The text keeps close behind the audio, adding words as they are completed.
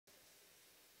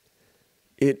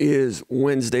It is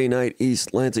Wednesday night,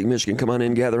 East Lansing, Michigan. Come on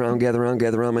in, gather around, gather around,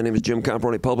 gather around. My name is Jim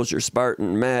Comparoni, publisher,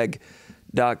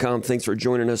 SpartanMag.com. Thanks for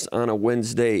joining us on a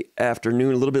Wednesday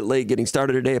afternoon. A little bit late getting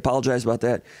started today. Apologize about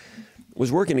that.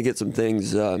 Was working to get some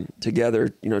things together,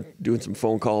 doing some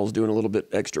phone calls, doing a little bit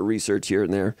extra research here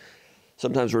and there.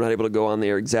 Sometimes we're not able to go on the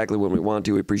air exactly when we want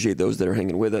to. We appreciate those that are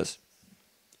hanging with us.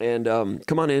 And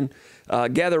come on in,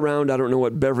 gather around. I don't know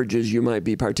what beverages you might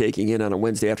be partaking in on a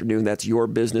Wednesday afternoon. That's your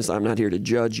business. I'm not here to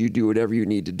judge. You do whatever you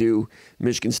need to do.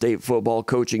 Michigan State football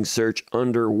coaching search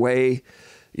underway.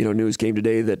 News came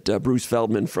today that Bruce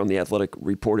Feldman from The Athletic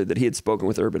reported that he had spoken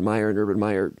with Urban Meyer, and Urban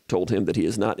Meyer told him that he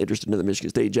is not interested in the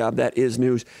Michigan State job. That is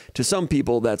news. To some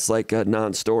people, that's like a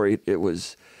non-story.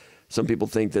 Some people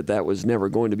think that was never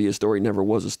going to be a story, never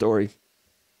was a story.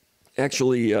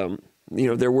 Actually,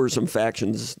 there were some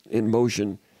factions in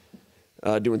motion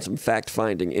doing some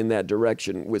fact-finding in that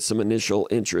direction with some initial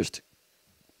interest.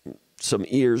 Some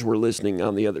ears were listening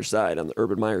on the other side. On the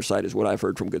Urban Meyer side is what I've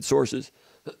heard from good sources.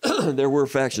 There were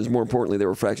factions, more importantly, there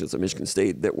were factions at Michigan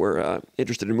State that were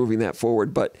interested in moving that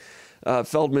forward. But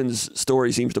Feldman's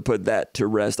story seems to put that to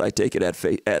rest. I take it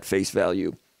at face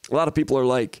value. A lot of people are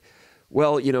like,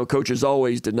 well, coaches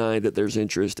always deny that there's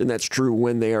interest, and that's true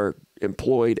when they are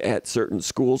employed at certain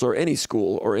schools or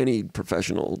any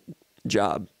professional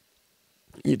job.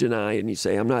 You deny and you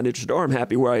say, I'm not interested, or I'm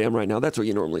happy where I am right now. That's what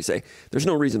you normally say. There's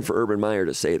no reason for Urban Meyer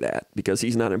to say that because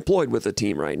he's not employed with a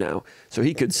team right now. So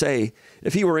he could say,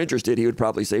 if he were interested, he would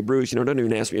probably say, Bruce, don't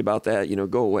even ask me about that,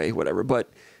 go away, whatever. But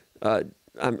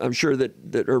I'm sure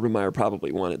that Urban Meyer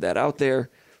probably wanted that out there.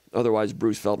 Otherwise,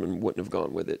 Bruce Feldman wouldn't have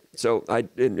gone with it. So,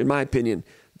 in my opinion,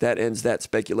 that ends that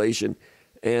speculation.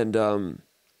 And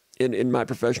in my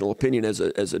professional opinion, as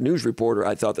a news reporter,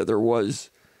 I thought that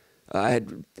I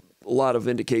had a lot of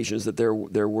indications that there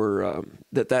were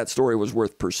that story was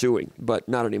worth pursuing, but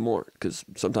not anymore because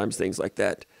sometimes things like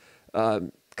that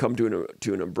come to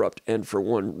an abrupt end for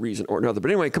one reason or another.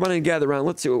 But anyway, come on in and gather around.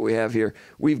 Let's see what we have here.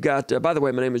 We've got, by the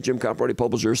way, my name is Jim Comparoni,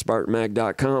 publisher,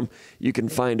 SpartanMag.com. You can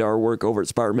find our work over at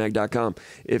SpartanMag.com.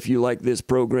 If you like this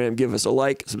program, give us a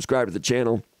like, subscribe to the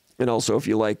channel, and also if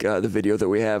you like the video that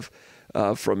we have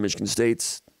from Michigan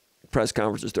State's press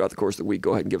conferences throughout the course of the week,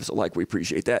 go ahead and give us a like. We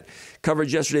appreciate that.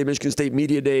 Coverage yesterday, Michigan State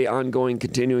Media Day, ongoing,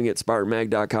 continuing at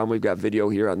SpartanMag.com. We've got video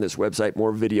here on this website,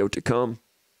 more video to come.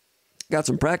 Got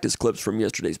some practice clips from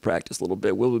yesterday's practice a little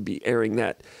bit. We'll be airing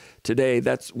that today.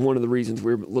 That's one of the reasons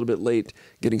we're a little bit late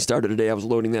getting started today. I was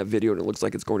loading that video, and it looks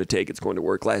like it's going to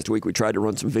work. Last week, we tried to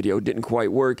run some video. Didn't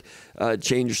quite work.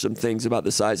 Changed some things about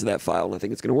the size of that file, and I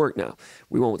think it's going to work now.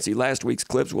 We won't see last week's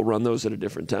clips. We'll run those at a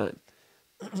different time.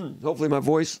 Hopefully my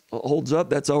voice holds up.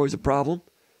 That's always a problem.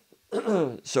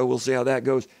 So we'll see how that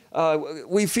goes.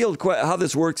 We field how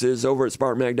this works is over at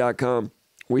SpartanMag.com.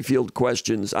 We field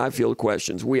questions. I field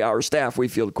questions. Our staff, we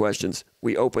field questions.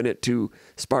 We open it to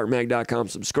SpartanMag.com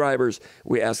subscribers.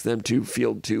 We ask them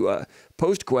to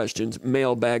post questions,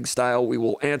 mailbag style. We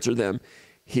will answer them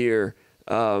here.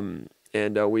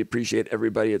 And we appreciate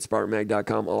everybody at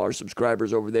SpartanMag.com, all our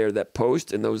subscribers over there that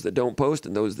post and those that don't post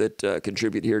and those that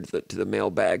contribute here to the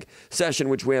mailbag session,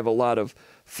 which we have a lot of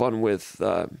fun with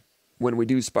when we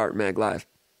do Spartan Mag Live.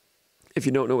 If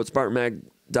you don't know what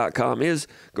SpartanMag.com is,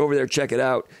 go over there, check it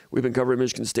out. We've been covering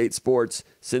Michigan State sports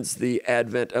since the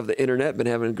advent of the internet. Been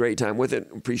having a great time with it.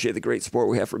 Appreciate the great support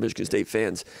we have for Michigan State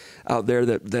fans out there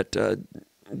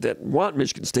that want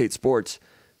Michigan State sports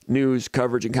news,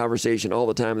 coverage, and conversation all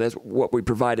the time. That's what we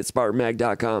provide at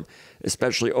SpartanMag.com,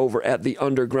 especially over at the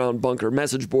Underground Bunker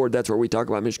message board. That's where we talk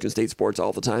about Michigan State sports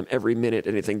all the time. Every minute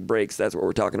anything breaks, that's what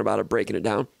we're talking about, breaking it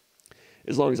down.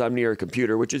 As long as I'm near a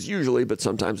computer, which is usually, but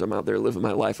sometimes I'm out there living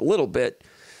my life a little bit.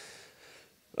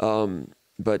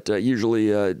 But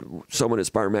usually someone at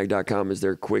SpartanMag.com is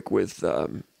there quick with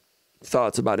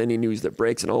thoughts about any news that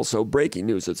breaks, and also breaking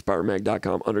news at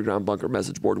SpartanMag.com, Underground Bunker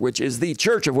message board, which is the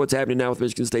church of what's happening now with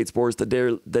Michigan State sports,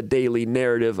 the daily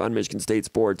narrative on Michigan State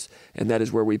sports, and that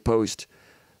is where we post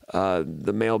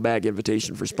the mailbag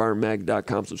invitation for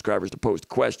SpartanMag.com subscribers to post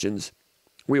questions.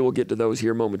 We will get to those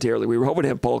here momentarily. We were hoping to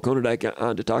have Paul Konodike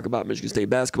on to talk about Michigan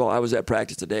State basketball. I was at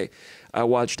practice today. I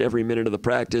watched every minute of the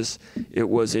practice. It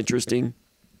was interesting.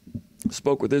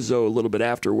 Spoke with Izzo a little bit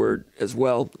afterward as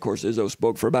well. Of course, Izzo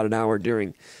spoke for about an hour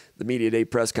during the Media Day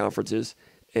press conferences,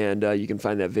 and you can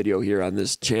find that video here on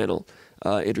this channel.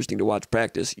 Interesting to watch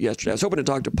practice yesterday. I was hoping to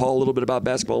talk to Paul a little bit about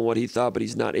basketball and what he thought, but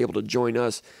he's not able to join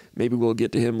us. Maybe we'll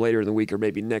get to him later in the week or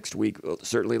maybe next week.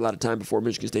 Certainly a lot of time before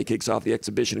Michigan State kicks off the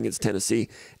exhibition against Tennessee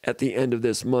at the end of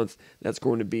this month. That's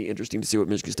going to be interesting to see what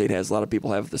Michigan State has. A lot of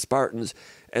people have the Spartans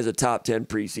as a top 10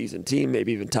 preseason team,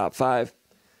 maybe even top 5.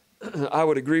 I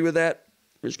would agree with that.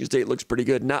 Michigan State looks pretty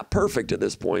good. Not perfect at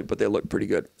this point, but they look pretty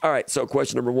good. All right, so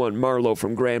question number 1, Marlowe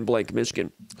from Grand Blanc,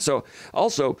 Michigan. So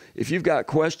also, if you've got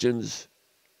questions,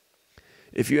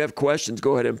 if you have questions,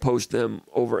 go ahead and post them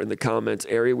over in the comments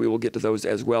area. We will get to those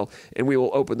as well, and we will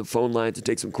open the phone lines and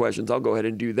take some questions. I'll go ahead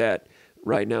and do that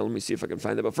right now. Let me see if I can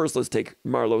find that. But first, let's take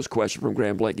Marlowe's question from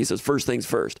Grand Blanc. He says, first things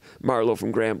first. Marlowe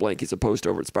from Grand Blanc. He's a post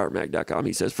over at SpartanMag.com.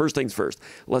 He says, first things first.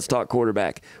 Let's talk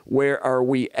quarterback. Where are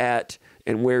we at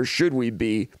and where should we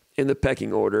be in the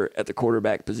pecking order at the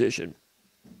quarterback position?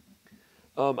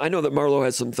 I know that Marlowe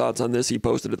has some thoughts on this. He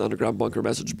posted it on the Underground Bunker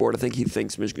message board. I think he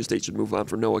thinks Michigan State should move on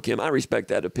for Noah Kim. I respect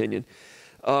that opinion.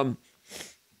 I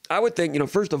would think,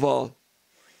 first of all,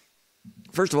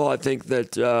 I think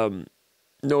that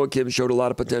Noah Kim showed a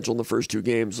lot of potential in the first 2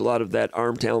 games. A lot of that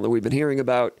arm talent that we've been hearing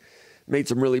about. Made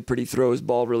some really pretty throws.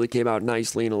 Ball really came out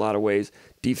nicely in a lot of ways.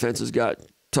 Defenses got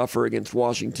tougher against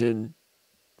Washington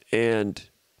and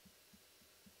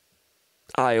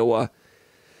Iowa.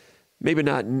 Maybe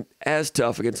not as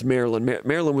tough against Maryland.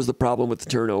 Maryland was the problem with the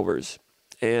turnovers.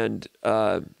 And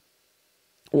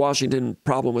Washington,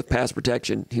 problem with pass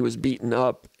protection. He was beaten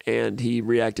up, and he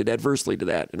reacted adversely to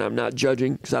that. And I'm not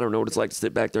judging because I don't know what it's like to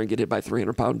sit back there and get hit by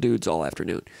 300-pound dudes all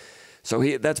afternoon. So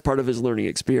that's part of his learning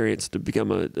experience to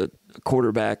become a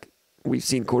quarterback. We've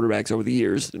seen quarterbacks over the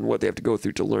years and what they have to go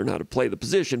through to learn how to play the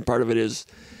position. Part of it is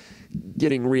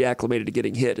getting reacclimated to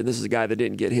getting hit. And this is a guy that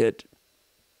didn't get hit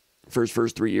for his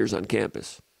first 3 years on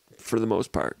campus, for the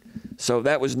most part. So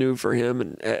that was new for him,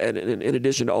 and in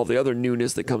addition to all the other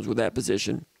newness that comes with that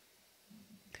position.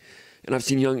 And I've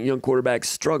seen young quarterbacks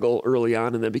struggle early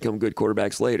on and then become good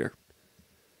quarterbacks later.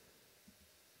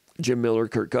 Jim Miller,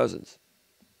 Kirk Cousins,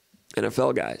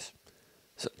 NFL guys.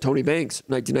 So Tony Banks,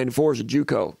 1994 is a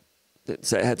JUCO.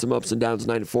 That had some ups and downs in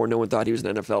 94. No one thought he was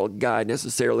an NFL guy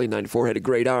necessarily. 94 had a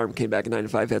great arm, came back in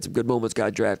 95, had some good moments,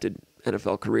 got drafted,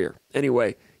 NFL career.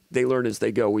 Anyway, they learn as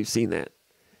they go. We've seen that.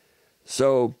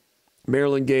 So,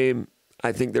 Maryland game,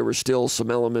 I think there were still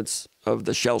some elements of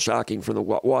the shell-shocking from the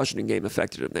Washington game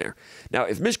affected him there. Now,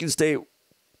 if Michigan State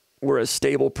were a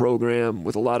stable program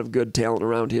with a lot of good talent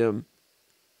around him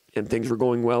and things were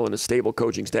going well and a stable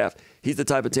coaching staff, he's the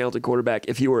type of talented quarterback,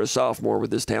 if he were a sophomore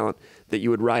with this talent, that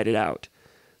you would ride it out.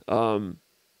 And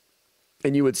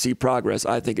you would see progress,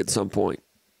 I think, at some point.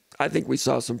 I think we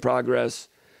saw some progress.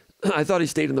 I thought he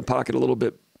stayed in the pocket a little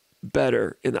bit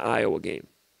better in the Iowa game.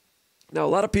 Now, a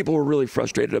lot of people were really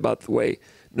frustrated about the way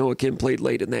Noah Kim played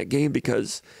late in that game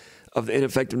because of the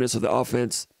ineffectiveness of the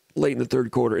offense late in the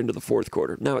third quarter into the fourth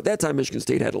quarter. Now, at that time, Michigan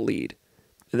State had a lead,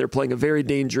 and they're playing a very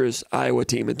dangerous Iowa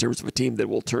team in terms of a team that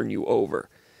will turn you over.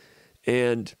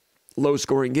 And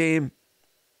low-scoring game,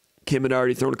 Kim had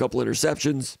already thrown a couple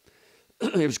interceptions.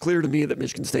 It was clear to me that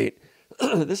Michigan State,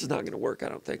 this is not going to work, I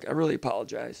don't think. I really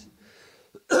apologize.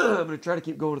 I'm going to try to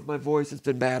keep going with my voice. It's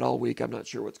been bad all week. I'm not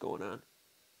sure what's going on.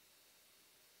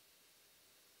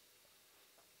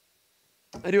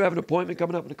 I do have an appointment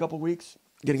coming up in a couple weeks.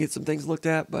 Going to get some things looked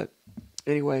at. But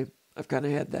anyway, I've kind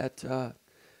of had that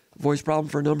voice problem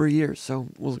for a number of years. So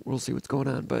we'll see what's going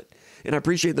on. And I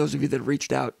appreciate those of you that have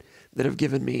reached out that have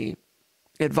given me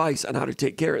advice on how to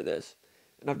take care of this.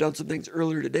 And I've done some things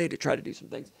earlier today to try to do some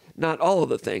things. Not all of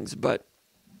the things, but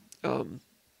I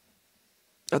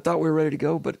thought we were ready to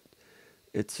go, but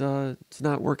it's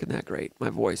not working that great, my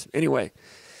voice. Anyway,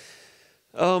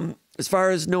 as far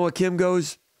as Noah Kim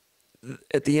goes,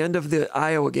 at the end of the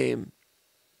Iowa game,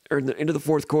 or into the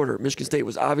fourth quarter, Michigan State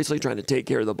was obviously trying to take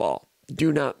care of the ball.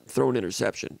 Do not throw an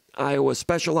interception. Iowa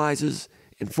specializes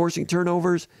in forcing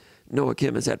turnovers. Noah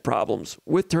Kim has had problems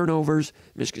with turnovers.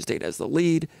 Michigan State has the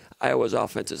lead. Iowa's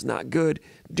offense is not good.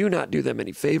 Do not do them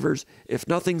any favors. If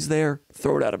nothing's there,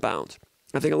 throw it out of bounds.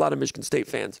 I think a lot of Michigan State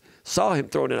fans saw him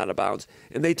throwing it out of bounds,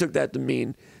 and they took that to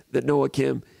mean that Noah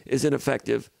Kim is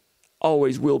ineffective,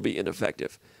 always will be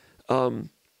ineffective.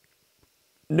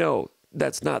 No,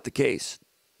 that's not the case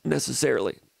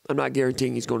necessarily. I'm not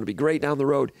guaranteeing he's going to be great down the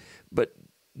road, but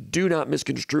do not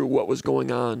misconstrue what was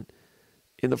going on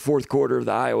in the fourth quarter of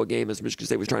the Iowa game as Michigan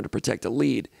State was trying to protect a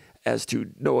lead as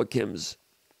to Noah Kim's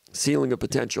ceiling of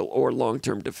potential or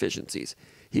long-term deficiencies.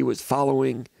 He was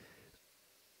following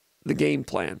the game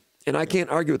plan. And I can't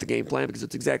argue with the game plan because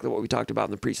it's exactly what we talked about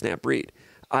in the pre-snap read.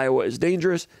 Iowa is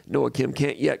dangerous. Noah Kim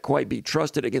can't yet quite be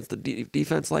trusted against the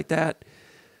defense like that.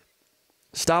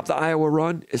 Stop the Iowa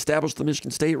run. Establish the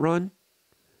Michigan State run.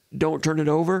 Don't turn it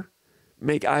over.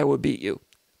 Make Iowa beat you.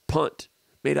 Punt.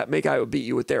 Make Iowa beat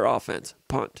you with their offense.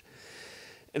 Punt.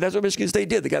 And that's what Michigan State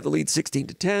did. They got the lead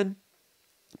 16-10.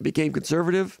 Became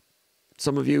conservative.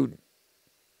 Some of you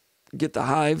get the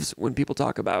hives when people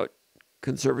talk about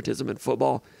conservatism in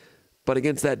football. But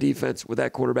against that defense, with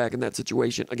that quarterback in that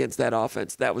situation, against that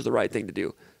offense, that was the right thing to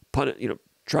do. Punt it,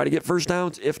 try to get first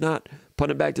downs. If not,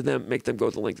 punt it back to them, make them go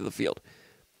the length of the field.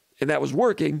 And that was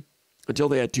working until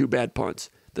they had 2 bad punts.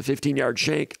 The 15-yard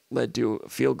shank led to a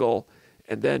field goal,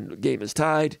 and then the game is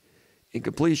tied.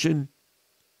 Incompletion,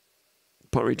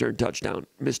 punt return touchdown,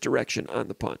 misdirection on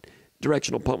the punt.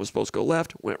 Directional punt was supposed to go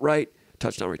left, went right,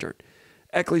 touchdown return.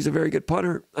 Eckley's a very good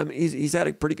punter. I mean, he's had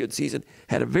a pretty good season.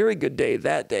 Had a very good day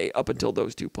that day up until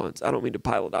those 2 punts. I don't mean to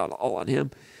pile it out all on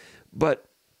him, but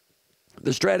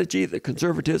the strategy, the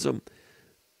conservatism,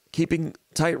 keeping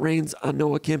tight reins on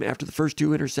Noah Kim after the first 2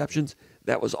 interceptions,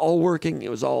 that was all working.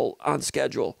 It was all on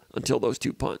schedule until those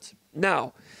 2 punts.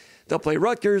 Now, they'll play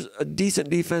Rutgers, a decent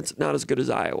defense, not as good as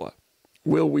Iowa.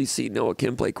 Will we see Noah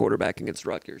Kim play quarterback against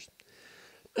Rutgers?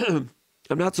 I'm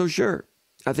not so sure.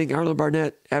 I think Harlan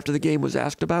Barnett, after the game, was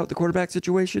asked about the quarterback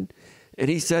situation, and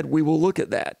he said, we will look at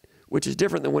that, which is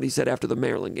different than what he said after the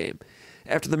Maryland game.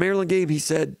 After the Maryland game, he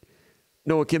said,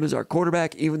 Noah Kim is our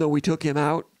quarterback. Even though we took him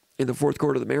out in the 4th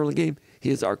quarter of the Maryland game,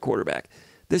 he is our quarterback.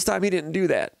 This time he didn't do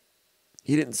that.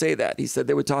 He didn't say that. He said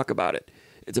they would talk about it.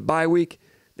 It's a bye week.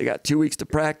 They got 2 weeks to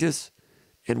practice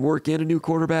and work in a new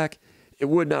quarterback. It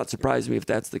would not surprise me if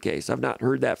that's the case. I've not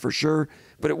heard that for sure,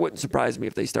 but it wouldn't surprise me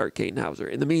if they start Caden Hauser.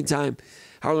 In the meantime,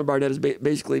 Harlan Barnett has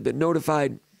basically been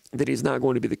notified that he's not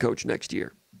going to be the coach next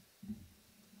year.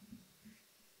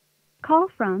 Call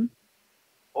from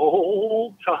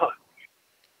Old Tuck.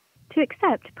 To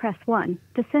accept, press 1.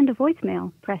 To send a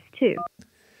voicemail, press 2.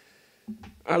 All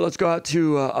right, let's go out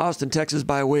to Austin, Texas,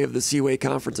 by way of the Seaway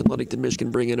Conference in Ludington,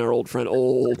 Michigan. Bring in our old friend,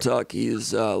 Old Tuck. He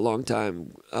is a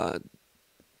longtime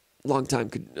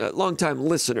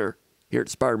listener here at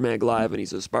SpartanMag Live, and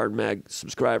he's a SpartanMag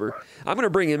subscriber. I'm going to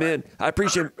bring him in. I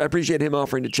appreciate him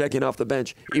offering to check in off the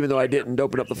bench, even though I didn't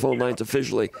open up the phone lines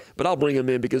officially. But I'll bring him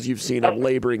in because you've seen I'm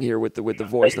laboring here with the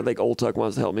voice, and I think Old Tuck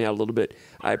wants to help me out a little bit.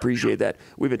 I appreciate that.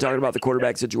 We've been talking about the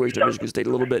quarterback situation at Michigan State a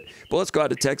little bit, but let's go out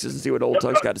to Texas and see what Old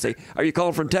Tuck's got to say. Are you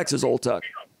calling from Texas, Old Tuck?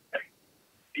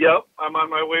 Yep, I'm on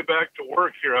my way back to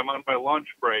work here. I'm on my lunch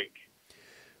break.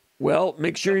 Well,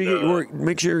 make sure you get your work.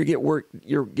 Make sure you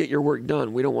get your work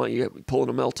done. We don't want you pulling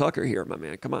a Mel Tucker here, my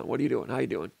man. Come on, what are you doing? How you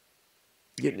doing?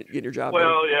 Getting your job done?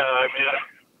 Well, yeah, I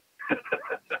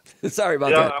mean, sorry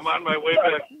about that. I'm on my way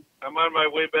back. I'm on my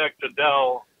way back to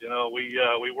Dell. We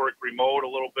work remote a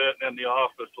little bit and in the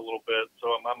office a little bit, so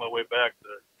I'm on my way back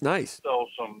to sell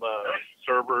some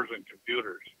servers and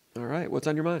computers. All right, what's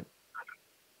on your mind?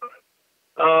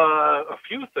 A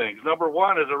few things. Number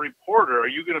one, as a reporter, are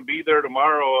you going to be there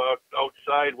tomorrow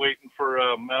outside waiting for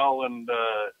Mel and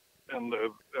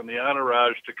the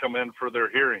entourage to come in for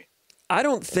their hearing? I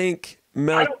don't think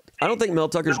Mel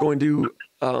Tucker's going to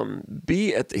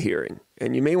be at the hearing,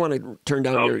 and you may want to turn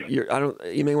down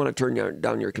you may want to turn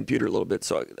down your computer a little bit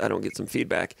so I don't get some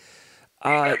feedback.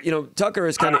 Tucker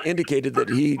has kind of indicated that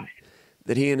he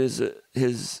and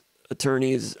his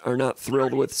attorneys are not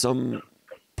thrilled with some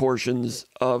portions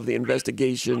of the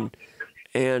investigation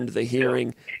and the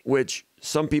hearing, which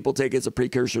some people take as a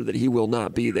precursor that he will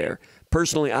not be there.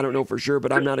 Personally, I don't know for sure,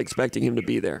 but I'm not expecting him to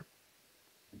be there.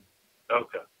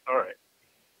 Okay. All right.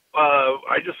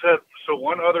 I just had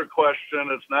one other question.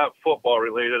 It's not football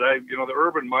related. The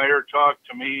Urban Meyer talk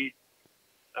to me,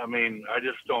 I mean, I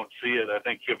just don't see it. I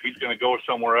think if he's going to go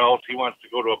somewhere else, he wants to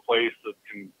go to a place that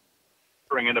can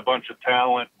bring in a bunch of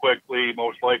talent quickly,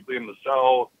 most likely in the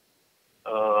South.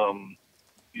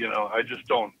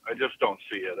 I just don't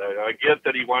see it. I get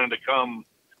that he wanted to come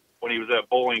when he was at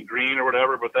Bowling Green or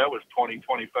whatever, but that was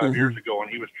 25 years ago, and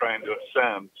he was trying to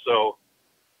ascend. So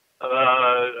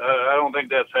I don't think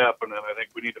that's happening. I think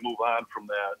we need to move on from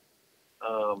that.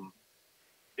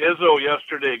 Izzo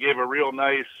yesterday gave a real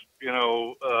nice,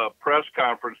 press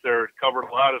conference there. It covered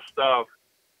a lot of stuff.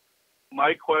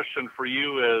 My question for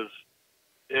you is,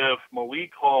 if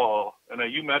Malik Hall, and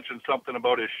you mentioned something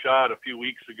about his shot a few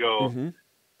weeks ago,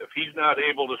 if he's not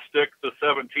able to stick the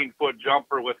 17-foot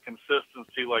jumper with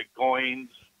consistency like Goins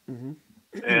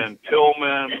and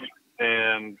Tillman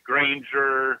and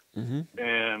Granger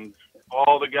and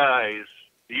all the guys,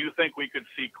 do you think we could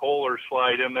see Kohler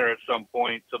slide in there at some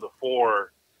point to the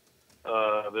 4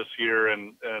 this year?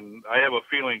 And I have a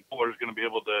feeling Kohler's going to be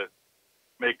able to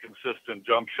make consistent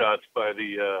jump shots by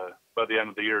the end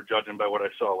of the year, judging by what I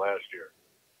saw last year.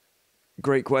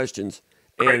 Great questions.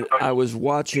 And I was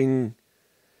watching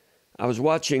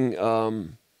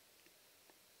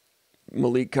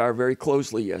Malik Carr very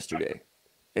closely yesterday.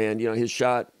 And, his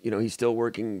shot, he's still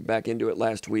working back into it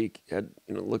last week. Had,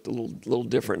 looked a little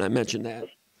different. I mentioned that. A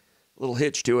little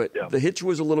hitch to it. Yeah. The hitch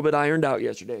was a little bit ironed out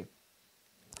yesterday.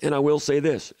 And I will say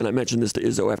this, and I mentioned this to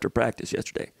Izzo after practice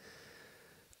yesterday.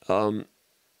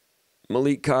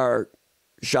 Malik Carr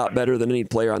shot better than any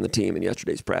player on the team in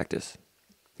yesterday's practice.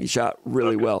 He shot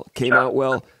really well, came out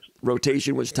well.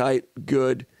 Rotation was tight,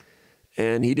 good,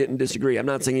 and he didn't disagree. I'm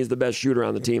not saying he's the best shooter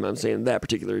on the team. I'm saying that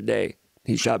particular day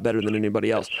he shot better than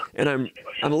anybody else. And I'm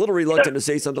a little reluctant to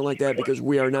say something like that because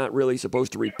we are not really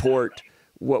supposed to report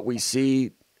what we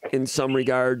see in some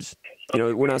regards. You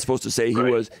know, we're not supposed to say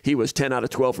he was 10 out of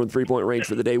 12 from three-point range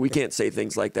for the day. We can't say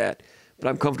things like that. But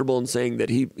I'm comfortable in saying that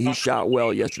he shot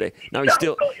well yesterday. Now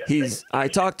I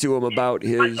talked to him about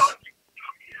his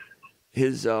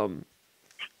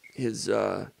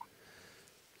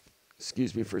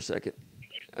excuse me for a second.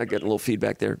 I got a little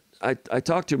feedback there. I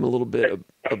talked to him a little bit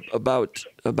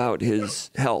about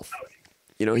his health.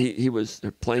 You know, he was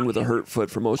playing with a hurt foot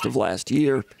for most of last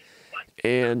year,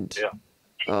 and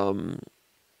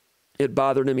it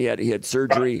bothered him. He had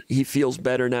surgery. He feels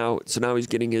better now, so now he's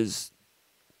getting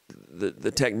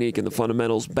the technique and the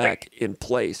fundamentals back in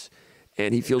place,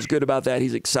 and he feels good about that.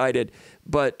 He's excited,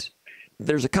 but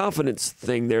there's a confidence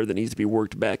thing there that needs to be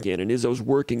worked back in, and Izzo's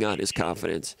working on his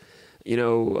confidence. You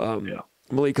know,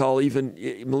 Malik Hall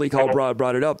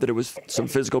brought it up that it was some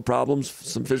physical problems,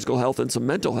 some physical health, and some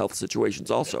mental health situations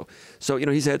also. So, you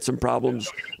know, he's had some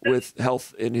problems with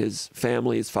health in his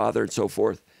family, his father, and so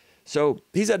forth. So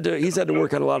he's had to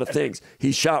work on a lot of things.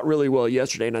 He shot really well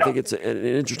yesterday, and I think it's an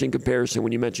interesting comparison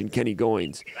when you mentioned Kenny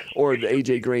Goins or the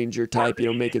A.J. Granger type, you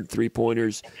know, making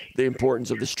three-pointers, the importance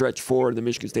of the stretch four in the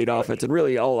Michigan State offense, and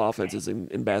really all offenses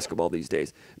in basketball these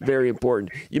days. Very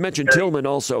important. You mentioned Tillman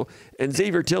also, and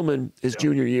Xavier Tillman, his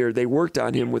junior year, they worked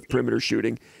on him with perimeter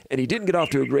shooting, and he didn't get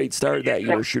off to a great start that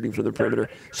year shooting from the perimeter,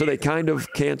 so they kind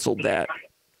of canceled that.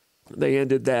 They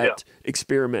ended that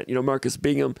experiment. You know, Marcus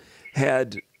Bingham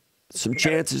had some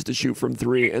chances to shoot from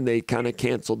three, and they kind of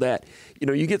canceled that. You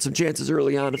know, you get some chances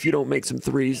early on. If you don't make some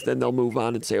threes, then they'll move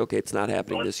on and say, okay, it's not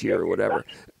happening this year or whatever.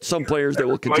 Some players that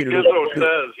will continue like Izzo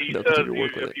says, he says to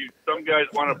work with it. Some guys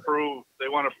want to prove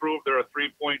they're a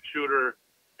three-point shooter,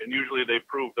 and usually they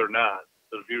prove they're not.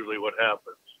 That's usually what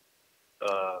happens.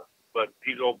 But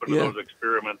he's open to those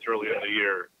experiments early in the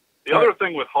year. The other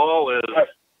thing with Hall is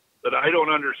that I don't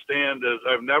understand is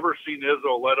I've never seen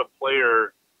Izzo let a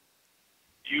player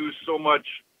use so much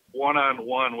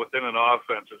one-on-one within an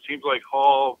offense. It seems like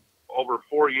Hall, over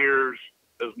 4 years,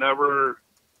 has never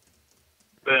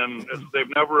been. They've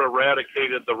never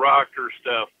eradicated the rocker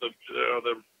stuff, the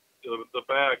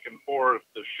back and forth,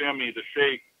 the shimmy, the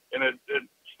shake, and it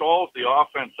stalls the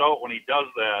offense out when he does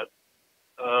that.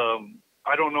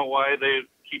 I don't know why they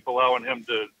keep allowing him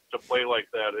to play like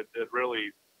that. It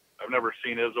really, I've never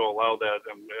seen Izzo allow that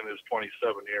in his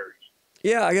 27 years.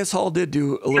 Yeah, I guess Hall did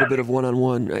do a little bit of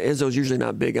one-on-one. Izzo's usually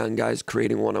not big on guys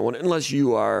creating one-on-one, unless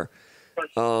you are,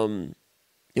 you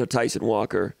know, Tyson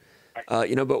Walker.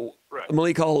 You know, but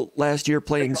Malik Hall last year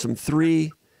playing some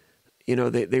three, you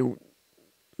know, they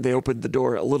opened the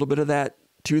door a little bit of that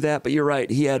to that. But you're right,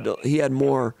 he had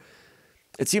more.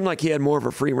 It seemed like he had more of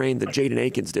a free reign than Jaden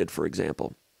Akins did, for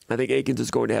example. I think Akins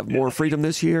is going to have more freedom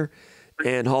this year,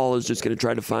 and Hall is just going to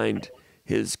try to find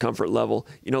his comfort level.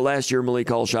 You know, last year Malik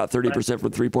Hall shot 30%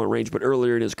 from three-point range, but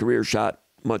earlier in his career shot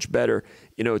much better.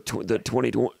 You know, the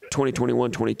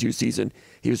 2021-22 season,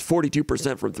 he was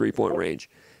 42% from three-point range.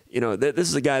 You know, this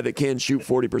is a guy that can shoot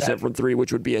 40% from three,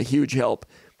 which would be a huge help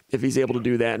if he's able to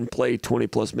do that and play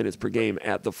 20-plus minutes per game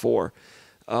at the four.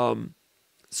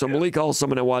 So Malik Hall is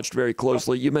someone I watched very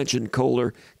closely. You mentioned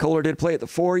Kohler. Kohler did play at the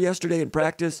four yesterday in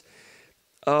practice.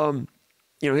 You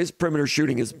know, his perimeter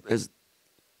shooting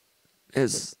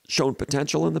has shown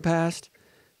potential in the past.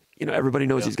 You know, everybody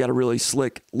knows he's got a really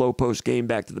slick low post game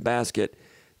back to the basket.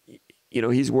 You know,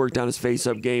 he's worked on his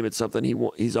face-up game. It's something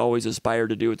he's always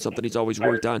aspired to do. It's something he's always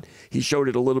worked on. He showed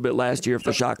it a little bit last year if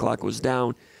the shot clock was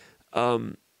down.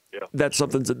 That's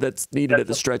something that's needed at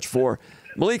the stretch four.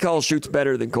 Malik Hall shoots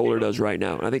better than Kohler does right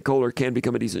now. I think Kohler can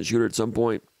become a decent shooter at some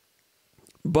point.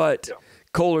 But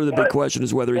Kohler, the big question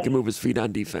is whether he can move his feet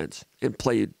on defense and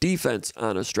play defense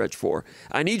on a stretch four.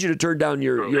 I need you to turn down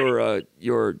your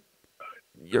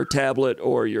tablet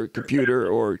or your computer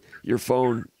or your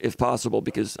phone if possible,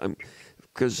 because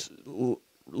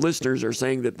listeners are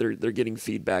saying that they're getting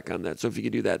feedback on that. So if you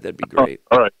could do that, that'd be great.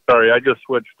 All right, sorry, I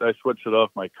switched it off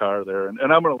my car there, and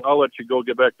I'll let you go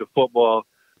get back to football.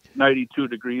 92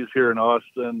 degrees here in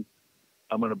Austin.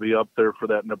 I'm going to be up there for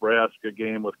that Nebraska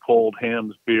game with cold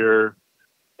hams, beer,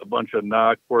 a bunch of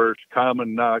knockwurst,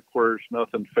 common knockwurst,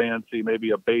 nothing fancy,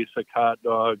 maybe a basic hot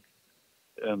dog,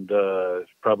 and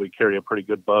probably carry a pretty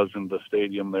good buzz in the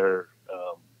stadium there.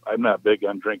 I'm not big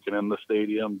on drinking in the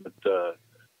stadium, but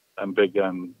I'm big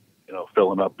on,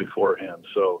 filling up beforehand.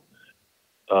 So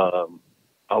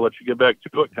I'll let you get back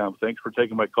to it, Tom. Thanks for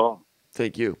taking my call.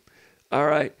 Thank you. All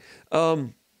right.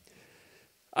 Old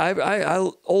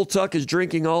Tuck is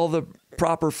drinking all the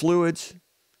proper fluids,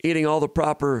 eating all the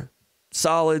proper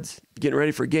solids, getting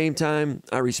ready for game time.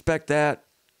 I respect that,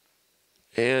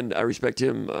 and I respect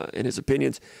him and his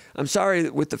opinions. I'm sorry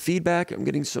with the feedback. I'm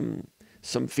getting some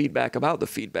feedback about the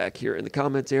feedback here in the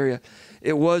comments area.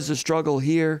 It was a struggle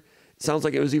here. It sounds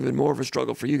like it was even more of a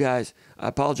struggle for you guys. I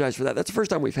apologize for that. That's the first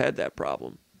time we've had that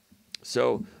problem.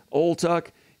 So, Old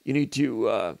Tuck, you need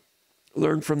to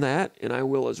learn from that, and I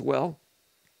will as well.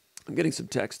 I'm getting some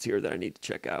text here that I need to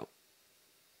check out.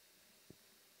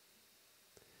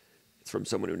 It's from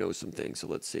someone who knows some things, so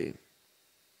let's see.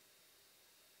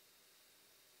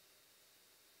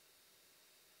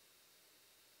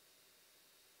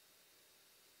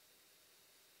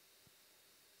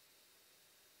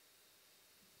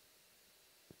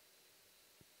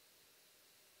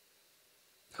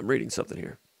 I'm reading something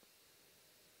here.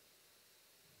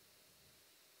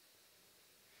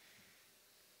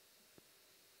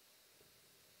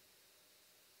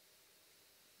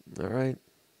 All right.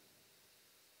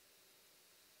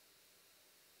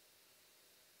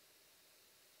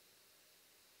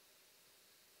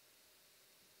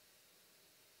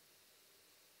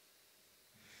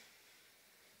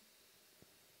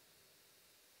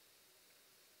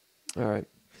 All right.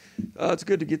 It's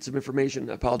good to get some information.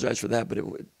 I apologize for that, but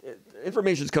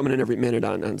information is coming in every minute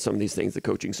on some of these things, the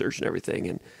coaching search and everything.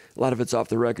 And a lot of it's off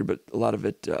the record, but a lot of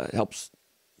it helps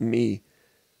me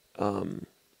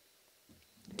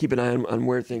keep an eye on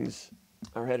where things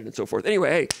are headed and so forth.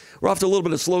 Anyway, hey, we're off to a little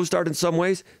bit of a slow start in some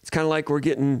ways. It's kind of like we're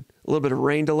getting a little bit of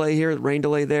rain delay here, rain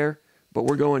delay there, but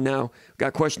we're going now.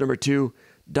 Got question number 2,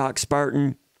 Doc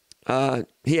Spartan.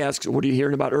 He asks, what are you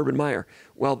hearing about Urban Meyer?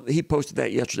 Well, he posted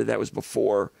that yesterday. That was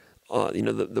before,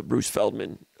 the Bruce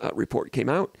Feldman report came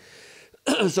out.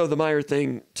 So the Meyer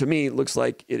thing, to me, looks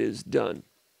like it is done.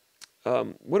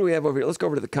 What do we have over here? Let's go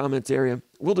over to the comments area.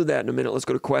 We'll do that in a minute. Let's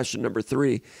go to question number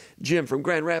 3. Jim from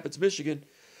Grand Rapids, Michigan.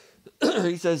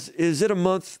 He says, is it a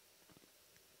month?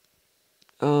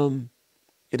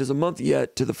 It is a month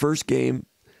yet to the first game,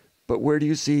 but where do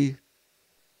you see?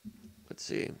 Let's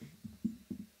see.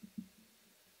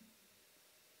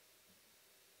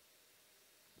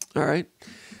 All right.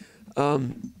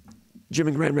 Jim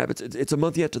in Grand Rapids, it's a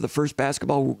month yet to the first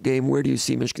basketball game. Where do you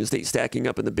see Michigan State stacking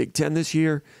up in the Big Ten this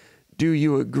year? Do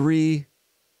you agree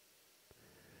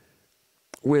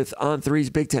with On3's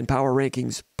Big Ten power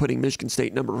rankings putting Michigan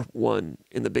State number 1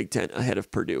 in the Big Ten ahead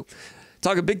of Purdue?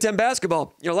 Talking Big Ten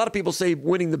basketball, a lot of people say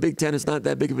winning the Big Ten is not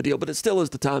that big of a deal, but it still is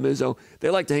to Tom Izzo. They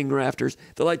like to hang rafters.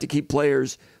 They like to keep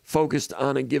players focused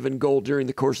on a given goal during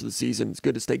the course of the season. It's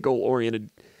good to stay goal-oriented.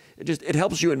 It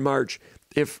helps you in March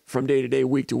if from day to day,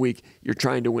 week to week, you're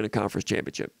trying to win a conference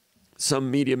championship.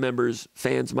 Some media members,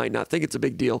 fans might not think it's a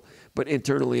big deal, but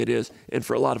internally it is. And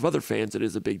for a lot of other fans, it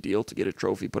is a big deal to get a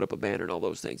trophy, put up a banner, and all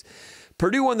those things.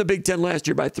 Purdue won the Big Ten last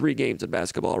year by 3 games in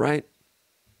basketball, right?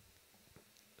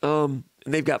 And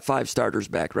they've got 5 starters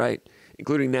back, right?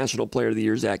 Including National Player of the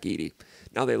Year, Zach Edey.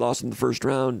 Now they lost in the first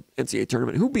round, NCAA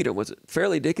tournament. Who beat them? Was it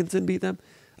Fairleigh Dickinson beat them?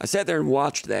 I sat there and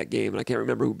watched that game, and I can't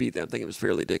remember who beat them. I think it was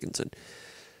Fairleigh Dickinson.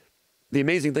 The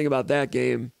amazing thing about that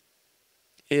game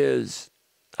is,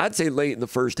 I'd say late in the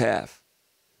first half,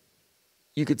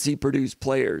 you could see Purdue's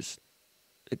players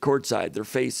at courtside, their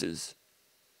faces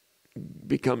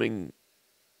becoming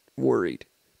worried.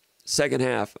 Second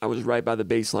half, I was right by the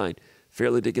baseline.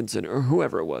 Fairleigh Dickinson, or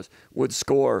whoever it was, would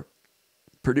score.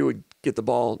 Purdue would get the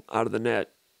ball out of the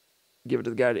net, give it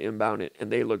to the guy to inbound it,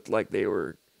 and they looked like they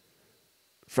were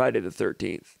Friday the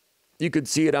 13th. You could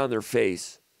see it on their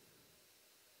face.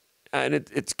 And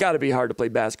it's got to be hard to play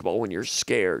basketball when you're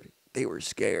scared. They were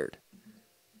scared.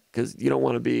 Because you don't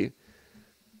want to be...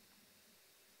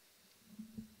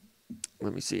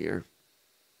 Let me see here.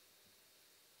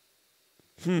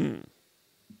 I mean,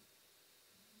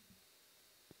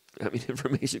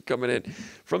 information coming in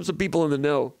from some people in the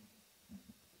know.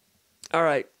 All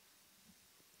right.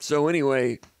 So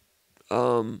anyway,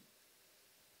 can't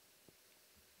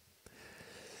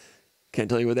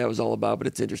tell you what that was all about, but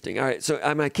it's interesting. All right, so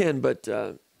I can, but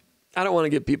I don't want to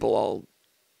get people all,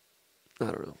 I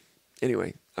don't know.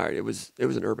 Anyway, all right, it was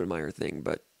an Urban Meyer thing,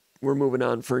 but we're moving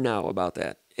on for now about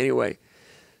that. Anyway,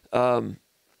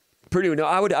 Purdue. No,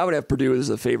 I would have Purdue as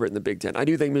a favorite in the Big Ten. I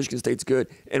do think Michigan State's good.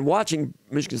 And watching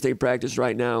Michigan State practice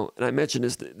right now, and I mentioned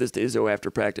this to Izzo after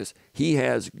practice, he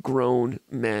has grown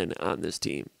men on this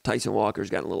team. Tyson Walker's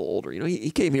gotten a little older.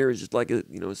 He came here as just like a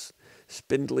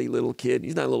spindly little kid.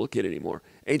 He's not a little kid anymore.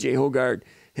 A.J. Hoggard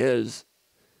has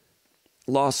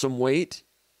lost some weight,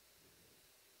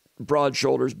 broad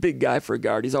shoulders, big guy for a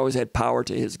guard. He's always had power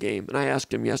to his game. And I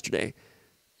asked him yesterday,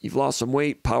 you've lost some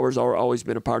weight. Power's always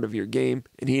been a part of your game.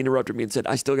 And he interrupted me and said,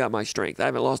 I still got my strength. I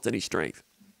haven't lost any strength.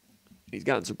 He's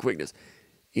gotten some quickness.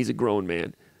 He's a grown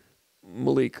man.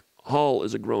 Malik Hall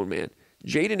is a grown man.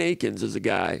 Jaden Akins is a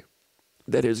guy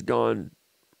that has gone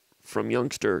from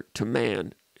youngster to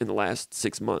man in the last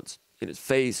 6 months. In his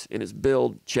face, in his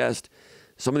build, chest.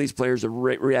 Some of these players have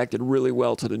reacted really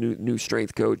well to the new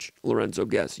strength coach, Lorenzo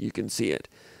Guess. You can see it.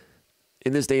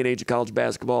 In this day and age of college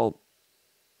basketball,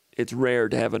 it's rare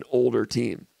to have an older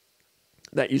team.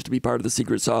 That used to be part of the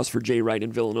secret sauce for Jay Wright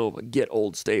and Villanova. Get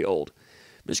old, stay old.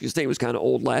 Michigan State was kind of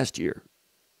old last year.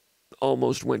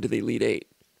 Almost went to the Elite Eight.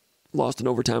 Lost in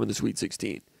overtime in the Sweet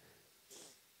 16.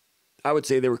 I would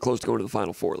say they were close to going to the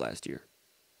Final Four last year.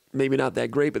 Maybe not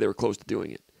that great, but they were close to doing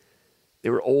it. They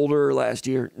were older last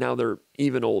year. Now they're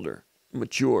even older,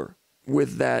 mature,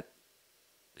 with that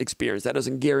experience. That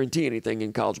doesn't guarantee anything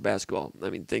in college basketball. I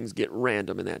mean, things get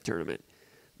random in that tournament.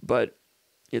 But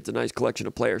it's a nice collection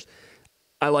of players.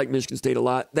 I like Michigan State a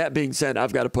lot. That being said,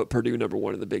 I've got to put Purdue number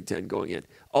one in the Big Ten going in.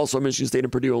 Also, Michigan State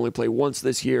and Purdue only play once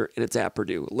this year, and it's at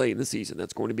Purdue late in the season.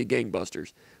 That's going to be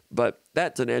gangbusters. But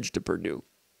that's an edge to Purdue.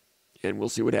 And we'll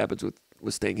see what happens with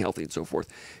staying healthy and so forth.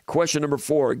 Question number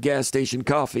 4, Gas Station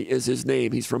Coffee is his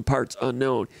name. He's from Parts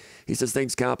Unknown. He says,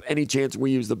 thanks, Comp. Any chance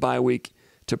we use the bye week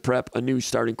to prep a new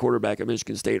starting quarterback at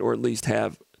Michigan State, or at least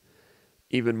have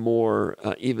even more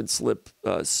an even split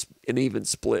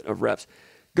of reps?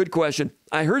 Good question.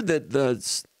 I heard that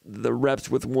the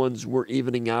reps with ones were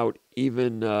evening out,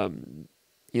 even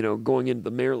going into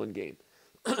the Maryland game.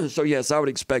 So yes, I would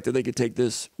expect that they could take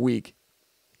this week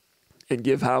and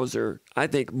give Hauser, I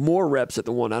think, more reps at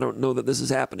the one. I don't know that this is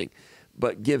happening,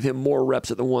 but give him more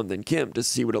reps at the one than Kim to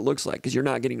see what it looks like, because you're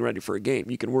not getting ready for a game.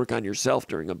 You can work on yourself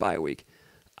during a bye week.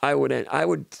 I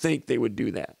would think they would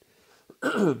do that.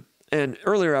 And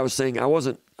earlier I was saying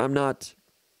I'm not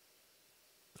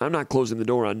closing the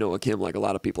door on Noah Kim like a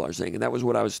lot of people are saying, and that was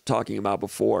what I was talking about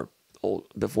before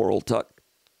Old Tuck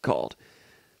called.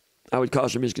 I would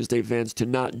caution Michigan State fans to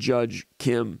not judge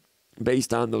Kim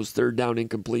based on those third down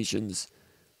incompletions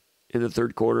in the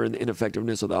third quarter and the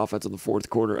ineffectiveness of the offense in the fourth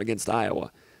quarter against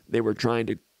Iowa. They were trying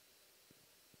to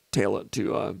tail it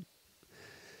to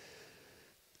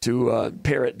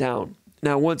pare it down.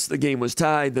 Now, once the game was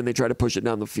tied, then they tried to push it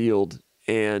down the field,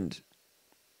 and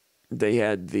they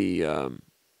had the I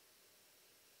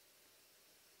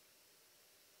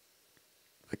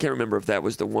can't remember if that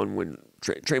was the one when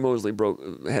Trey Mosley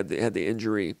had the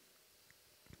injury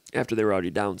after they were already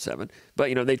down 7.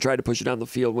 But, they tried to push it down the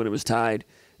field when it was tied.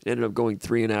 It ended up going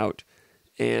 3 and out.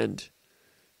 And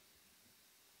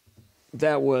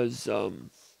that was, at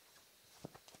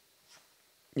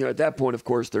that point, of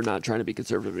course, they're not trying to be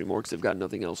conservative anymore because they've got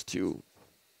nothing else to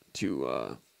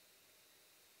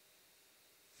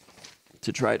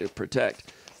try to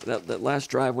protect. That last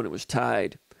drive when it was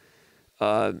tied,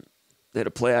 they had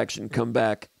a play action come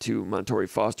back to Montorie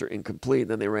Foster incomplete.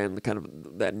 Then they ran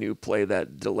that new play,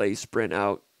 that delay sprint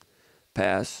out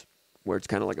pass, where it's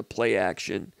kind of like a play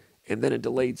action, and then a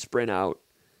delayed sprint out,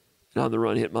 and on the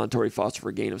run hit Montorie Foster for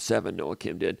a gain of 7. Noah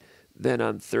Kim did. Then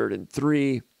on 3rd and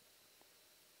 3,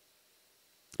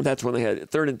 that's when they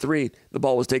had 3rd and 3. The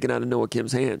ball was taken out of Noah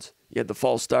Kim's hands. You had the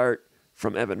false start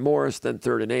from Evan Morris. Then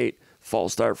 3rd and 8,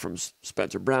 false start from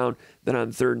Spencer Brown. Then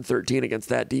on 3rd and 13 against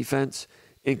that defense,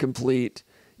 incomplete,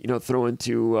 throwing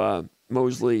to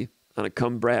Mosley on a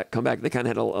comeback. They kind of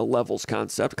had a levels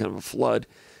concept, kind of a flood.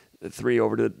 3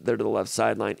 over to the left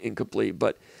sideline, incomplete.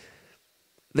 But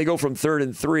they go from 3rd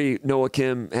and 3, Noah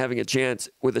Kim having a chance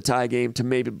with a tie game to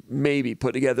maybe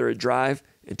put together a drive,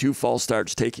 and 2 false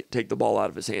starts take the ball out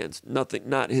of his hands.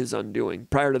 Not his undoing.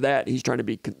 Prior to that, he's trying to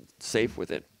be safe with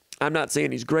it. I'm not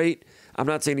saying he's great. I'm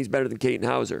not saying he's better than Caden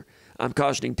Hauser. I'm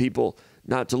cautioning people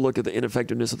not to look at the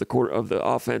ineffectiveness of the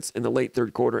offense in the late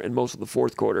third quarter and most of the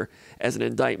fourth quarter as an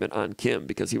indictment on Kim,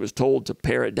 because he was told to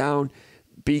pare it down,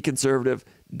 be conservative,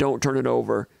 don't turn it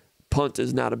over. Punt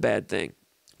is not a bad thing.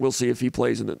 We'll see if he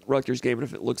plays in the Rutgers game and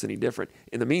if it looks any different.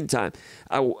 In the meantime,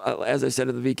 as I said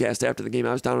in the VCast after the game,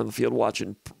 I was down on the field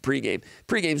watching pregame.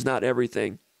 Pregame's not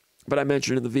everything. But I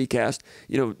mentioned in the VCast,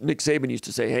 Nick Saban used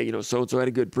to say, hey, so-and-so had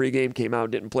a good pregame, came out,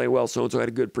 didn't play well. So-and-so had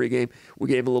a good pregame. We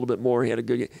gave him a little bit more. He had a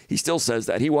good game. He still says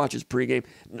that. He watches pregame.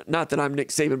 Not that I'm Nick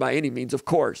Saban by any means, of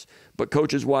course, but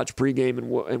coaches watch pregame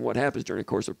and what happens during the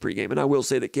course of pregame. And I will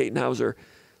say that Caden Hauser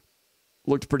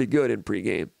looked pretty good in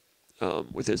pregame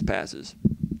with his passes.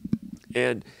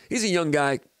 And he's a young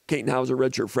guy, Caden Hauser,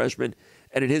 redshirt freshman.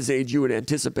 And at his age, you would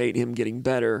anticipate him getting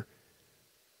better,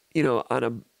 on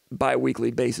a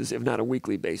bi-weekly basis, if not a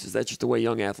weekly basis. That's just the way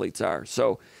young athletes are.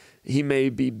 So he may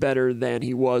be better than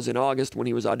he was in August when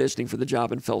he was auditioning for the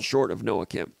job and fell short of Noah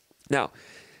Kim. Now,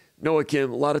 Noah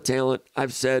Kim, a lot of talent.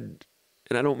 I've said,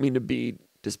 and I don't mean to be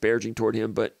disparaging toward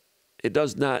him, but it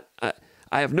does not.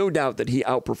 I have no doubt that he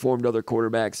outperformed other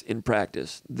quarterbacks in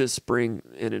practice this spring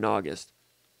and in August.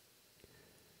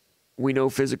 We know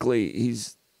physically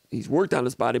he's worked on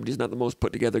his body, but he's not the most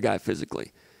put together guy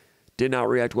physically. Did not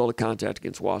react well to contact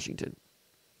against Washington.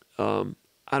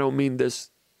 I don't mean this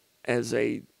as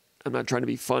I'm not trying to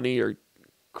be funny or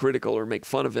critical or make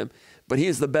fun of him, but he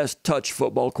is the best touch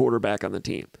football quarterback on the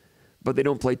team. But they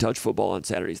don't play touch football on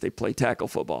Saturdays. They play tackle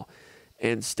football.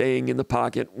 And staying in the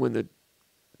pocket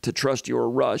to trust your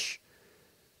rush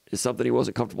is something he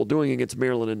wasn't comfortable doing against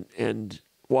Maryland and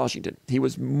Washington. He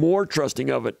was more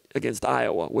trusting of it against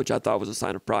Iowa, which I thought was a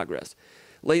sign of progress.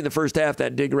 Late in the first half,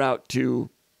 that dig route to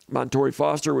Montorie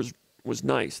Foster was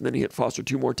nice. And then he hit Foster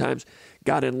 2 more times,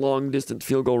 got in long-distance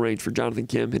field goal range for Jonathan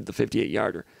Kim, hit the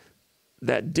 58-yarder.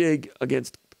 That dig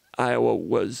against Iowa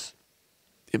was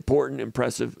important,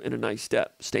 impressive, and a nice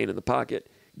step, staying in the pocket,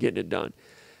 getting it done.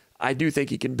 I do think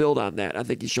he can build on that. I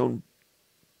think he's shown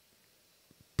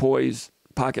poise,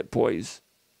 pocket poise,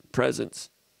 presence,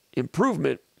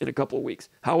 improvement in a couple of weeks.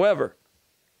 However,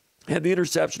 had the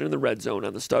interception in the red zone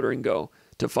on the stutter and go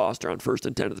to Foster on 1st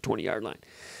and 10 at the 20-yard line.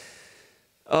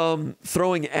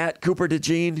 Throwing at Cooper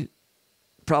DeJean,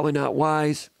 probably not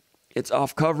wise. It's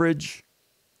off coverage.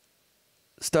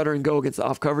 Stutter and go against the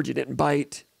off coverage. He didn't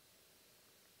bite.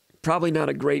 Probably not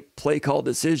a great play call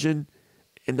decision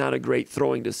and not a great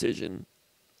throwing decision.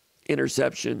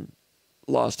 Interception,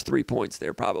 lost 3 points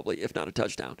there probably, if not a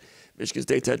touchdown. Michigan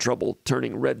State's had trouble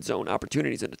turning red zone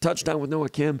opportunities into touchdown with Noah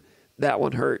Kim. That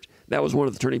one hurt. That was one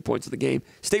of the turning points of the game.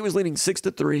 State was leading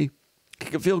 6-3.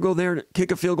 Kick a field goal there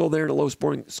in a low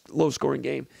scoring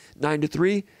game.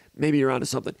 9-3. Maybe you're onto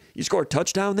something. You score a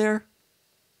touchdown there,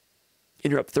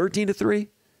 and you're up 13-3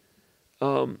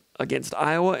 against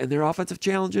Iowa, and their offensive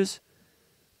challenges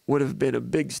would have been a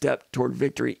big step toward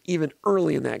victory even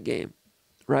early in that game,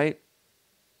 right?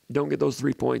 Don't get those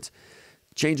 3 points.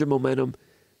 Change of momentum.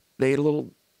 They had a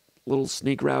little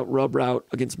sneak route, rub route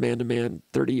against man-to-man,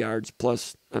 30 yards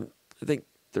plus, I think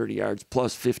 30 yards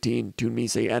plus 15.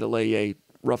 Tunmise Adeleye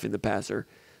roughing the passer.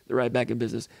 They're right back in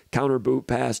business. Counter boot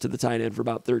pass to the tight end for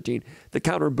about 13. The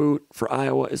counter boot for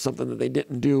Iowa is something that they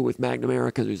didn't do with McNamara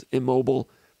because he was immobile.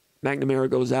 McNamara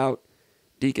goes out.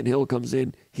 Deacon Hill comes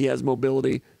in. He has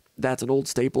mobility. That's an old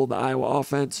staple of the Iowa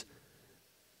offense.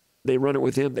 They run it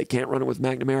with him. They can't run it with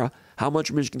McNamara. How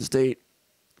much Michigan State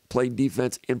played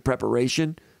defense in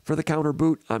preparation for the counter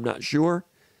boot, I'm not sure.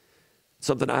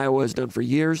 Something Iowa has done for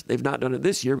years. They've not done it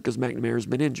this year because McNamara has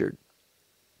been injured.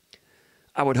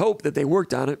 I would hope that they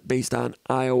worked on it based on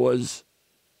Iowa's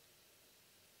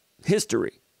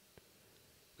history.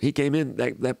 He came in,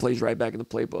 that plays right back in the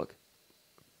playbook.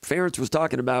 Ferentz was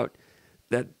talking about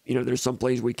that, there's some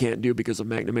plays we can't do because of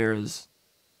McNamara's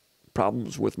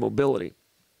problems with mobility.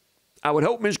 I would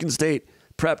hope Michigan State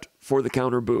prepped for the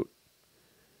counter boot.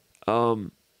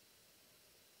 On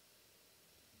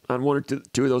one or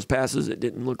two of those passes, it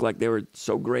didn't look like they were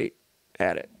so great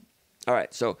at it. All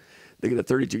right, so they get a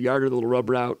 32-yarder, little rub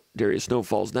route. Darius Snow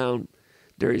falls down.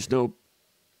 Darius Snow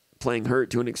playing hurt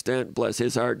to an extent. Bless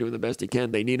his heart, doing the best he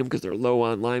can. They need him because they're low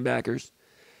on linebackers.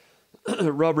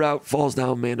 Rub route, falls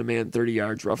down man-to-man, 30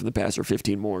 yards, roughing the passer,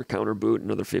 15 more. Counter boot,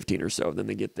 another 15 or so. Then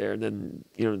they get there. And then,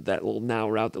 that little now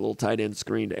route, the little tight end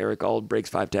screen to Eric Ald, breaks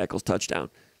 5 tackles, touchdown.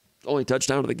 Only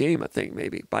touchdown of the game, I think,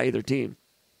 maybe, by either team.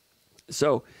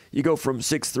 So you go from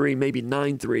 6-3, maybe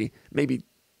 9-3, maybe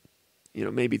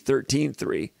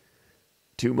 13-3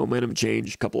 to momentum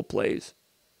change, a couple of plays,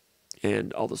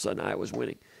 and all of a sudden Iowa's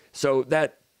winning. So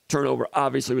that turnover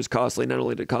obviously was costly. Not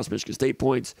only did it cost Michigan State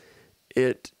points,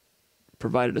 it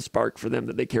provided a spark for them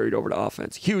that they carried over to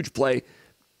offense. Huge play,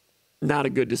 not a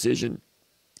good decision.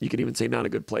 You could even say not a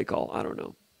good play call. I don't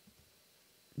know.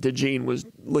 DeJean was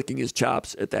licking his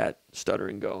chops at that stutter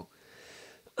and go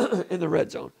in the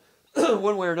red zone.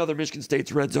 One way or another, Michigan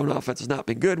State's red zone offense has not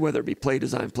been good, whether it be play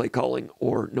design, play calling,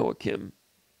 or Noah Kim,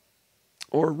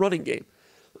 or running game.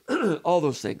 All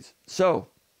those things. So,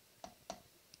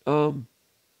 Caden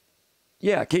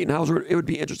Hauser, it would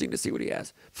be interesting to see what he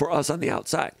has for us on the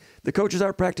outside. The coaches are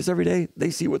at practice every day. They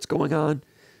see what's going on.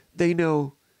 They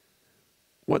know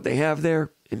what they have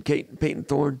there, and Peyton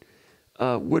Thorne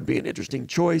would be an interesting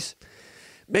choice.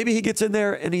 Maybe he gets in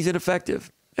there and he's ineffective.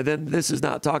 And then this is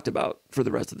not talked about for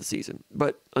the rest of the season.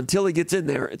 But until he gets in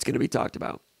there, it's going to be talked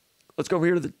about. Let's go over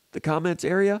here to the comments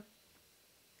area.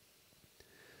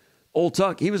 Old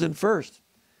Tuck, he was in first.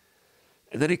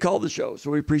 And then he called the show.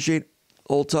 So we appreciate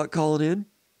Old Tuck calling in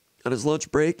on his lunch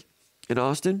break in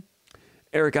Austin.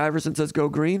 Eric Iverson says go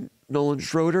green. Nolan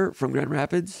Schroeder from Grand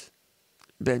Rapids.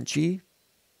 Ben Chi,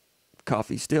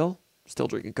 coffee still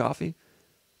drinking coffee.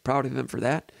 Proud of him for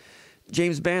that.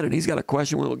 James Bannon, he's got a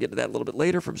question. We'll get to that a little bit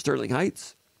later from Sterling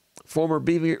Heights. Former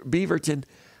Beaverton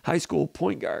High School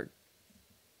point guard.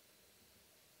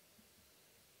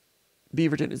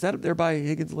 Beaverton, is that up there by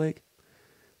Higgins Lake?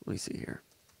 Let me see here.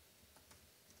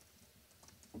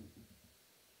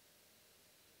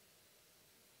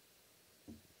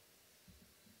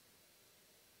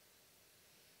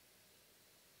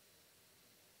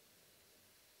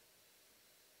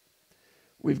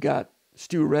 We've got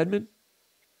Stu Redmond.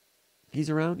 He's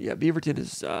around. Yeah, Beaverton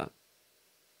is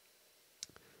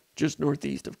just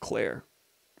northeast of Clare.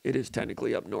 It is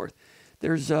technically up north.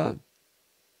 There's a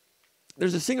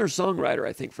singer-songwriter,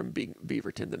 I think, from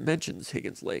Beaverton that mentions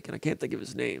Higgins Lake, and I can't think of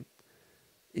his name.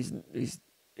 He's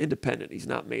independent. He's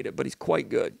not made it, but he's quite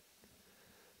good.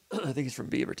 I think he's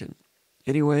from Beaverton.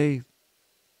 Anyway,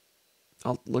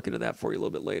 I'll look into that for you a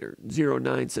little bit later.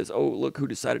 09 says, oh, look who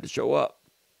decided to show up.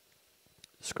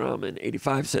 Scrum and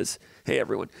 85 says, hey,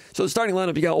 everyone. So the starting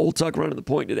lineup, you got Old Tuck running the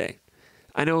point today.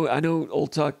 I know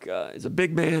Old Tuck is a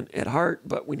big man at heart,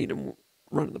 but we need him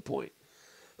running the point.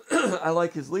 I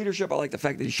like his leadership. I like the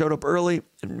fact that he showed up early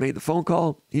and made the phone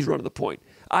call. He's running the point.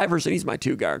 Iverson, he's my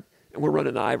 2 guard, and we're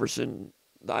running the Iverson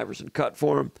cut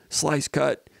for him. Slice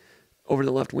cut over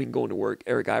the left wing going to work.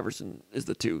 Eric Iverson is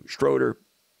the 2. Schroeder,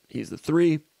 he's the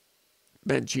 3.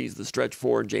 Ben Cheese, the stretch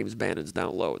 4, and James Bannon's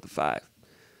down low at the 5.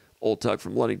 Old Tuck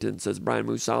from Ludington says Brian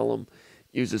Musalam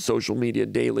uses social media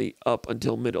daily up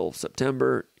until middle of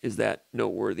September. Is that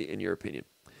noteworthy in your opinion?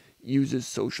 Uses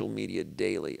social media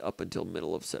daily up until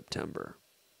middle of September.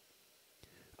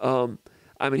 I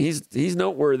mean, he's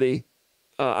noteworthy.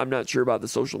 I'm not sure about the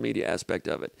social media aspect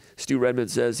of it. Stu Redmond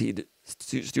says he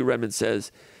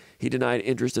denied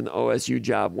interest in the OSU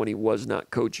job when he was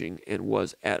not coaching and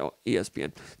was at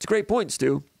ESPN. It's a great point,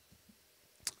 Stu.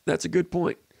 That's a good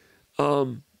point.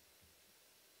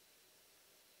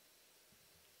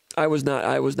 I was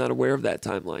not aware of that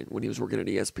timeline when he was working at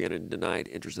ESPN and denied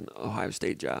interest in the Ohio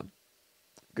State job.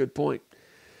 Good point.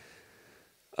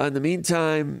 In the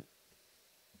meantime,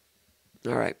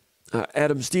 all right.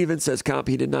 Adam Stevens says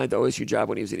he denied the OSU job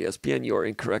when he was at ESPN. You're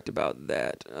incorrect about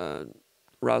that.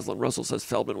 Rosalind Russell says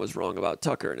Feldman was wrong about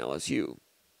Tucker and LSU.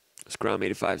 Scrum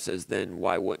 85 says then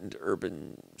why wouldn't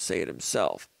Urban say it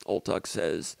himself? Old Tuck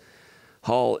says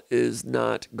Hall is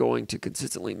not going to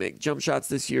consistently make jump shots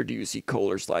this year. Do you see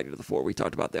Kohler sliding to the 4? We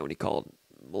talked about that when he called.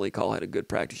 Malik Hall had a good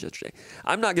practice yesterday.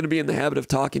 I'm not going to be in the habit of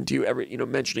talking to you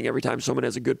mentioning every time someone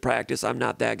has a good practice. I'm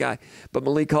not that guy. But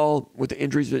Malik Hall, with the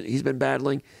injuries he's been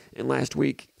battling, and last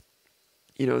week,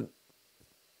 I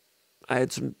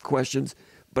had some questions,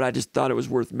 but I just thought it was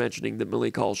worth mentioning that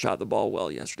Malik Hall shot the ball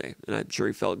well yesterday, and I'm sure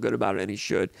he felt good about it, and he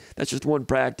should. That's just one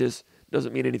practice.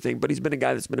 Doesn't mean anything, but he's been a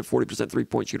guy that's been a 40%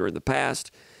 three-point shooter in the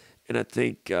past, and I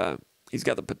think he's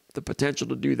got the potential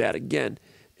to do that again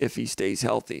if he stays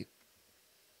healthy.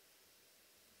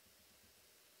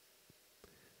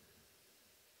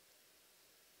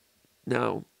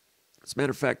 Now, as a matter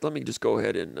of fact, let me just go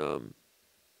ahead and,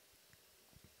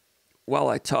 while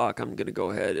I talk, I'm going to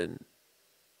go ahead and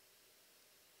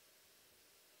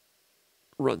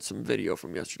run some video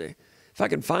from yesterday. If I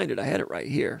can find it, I had it right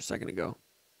here a second ago.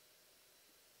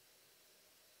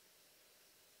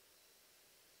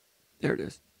 There it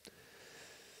is.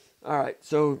 All right,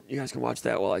 so you guys can watch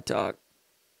that while I talk.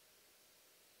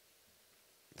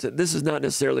 So this is not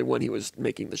necessarily when he was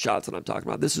making the shots that I'm talking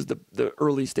about. This is the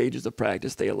early stages of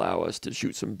practice. They allow us to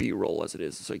shoot some B-roll as it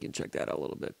is, so you can check that out a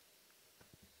little bit.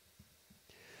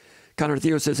 Connor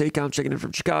Theo says, hey, Com, checking in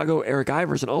from Chicago. Eric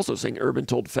Iverson also saying Urban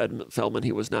told Feldman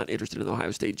he was not interested in the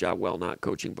Ohio State job while not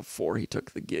coaching before he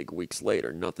took the gig weeks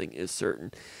later. Nothing is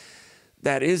certain.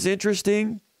 That is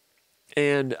interesting.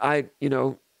 And I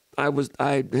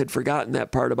had forgotten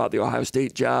that part about the Ohio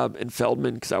State job and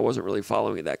Feldman because I wasn't really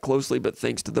following it that closely. But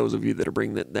thanks to those of you that are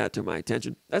bringing that to my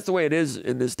attention, that's the way it is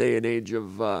in this day and age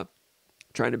of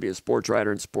trying to be a sports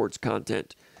writer and sports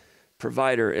content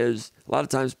provider. Is a lot of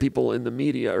times people in the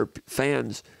media or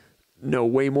fans know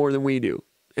way more than we do,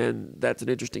 and that's an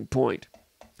interesting point.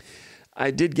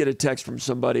 I did get a text from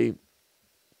somebody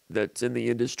that's in the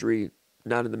industry,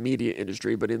 not in the media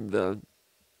industry, but in the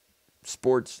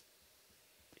sports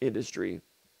industry,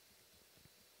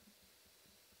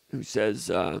 who says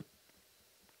the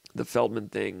Feldman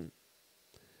thing,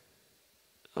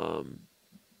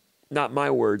 not my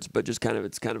words, but just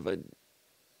it's kind of a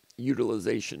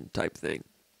utilization type thing.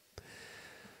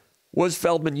 Was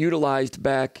Feldman utilized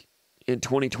back in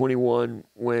 2021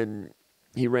 when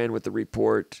he ran with the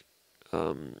report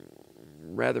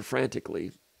rather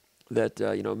frantically that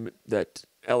that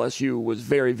LSU was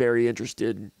very, very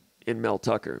interested in Mel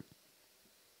Tucker.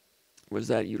 Was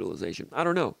that utilization? I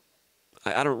don't know.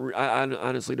 I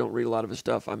honestly don't read a lot of his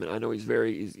stuff. I mean, I know he's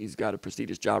got a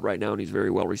prestigious job right now, and he's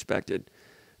very well respected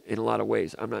in a lot of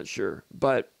ways. I'm not sure,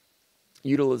 but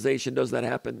utilization, does that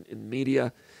happen in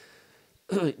media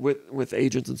with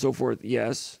agents and so forth?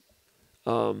 Yes.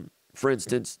 For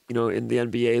instance, in the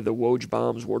NBA, the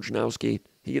Wojnarowski,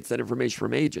 he gets that information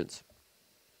from agents,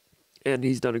 and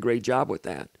he's done a great job with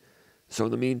that. So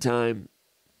in the meantime,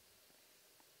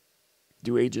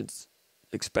 do agents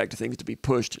expect things to be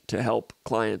pushed to help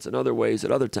clients in other ways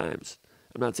at other times?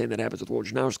 I'm not saying that happens with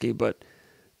Wojnarowski, but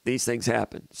these things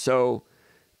happen. So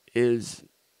is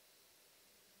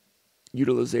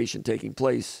utilization taking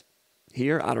place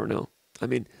here? I don't know. I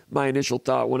mean, my initial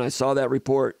thought when I saw that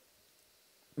report,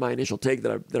 my initial take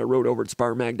that I wrote over at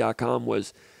SpartanMag.com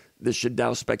was this should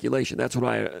douse speculation. That's what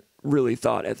I really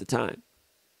thought at the time.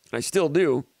 I still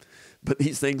do, but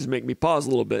these things make me pause a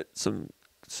little bit. Some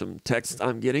texts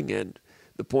I'm getting, and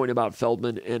the point about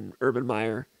Feldman and Urban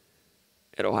Meyer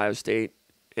at Ohio State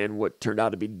and what turned out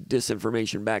to be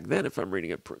disinformation back then, if I'm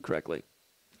reading it correctly.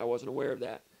 I wasn't aware of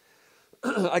that.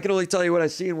 I can only tell you what I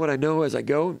see and what I know as I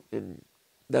go, and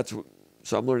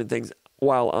so I'm learning things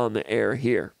while on the air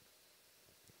here.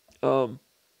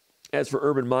 As for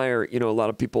Urban Meyer, a lot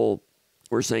of people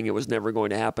were saying it was never going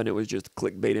to happen. It was just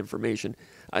clickbait information.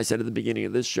 I said at the beginning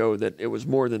of this show that it was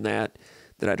more than that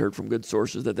I'd heard from good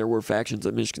sources that there were factions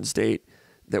at Michigan State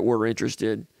that were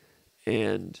interested,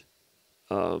 and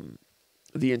the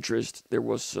interest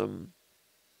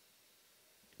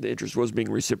was being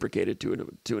reciprocated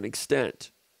to an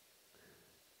extent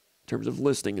in terms of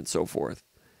listening and so forth.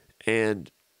 And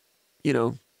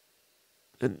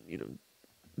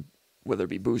whether it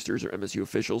be boosters or MSU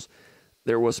officials,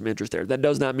 there was some interest there. That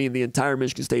does not mean the entire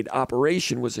Michigan State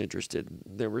operation was interested.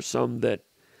 There were some that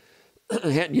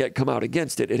hadn't yet come out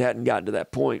against it. It hadn't gotten to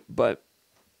that point, but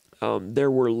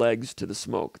there were legs to the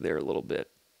smoke there a little bit.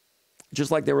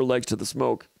 Just like there were legs to the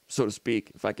smoke, so to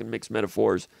speak, if I can mix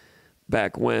metaphors,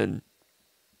 back when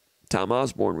Tom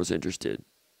Osborne was interested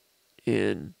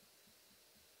in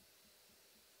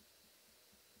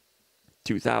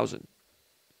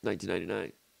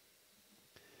 1999.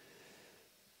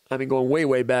 I mean, going way,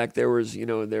 way back, there were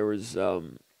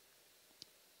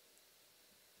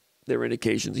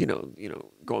indications,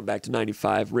 going back to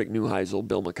 95, Rick Neuheisel,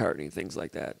 Bill McCartney, things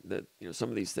like that, some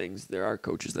of these things, there are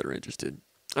coaches that are interested.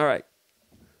 All right.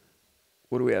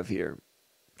 What do we have here?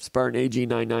 Spartan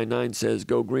AG999 says,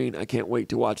 "Go Green. I can't wait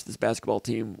to watch this basketball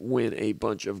team win a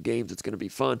bunch of games. It's going to be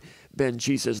fun." Ben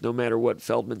Chi says, "No matter what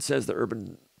Feldman says, the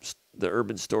urban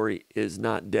story is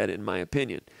not dead, in my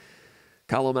opinion."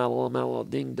 Kalamala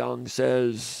Ding Dong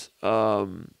says, "Why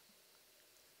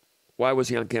was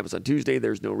he on campus on Tuesday?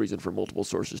 There's no reason for multiple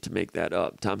sources to make that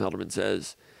up." Tom Helderman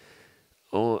says,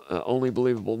 "Only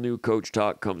believable new coach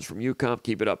talk comes from UComp.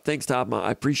 Keep it up." Thanks, Tom.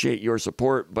 I appreciate your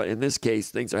support, but in this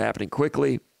case, things are happening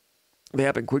quickly. They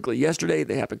happened quickly yesterday.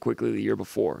 They happened quickly the year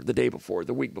before, the day before,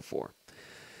 the week before.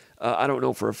 I don't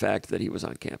know for a fact that he was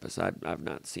on campus. I've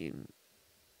not seen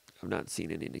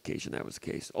any indication that was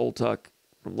the case. Old Tuck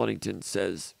from Ludington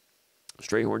says,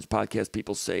 Strayhorn's podcast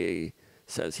people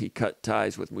says he cut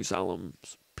ties with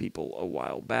Musalam's people a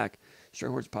while back.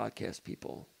 Strayhorn's podcast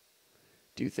people.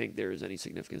 Do you think there is any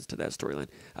significance to that storyline?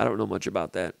 I don't know much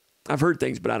about that. I've heard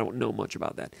things, but I don't know much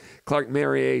about that. Clark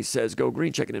Marier says, "Go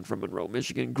Green," checking in from Monroe,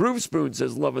 Michigan. Groove Spoon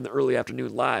says, "Loving the early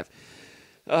afternoon live."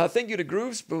 Thank you to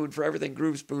Groove Spoon for everything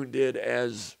Groove Spoon did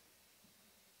as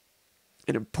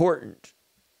an important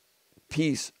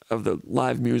piece of the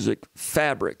live music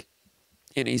fabric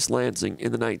in East Lansing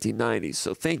in the 1990s.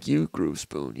 So thank you, Groove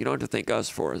Spoon. You don't have to thank us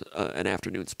for an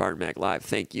afternoon Spartan Mag Live.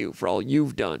 Thank you for all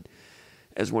you've done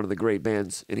as one of the great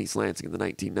bands in East Lansing in the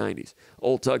 1990s.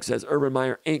 Old Tug says, "Urban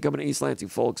Meyer ain't coming to East Lansing,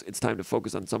 folks. It's time to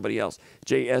focus on somebody else."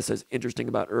 JS says, "Interesting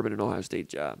about Urban and Ohio State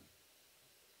job."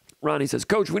 Ronnie says,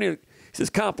 "Coach, we need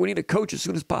a coach as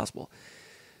soon as possible."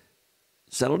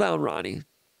 Settle down, Ronnie.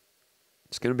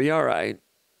 It's going to be all right.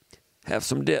 Have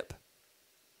some dip.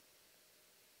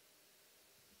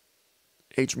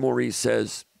 H. Maurice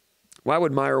says, "Why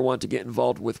would Meyer want to get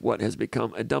involved with what has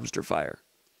become a dumpster fire?"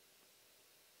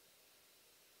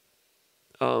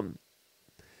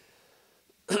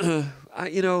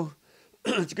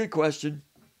 It's a good question.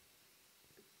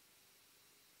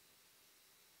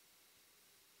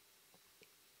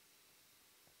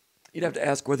 You'd have to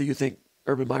ask whether you think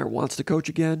Urban Meyer wants to coach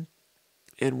again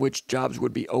and which jobs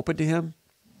would be open to him.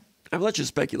 Let's just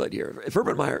speculate here.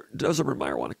 Does Urban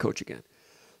Meyer want to coach again?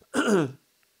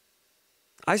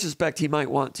 I suspect he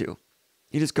might want to.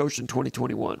 He just coached in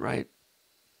 2021, right?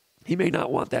 He may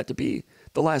not want that to be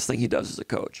the last thing he does as a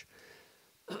coach.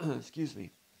 Excuse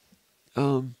me.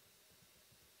 Would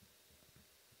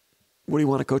he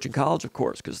want to coach in college? Of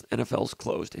course, because NFL's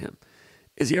closed to him.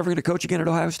 Is he ever going to coach again at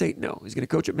Ohio State? No. Is he going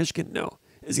to coach at Michigan? No.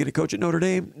 Is he going to coach at Notre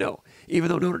Dame? No. Even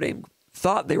though Notre Dame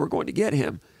thought they were going to get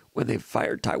him when they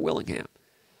fired Ty Willingham.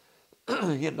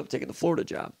 He ended up taking the Florida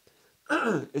job.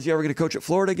 Is he ever going to coach at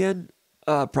Florida again?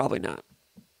 Probably not.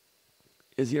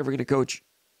 Is he ever going to coach?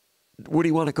 Would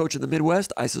he want to coach in the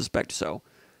Midwest? I suspect so.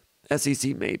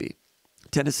 SEC, maybe.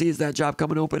 Tennessee, is that job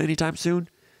coming open anytime soon?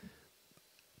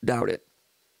 Doubt it.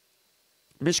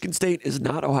 Michigan State is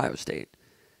not Ohio State.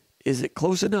 Is it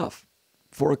close enough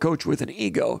for a coach with an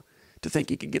ego to think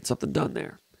he can get something done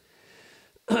there?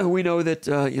 We know that,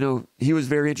 he was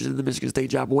very interested in the Michigan State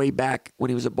job way back when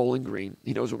he was at Bowling Green.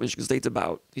 He knows what Michigan State's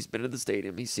about. He's been in the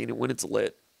stadium. He's seen it when it's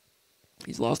lit.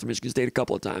 He's lost to Michigan State a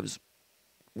couple of times.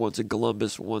 Once in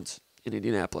Columbus, once in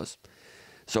Indianapolis.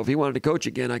 So if he wanted to coach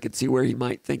again, I could see where he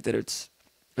might think that it's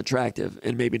attractive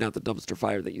and maybe not the dumpster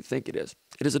fire that you think it is.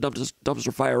 It is a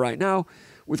dumpster fire right now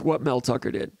with what Mel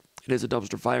Tucker did. It is a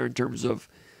dumpster fire in terms of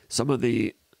some of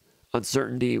the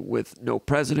uncertainty with no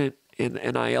president and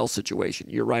the NIL situation.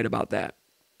 You're right about that.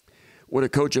 Would a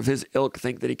coach of his ilk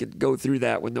think that he could go through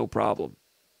that with no problem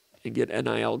and get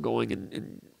NIL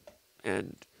going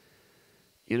and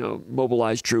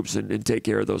mobilize troops and take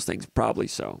care of those things? Probably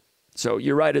so. So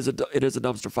you're right, it is a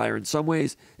dumpster fire in some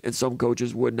ways, and some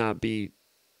coaches would not be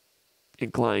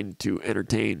inclined to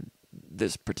entertain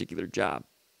this particular job.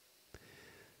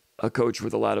 A coach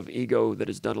with a lot of ego that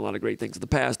has done a lot of great things in the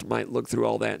past might look through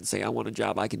all that and say, I want a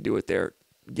job, I can do it there,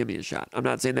 give me a shot. I'm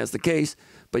not saying that's the case,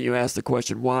 but you asked the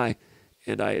question why,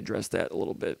 and I addressed that a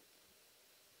little bit.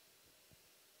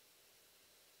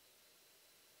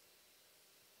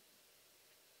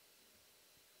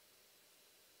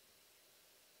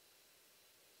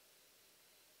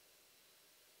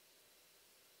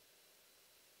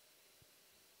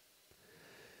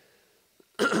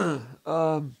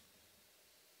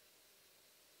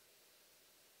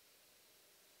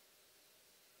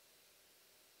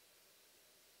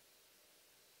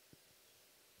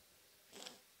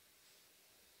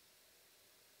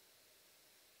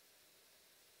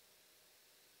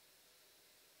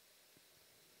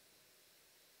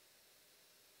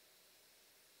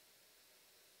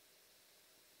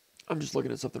 I'm just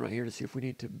looking at something right here to see if we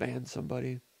need to ban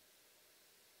somebody.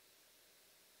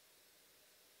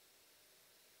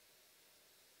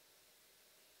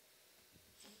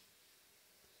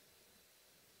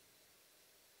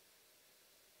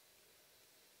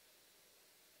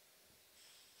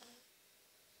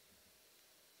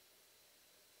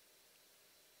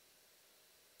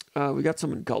 We got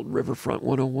someone called Riverfront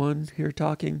 101 here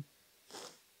talking.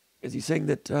 Is he saying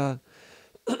that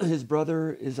his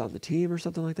brother is on the team or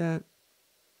something like that?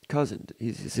 Cousin.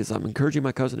 He says, I'm encouraging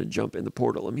my cousin to jump in the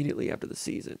portal immediately after the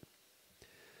season.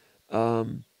 He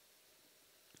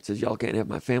says, y'all can't have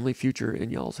my family future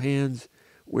in y'all's hands.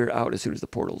 We're out as soon as the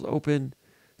portal's open.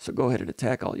 So go ahead and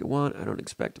attack all you want. I don't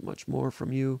expect much more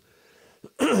from you.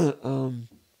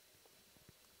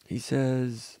 He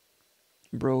says,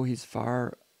 bro, he's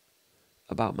far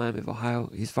about Miami of Ohio.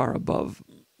 He's far above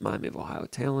Miami of Ohio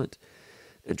talent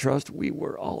and trust. We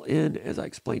were all in, as I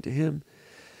explained to him.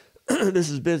 This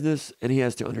is business, and he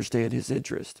has to understand his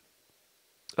interest.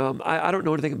 I don't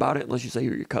know anything about it unless you say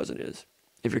who your cousin is.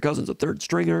 If your cousin's a third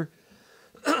stringer,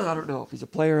 I don't know. If he's a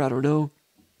player, I don't know.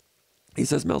 He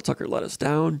says Mel Tucker let us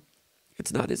down.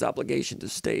 It's not his obligation to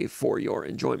stay for your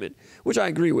enjoyment, which I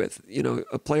agree with.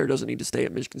 A player doesn't need to stay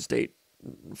at Michigan State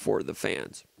for the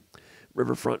fans.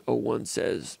 Riverfront 01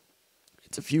 says,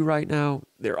 it's a few right now.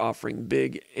 They're offering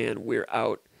big, and we're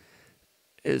out,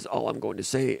 is all I'm going to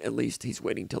say. At least he's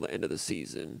waiting till the end of the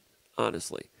season,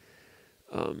 honestly.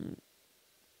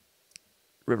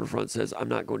 Riverfront says, I'm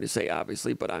not going to say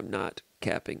obviously, but I'm not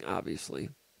capping obviously.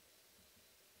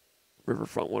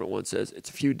 Riverfront 101 says, it's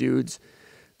a few dudes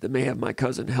that may have my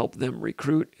cousin help them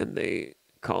recruit, and they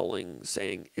calling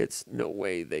saying it's no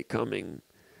way they coming.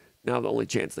 Now the only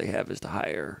chance they have is to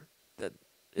hire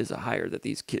a hire that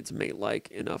these kids may like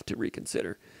enough to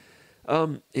reconsider. I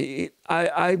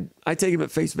take him at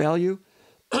face value.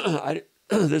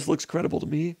 This looks credible to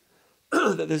me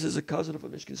that this is a cousin of a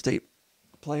Michigan State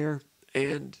player,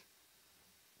 and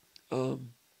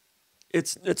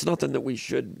it's nothing that we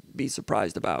should be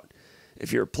surprised about.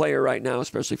 If you're a player right now,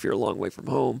 especially if you're a long way from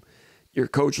home, your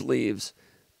coach leaves,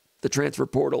 the transfer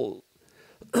portal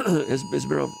has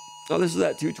been on. Oh, this is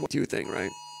that 222 thing,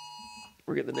 right?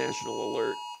 We're getting the national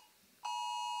alert.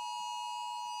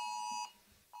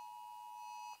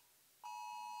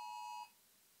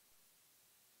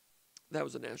 That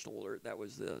was a national alert. That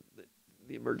was the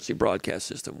emergency broadcast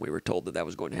system. We were told that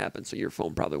was going to happen, so your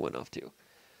phone probably went off too.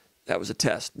 That was a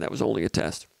test. That was only a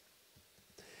test.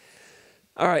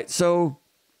 All right, so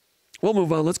we'll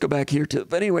move on. Let's go back here to.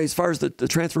 But anyway, as far as the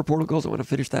transfer portal goes, I want to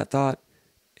finish that thought.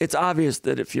 It's obvious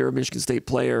that if you're a Michigan State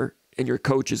player and your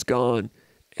coach is gone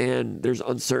and there's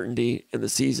uncertainty and the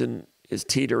season is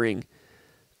teetering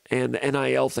and the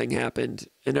NIL thing happened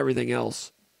and everything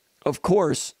else, of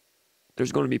course,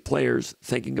 there's going to be players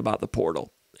thinking about the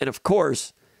portal. And of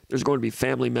course, there's going to be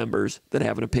family members that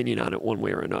have an opinion on it one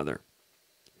way or another.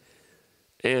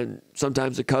 And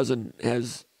sometimes a cousin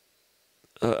has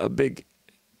a big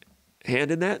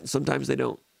hand in that, and sometimes they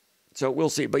don't. So we'll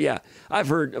see. But yeah, I've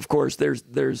heard, of course,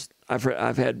 I've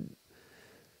heard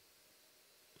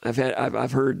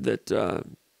that,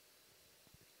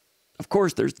 of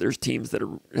course, there's teams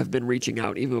that have been reaching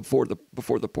out even before the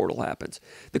portal happens.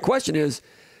 The question is,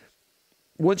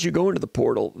 once you go into the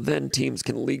portal, then teams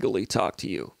can legally talk to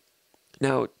you.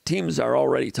 Now, teams are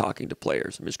already talking to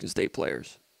players, Michigan State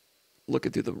players,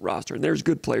 looking through the roster, and there's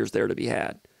good players there to be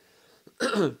had.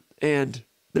 And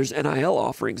there's NIL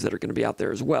offerings that are going to be out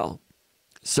there as well.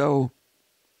 So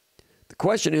the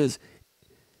question is,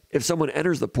 if someone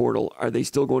enters the portal, are they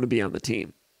still going to be on the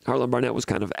team? Harlan Barnett was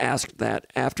kind of asked that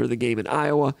after the game in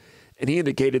Iowa, and he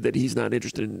indicated that he's not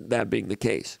interested in that being the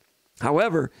case.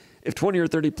 However, if 20 or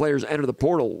 30 players enter the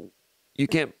portal, you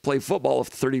can't play football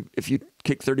if you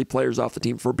kick 30 players off the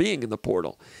team for being in the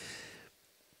portal.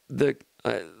 The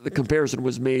comparison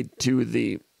was made to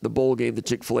the bowl game, the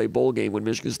Chick-fil-A bowl game when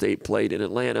Michigan State played in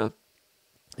Atlanta.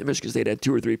 And Michigan State had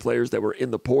 2 or 3 players that were in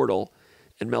the portal,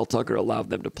 and Mel Tucker allowed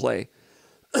them to play.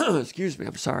 Excuse me,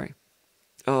 I'm sorry.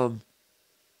 There's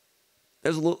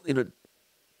a little,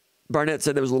 Barnett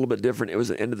said that was a little bit different. It was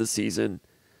the end of the season,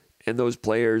 and those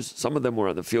players, some of them were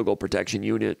on the field goal protection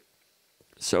unit,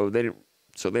 so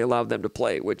they allowed them to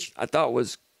play, which I thought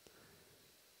was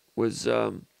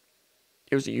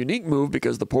it was a unique move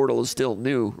because the portal is still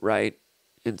new, right,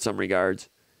 in some regards.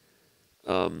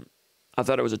 I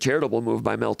thought it was a charitable move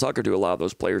by Mel Tucker to allow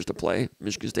those players to play.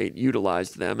 Michigan State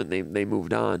utilized them, and they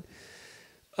moved on.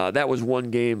 That was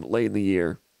one game late in the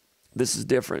year. This is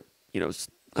different.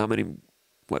 How many,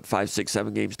 5, 6,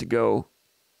 7 games to go?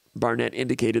 Barnett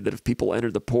indicated that if people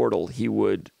entered the portal, he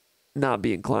would not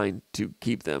be inclined to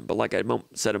keep them. But like I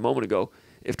said a moment ago,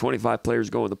 if 25 players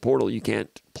go in the portal, you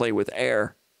can't play with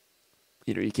air.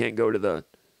 You can't go to the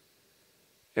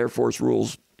Air Force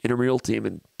rules intramural team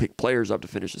and pick players up to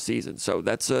finish the season. So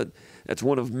that's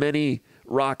one of many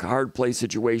rock hard play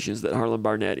situations that Harlan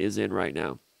Barnett is in right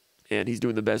now, and he's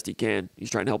doing the best he can. He's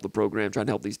trying to help the program, trying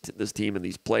to help this team and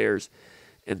these players,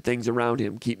 and things around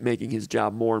him keep making his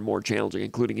job more and more challenging,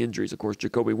 including injuries. Of course,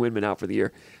 Jacoby Windman out for the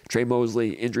year. Trey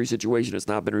Mosley injury situation has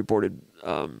not been reported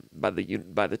by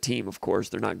the team. Of course,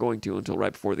 they're not going to until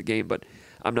right before the game. But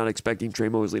I'm not expecting Trey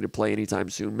Mosley to play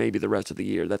anytime soon. Maybe the rest of the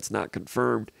year. That's not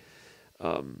confirmed.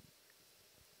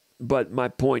 But my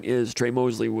point is, Trey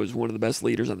Mosley was one of the best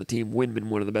leaders on the team. Windman,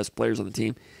 one of the best players on the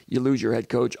team. You lose your head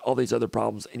coach, all these other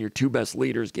problems, and your 2 best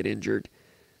leaders get injured.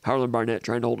 Harlan Barnett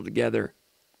trying to hold it together.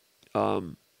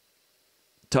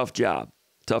 Tough job.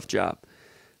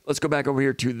 Let's go back over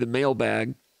here to the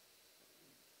mailbag.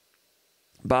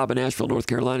 Bob in Asheville, North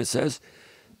Carolina says,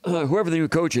 whoever the new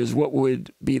coach is, what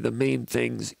would be the main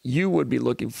things you would be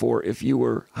looking for if you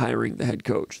were hiring the head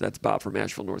coach? That's Bob from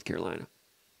Asheville, North Carolina.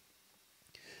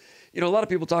 A lot of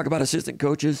people talk about assistant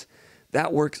coaches.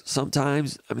 That works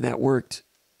sometimes. That worked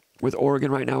with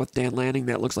Oregon right now with Dan Lanning.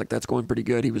 That looks like that's going pretty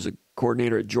good. He was a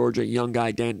coordinator at Georgia, young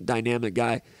guy, dynamic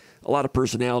guy, a lot of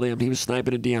personality. He was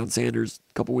sniping at Deion Sanders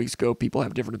a couple weeks ago. People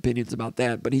have different opinions about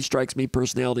that, but he strikes me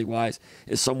personality-wise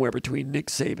as somewhere between Nick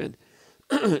Saban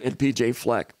and P.J.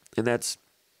 Fleck, and that's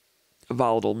a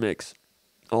volatile mix.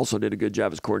 Also did a good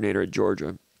job as coordinator at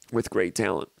Georgia with great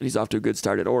talent. He's off to a good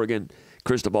start at Oregon.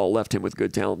 Cristobal left him with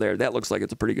good talent there. That looks like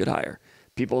it's a pretty good hire.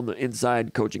 People in the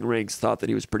inside coaching ranks thought that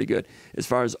he was pretty good. As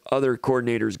far as other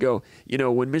coordinators go,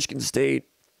 when Michigan State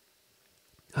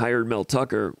hired Mel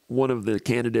Tucker, one of the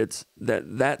candidates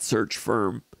that search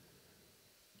firm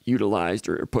utilized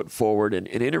or put forward and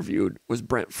interviewed was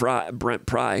Brent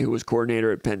Pry, who was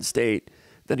coordinator at Penn State.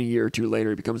 Then a year or two later,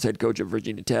 he becomes head coach of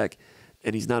Virginia Tech,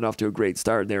 and he's not off to a great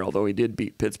start there, although he did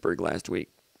beat Pittsburgh last week.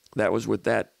 That was with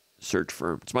that search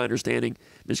firm. It's my understanding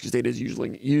Michigan State is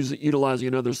usually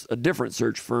utilizing a different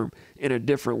search firm in a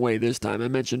different way this time. I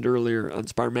mentioned earlier on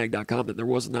SpartanMag.com that there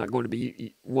was not going to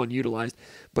be one utilized,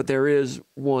 but there is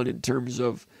one in terms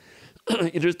of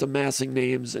just amassing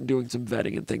names and doing some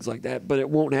vetting and things like that, but it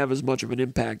won't have as much of an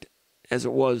impact as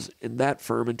it was in that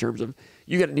firm in terms of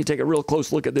you need to take a real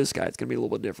close look at this guy. It's going to be a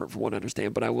little bit different from what I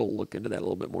understand, but I will look into that a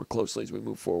little bit more closely as we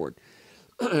move forward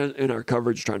in our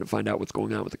coverage, trying to find out what's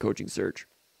going on with the coaching search.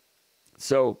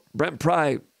 So Brent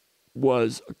Pry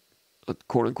was a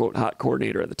quote-unquote hot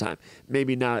coordinator at the time.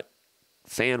 Maybe not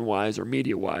fan-wise or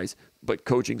media-wise, but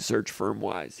coaching search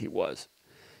firm-wise, he was.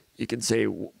 You can say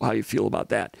how you feel about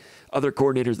that. Other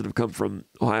coordinators that have come from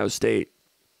Ohio State,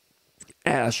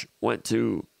 Ash went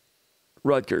to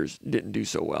Rutgers, didn't do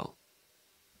so well.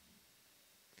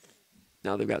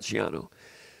 Now they've got Schiano.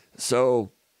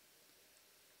 So,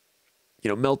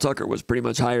 Mel Tucker was pretty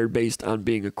much hired based on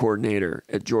being a coordinator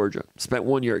at Georgia. Spent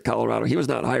 1 year at Colorado. He was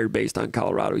not hired based on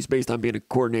Colorado. He's based on being a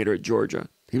coordinator at Georgia.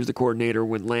 He was the coordinator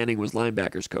when Lanning was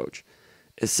linebackers coach.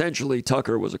 Essentially,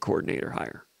 Tucker was a coordinator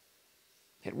hire.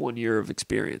 Had 1 year of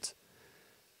experience.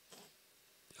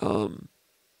 For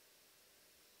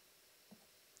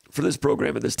this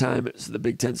program at this time, as the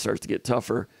Big Ten starts to get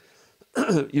tougher,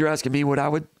 you're asking me what I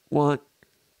would want?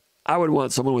 I would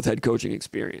want someone with head coaching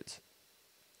experience.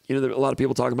 There are a lot of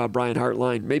people talking about Brian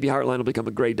Hartline. Maybe Hartline will become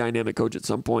a great dynamic coach at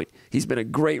some point. He's been a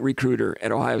great recruiter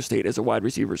at Ohio State as a wide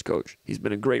receivers coach. He's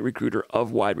been a great recruiter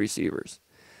of wide receivers.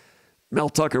 Mel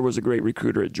Tucker was a great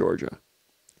recruiter at Georgia.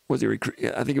 I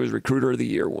think he was recruiter of the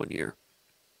year 1 year.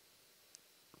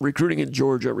 Recruiting in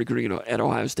Georgia, recruiting at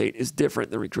Ohio State is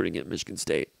different than recruiting at Michigan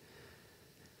State.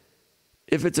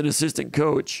 If it's an assistant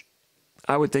coach,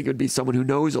 I would think it would be someone who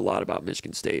knows a lot about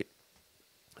Michigan State.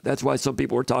 That's why some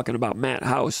people were talking about Matt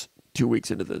House 2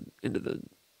 weeks into the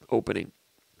opening.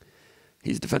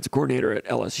 He's defensive coordinator at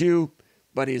LSU,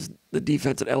 but the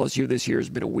defense at LSU this year has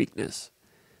been a weakness.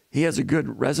 He has a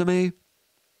good resume.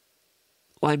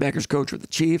 Linebackers coach with the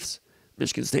Chiefs,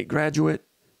 Michigan State graduate,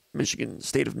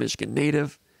 State of Michigan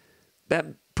native. That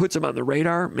puts him on the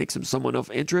radar, makes him someone of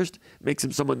interest, makes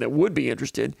him someone that would be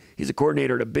interested. He's a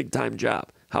coordinator at a big-time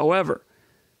job. However,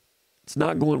 it's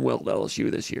not going well at LSU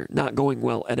this year. Not going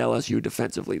well at LSU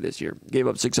defensively this year. Gave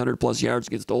up 600-plus yards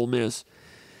against Ole Miss.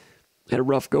 Had a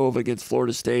rough go of against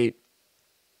Florida State.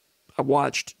 I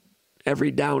watched every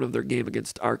down of their game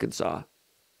against Arkansas.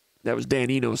 That was Dan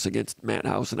Enos against Matt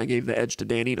House, and I gave the edge to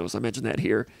Dan Enos. I mentioned that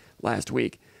here last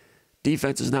week.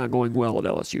 Defense is not going well at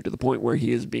LSU to the point where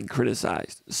he is being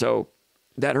criticized. So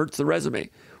that hurts the resume.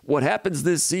 What happens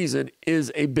this season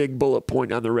is a big bullet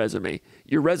point on the resume.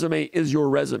 Your resume is your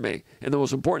resume, and the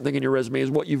most important thing in your resume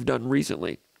is what you've done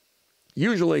recently.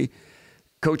 Usually,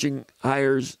 coaching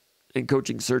hires and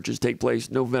coaching searches take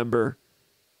place November,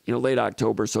 late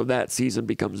October, so that season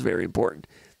becomes very important.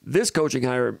 This coaching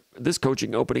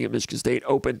opening at Michigan State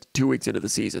opened 2 weeks into the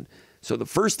season. So the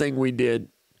first thing we did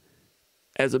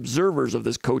as observers of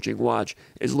this coaching watch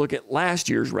is look at last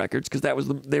year's records, because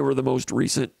they were the most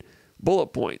recent bullet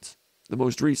points, the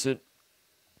most recent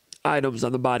items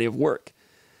on the body of work.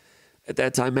 At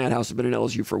that time, Matt House had been at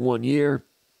LSU for 1 year.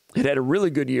 Had a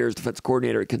really good year as defensive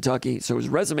coordinator at Kentucky, so his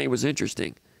resume was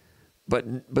interesting. But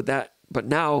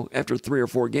now, after 3 or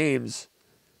 4 games,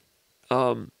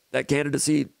 that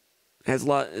candidacy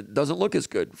it doesn't look as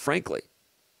good, frankly.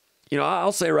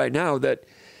 I'll say right now that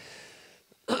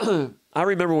I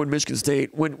remember when Michigan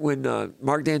State, when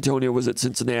Mark D'Antonio was at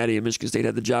Cincinnati and Michigan State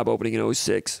had the job opening in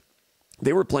 2006,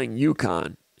 they were playing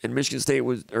UConn,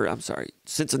 and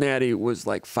Cincinnati was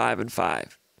like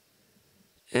 5-5.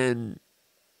 And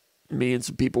me and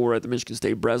some people were at the Michigan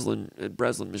State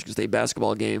Michigan State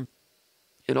basketball game,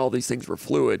 and all these things were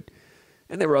fluid.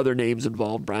 And there were other names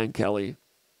involved, Brian Kelly,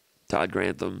 Todd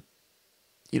Grantham.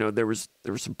 There was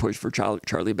some push for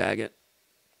Charlie Baggett.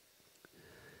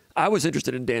 I was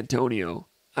interested in D'Antonio.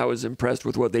 I was impressed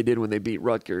with what they did when they beat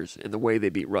Rutgers and the way they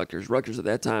beat Rutgers. Rutgers at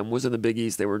that time was in the Big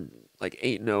East. They were like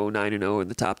 8-0, 9-0 in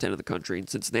the top 10 of the country, and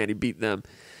Cincinnati beat them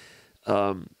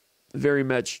very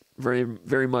much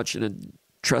in a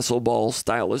trestle ball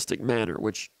stylistic manner,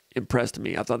 which impressed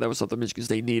me. I thought that was something Michigan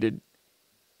State needed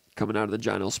coming out of the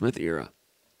John L. Smith era.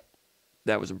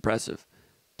 That was impressive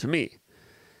to me.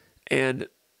 And,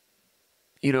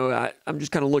 I'm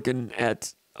just kind of looking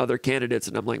at other candidates,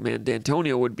 and I'm like, man,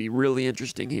 D'Antonio would be really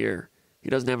interesting here. He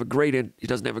doesn't have a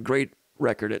great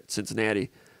record at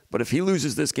Cincinnati, but if he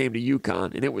loses this game to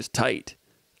UConn and it was tight,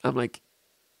 I'm like,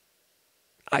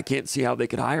 I can't see how they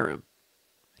could hire him.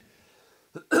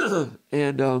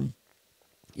 And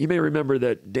you may remember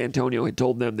that D'Antonio had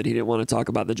told them that he didn't want to talk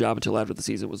about the job until after the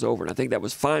season was over, and I think that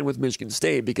was fine with Michigan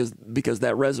State because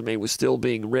that resume was still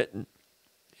being written,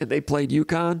 and they played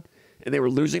UConn, and they were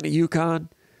losing to UConn.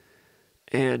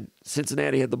 And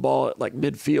Cincinnati had the ball at like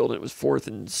midfield, and it was 4th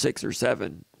and 6 or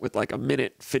 7 with like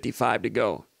 1:55 to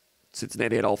go.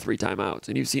 Cincinnati had all 3 timeouts.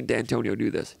 And you've seen D'Antonio do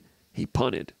this. He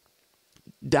punted.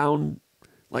 down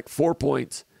like 4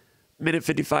 points, minute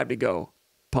 55 to go,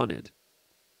 punted.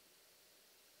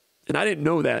 And I didn't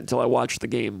know that until I watched the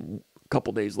game a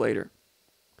couple days later.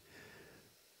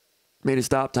 Made a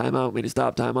stop, timeout, made a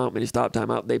stop, timeout, made a stop,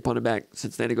 timeout. They punted back.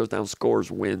 Cincinnati goes down,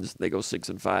 scores, wins. They go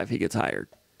 6-5. He gets hired.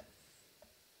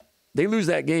 They lose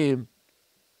that game.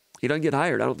 He doesn't get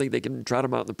hired. I don't think they can trot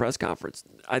him out in the press conference.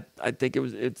 I think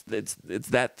it's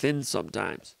that thin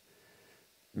sometimes.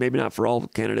 Maybe not for all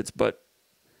candidates, but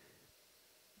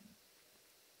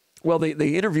well, they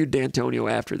interviewed D'Antonio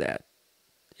after that.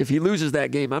 If he loses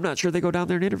that game, I'm not sure they go down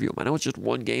there and interview him. I know it's just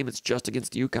one game. It's just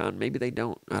against UConn. Maybe they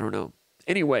don't. I don't know.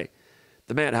 Anyway,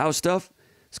 the Matt House stuff,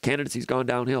 his candidates, he's gone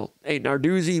downhill. Hey,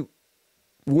 Narduzzi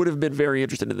would have been very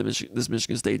interested in this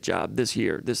Michigan State job this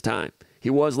year, this time.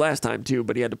 He was last time too,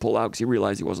 but he had to pull out because he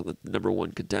realized he wasn't the number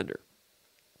one contender.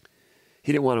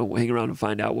 He didn't want to hang around and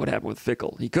find out what happened with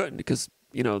Fickle. He couldn't because,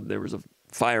 there was a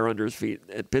fire under his feet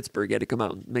at Pittsburgh. He had to come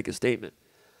out and make a statement.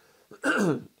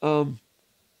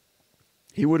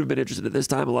 He would have been interested at this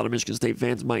time. A lot of Michigan State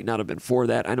fans might not have been for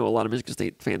that. I know a lot of Michigan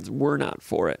State fans were not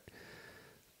for it.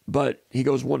 But he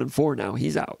goes 1-4 now.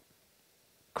 He's out.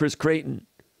 Chris Creighton,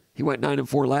 he went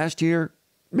 9-4 last year.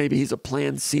 Maybe he's a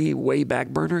plan C, way back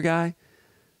burner guy.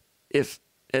 If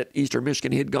at Eastern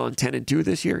Michigan he had gone 10-2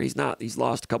 this year, he's not. He's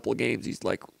lost a couple of games.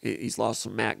 He's lost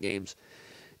some MAC games.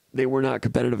 They were not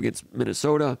competitive against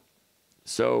Minnesota.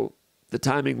 So the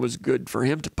timing was good for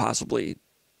him to possibly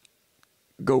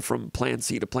go from plan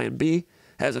C to plan B.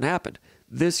 Hasn't happened.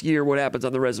 This year, what happens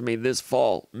on the resume this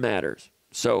fall matters.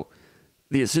 So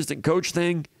the assistant coach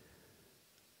thing,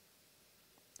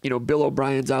 Bill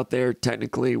O'Brien's out there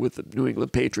technically with the New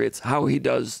England Patriots. How he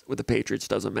does with the Patriots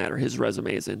doesn't matter. His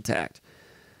resume is intact.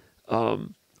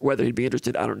 Whether he'd be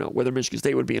interested, I don't know. Whether Michigan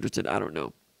State would be interested, I don't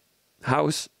know.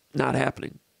 House, not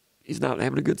happening. He's not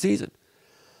having a good season.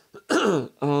 I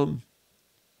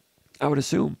would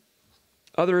assume.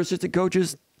 Other assistant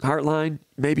coaches, Hartline,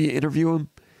 maybe interview him.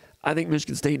 I think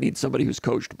Michigan State needs somebody who's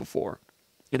coached before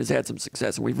and has had some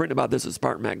success. And we've written about this at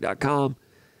SpartanMag.com.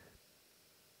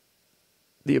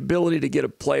 The ability to get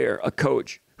a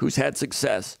coach who's had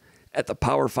success at the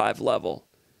Power 5 level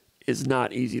is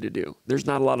not easy to do. There's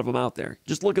not a lot of them out there.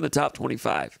 Just look at the top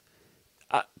 25.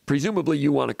 Presumably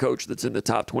you want a coach that's in the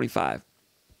top 25.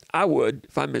 I would,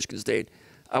 if I'm Michigan State.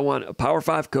 I want a Power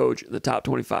 5 coach in the top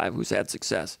 25 who's had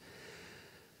success.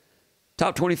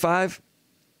 Top 25,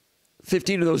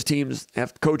 15 of those teams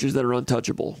have coaches that are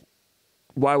untouchable.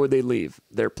 Why would they leave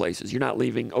their places? You're not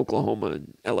leaving Oklahoma,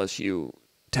 LSU,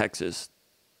 Texas,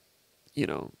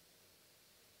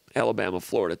 Alabama,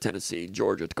 Florida, Tennessee,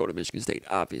 Georgia to go to Michigan State,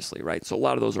 obviously, right? So a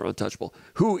lot of those are untouchable.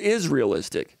 Who is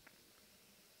realistic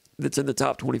that's in the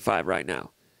top 25 right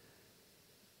now?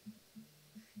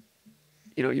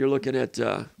 You're looking at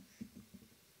I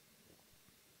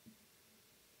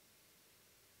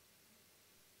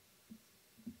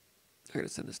gotta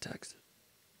send this text.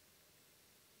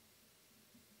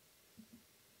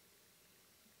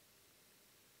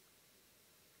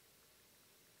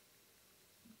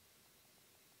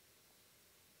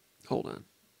 Hold on.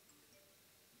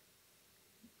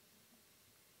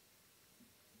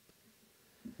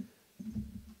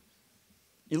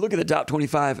 You look at the top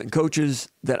 25 and coaches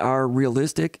that are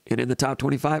realistic and in the top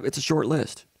 25, it's a short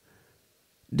list.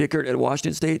 Dickert at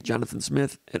Washington State, Jonathan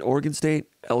Smith at Oregon State,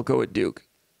 Elko at Duke.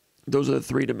 Those are the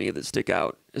three to me that stick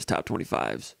out as top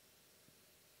 25s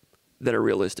that are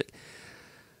realistic.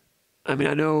 I mean,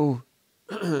 I know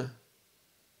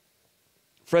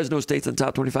Fresno State's in the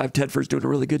top 25. Tedford's doing a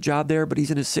really good job there, but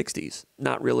he's in his 60s.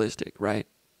 Not realistic, right?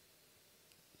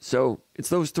 So it's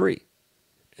those three.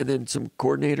 And then some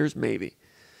coordinators, maybe.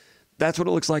 That's what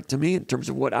it looks like to me in terms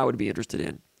of what I would be interested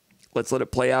in. Let's let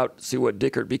it play out, see what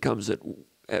Dickert becomes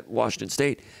at Washington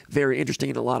State. Very interesting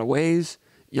in a lot of ways.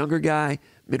 Younger guy,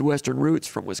 Midwestern roots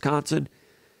from Wisconsin.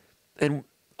 And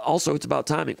also it's about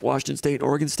timing. Washington State and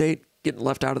Oregon State getting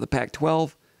left out of the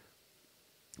Pac-12.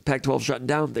 Pac-12 shutting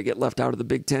down. They get left out of the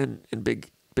Big Ten and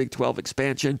Big 12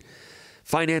 expansion.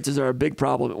 Finances are a big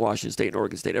problem at Washington State and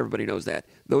Oregon State. Everybody knows that.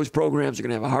 Those programs are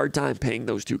going to have a hard time paying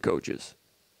those two coaches.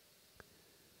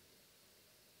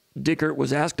 Dickert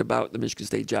was asked about the Michigan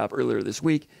State job earlier this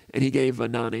week, and he gave a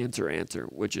non-answer answer,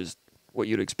 which is what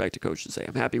you'd expect a coach to say.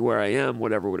 I'm happy where I am,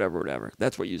 whatever.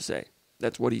 That's what you say.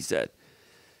 That's what he said.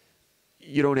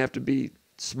 You don't have to be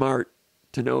smart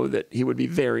to know that he would be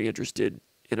very interested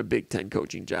in a Big Ten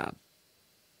coaching job.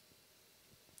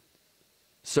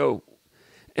 So,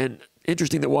 and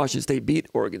interesting that Washington State beat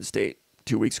Oregon State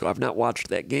 2 weeks ago. I've not watched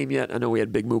that game yet. I know we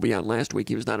had Big Movie on last week.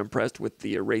 He was not impressed with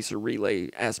the eraser relay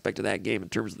aspect of that game in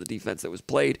terms of the defense that was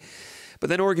played. But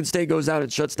then Oregon State goes out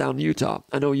and shuts down Utah.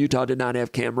 I know Utah did not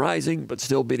have Cam Rising, but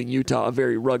still beating Utah, a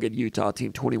very rugged Utah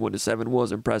team, 21-7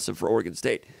 was impressive for Oregon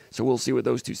State. So we'll see what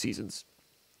those two seasons,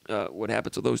 what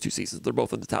happens with those two seasons. They're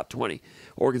both in the top 20.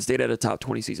 Oregon State had a top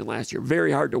 20 season last year.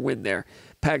 Very hard to win there.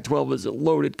 Pac-12 is a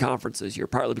loaded conference this year,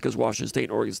 partly because Washington State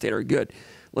and Oregon State are good.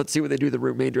 Let's see what they do the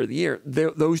remainder of the year.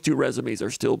 Those two resumes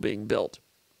are still being built.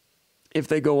 If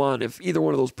they go on, if either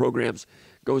one of those programs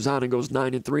goes on and goes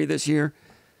 9-3 this year,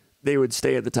 they would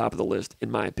stay at the top of the list,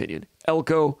 in my opinion.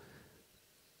 Elko,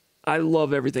 I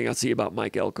love everything I see about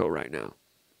Mike Elko right now.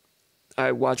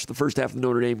 I watched the first half of the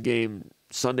Notre Dame game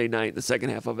Sunday night, the second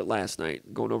half of it last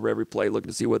night, going over every play, looking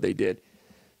to see what they did.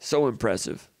 So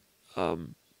impressive.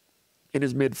 In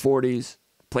his mid-40s,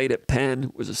 played at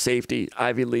Penn, was a safety,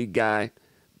 Ivy League guy,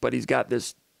 but he's got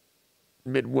this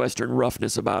Midwestern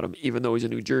roughness about him, even though he's a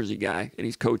New Jersey guy and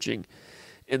he's coaching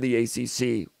in the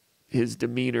ACC. His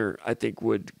demeanor, I think,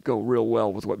 would go real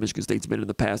well with what Michigan State's been in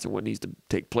the past and what needs to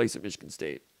take place at Michigan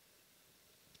State.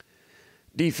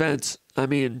 Defense, I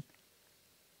mean,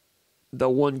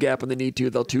 they'll one gap when they need to.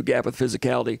 They'll two gap with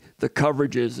physicality. The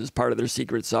coverages is part of their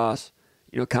secret sauce.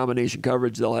 You know, combination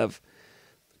coverage. They'll have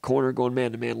corner going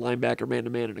man-to-man, linebacker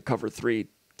man-to-man, and a cover 3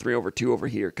 over 2 over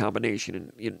here,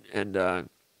 combination, and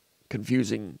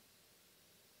confusing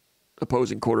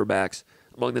opposing quarterbacks,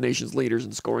 among the nation's leaders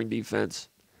in scoring defense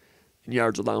and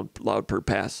yards allowed per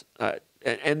pass.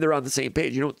 And they're on the same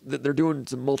page. You know, they're doing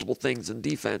some multiple things in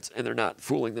defense, and they're not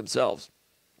fooling themselves.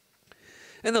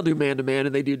 And they'll do man-to-man,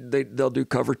 and they'll do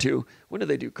cover 2. When did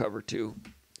they do cover 2?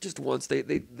 Just once. They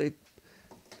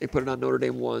put it on Notre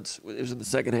Dame once. It was in the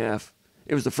second half.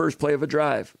 It was the first play of a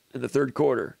drive in the third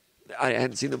quarter. I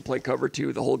hadn't seen them play cover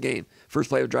 2 the whole game. First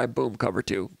play of a drive, boom, cover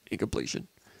 2, incompletion.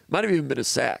 Might have even been a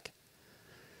sack.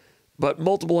 But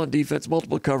multiple on defense,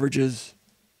 multiple coverages,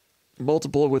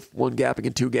 multiple with one gapping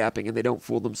and two gapping, and they don't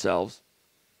fool themselves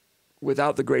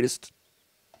without the greatest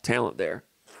talent there.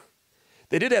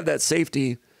 They did have that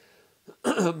safety.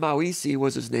 Mauisi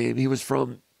was his name. He was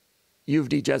from U of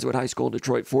D Jesuit High School in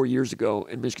Detroit 4 years ago,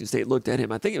 and Michigan State looked at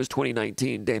him. I think it was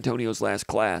 2019, D'Antonio's last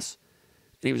class.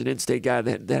 And he was an in-state guy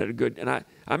that had a good – and I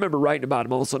remember writing about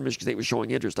him. All of a sudden, Michigan State was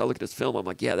showing interest. I looked at his film. I'm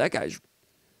like, yeah, that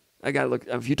guy looked –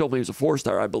 if you told me he was a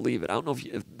 4-star, I believe it. I don't know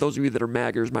if those of you that are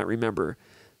Maggers might remember.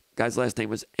 Guy's last name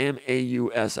was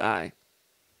Mausi.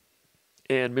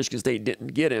 And Michigan State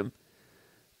didn't get him.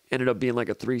 Ended up being like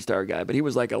a 3-star guy. But he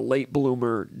was like a late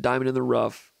bloomer, diamond in the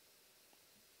rough,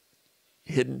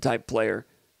 hidden type player.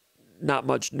 Not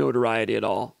much notoriety at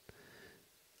all.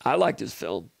 I liked his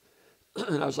film.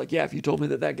 And I was like, yeah, if you told me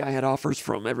that guy had offers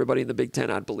from everybody in the Big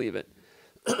Ten, I'd believe it.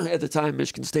 At the time,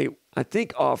 Michigan State, I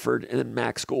think, offered, and then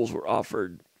MAC schools were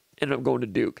offered. Ended up going to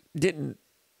Duke.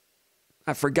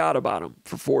 I forgot about him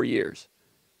for 4 years.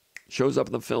 Shows up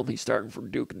in the film. He's starting for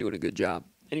Duke and doing a good job.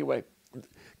 Anyway,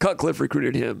 Cutcliffe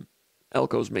recruited him.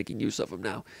 Elko's making use of him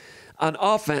now. On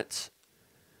offense,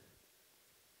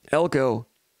 Elko,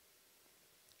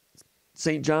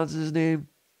 St. John's is his name.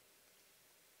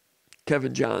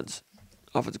 Kevin Johns,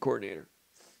 offensive coordinator.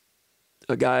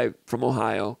 A guy from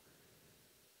Ohio.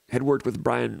 Had worked with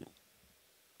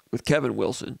Kevin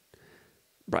Wilson.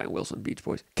 Brian Wilson, Beach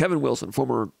Boys. Kevin Wilson,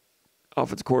 former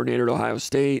offensive coordinator at Ohio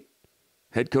State.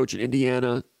 Head coach at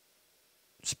Indiana.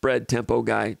 Spread tempo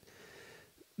guy.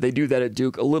 They do that at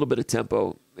Duke, a little bit of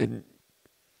tempo. And,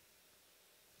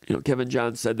 you know, Kevin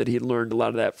Johns said that he learned a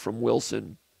lot of that from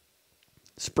Wilson,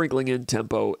 sprinkling in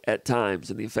tempo at times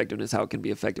and the effectiveness, how it can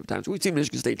be effective at times. We've seen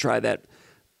Michigan State try that.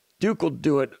 Duke will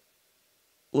do it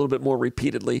a little bit more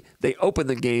repeatedly. They opened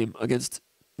the game against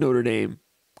Notre Dame.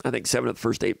 I think 7 of the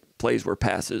first 8 plays were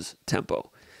passes,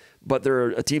 tempo. But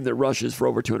they're a team that rushes for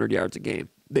over 200 yards a game.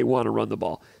 They want to run the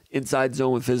ball. Inside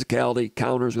zone with physicality,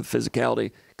 counters with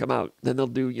physicality, come out. Then they'll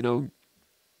do, you know,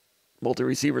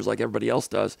 multi-receivers like everybody else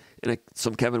does, and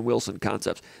some Kevin Wilson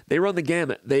concepts. They run the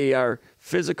gamut. They are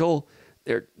physical.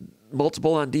 They're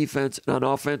multiple on defense and on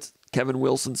offense. Kevin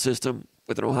Wilson system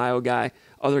with an Ohio guy.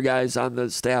 Other guys on the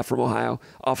staff from Ohio.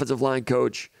 Offensive line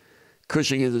coach.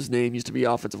 Cushing is his name. Used to be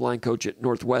offensive line coach at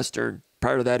Northwestern.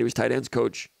 Prior to that, he was tight ends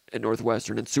coach at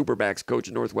Northwestern and Superbacks coach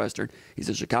at Northwestern. He's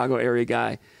a Chicago area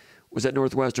guy. Was at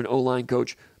Northwestern, O-line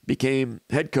coach. Became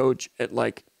head coach at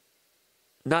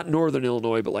not Northern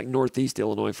Illinois, but Northeast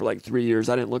Illinois for 3 years.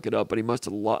 I didn't look it up, but he must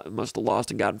have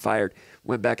lost and gotten fired.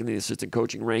 Went back in the assistant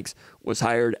coaching ranks. Was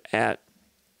hired at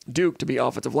Duke to be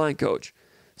offensive line coach.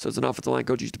 So as an offensive line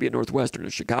coach, used to be at Northwestern, a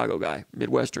Chicago guy,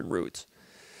 Midwestern roots.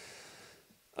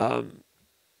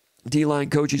 D-line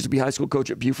coach used to be high school coach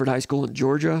at Buford High School in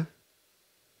Georgia.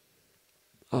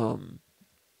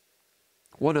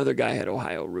 One other guy had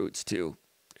Ohio roots too.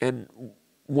 And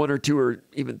one or two or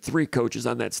even three coaches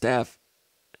on that staff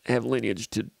have lineage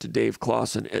to Dave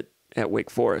Clawson at Wake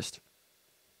Forest,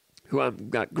 who I've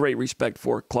got great respect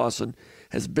for. Clawson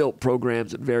has built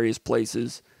programs at various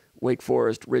places, Wake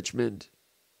Forest, Richmond,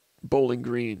 Bowling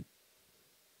Green,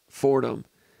 Fordham.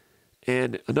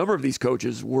 And a number of these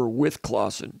coaches were with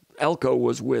Clawson. Elko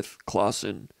was with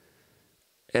Clawson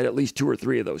at least two or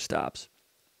three of those stops.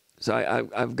 So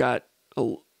I've got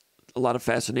a lot of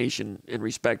fascination and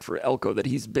respect for Elko, that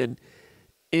he's been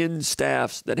in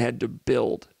staffs that had to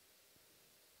build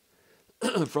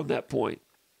from that point.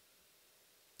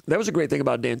 That was a great thing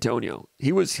about D'Antonio.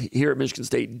 He was here at Michigan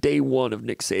State day one of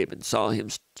Nick Saban, saw him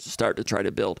start to try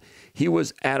to build. He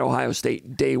was at Ohio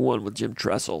State day one with Jim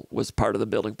Tressel, was part of the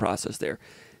building process there.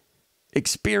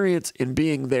 Experience in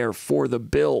being there for the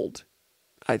build,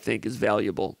 I think, is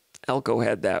valuable. Elko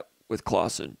had that with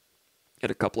Clawson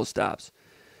at a couple of stops.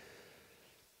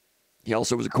 He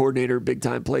also was a coordinator at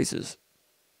big-time places.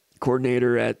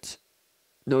 Coordinator at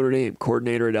Notre Dame,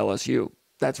 coordinator at LSU.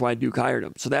 That's why Duke hired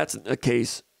him. So that's a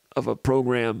case of a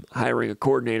program hiring a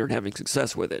coordinator and having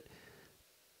success with it.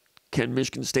 Can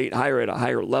Michigan State hire at a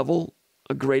higher level,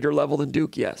 a greater level than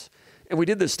Duke? Yes. And we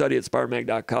did this study at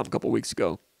SpartanMag.com a couple weeks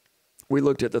ago. We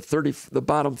looked at the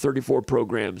bottom 34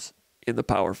 programs in the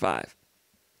Power 5.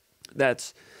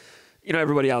 That's,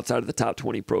 everybody outside of the top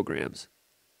 20 programs,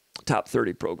 top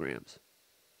 30 programs.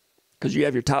 Because you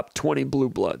have your top 20 blue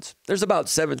bloods. There's about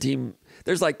 17.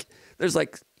 There's like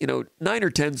 9 or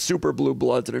 10 super blue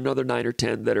bloods and another 9 or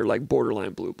 10 that are like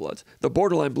borderline blue bloods. The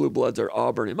borderline blue bloods are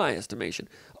Auburn, in my estimation.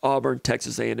 Auburn,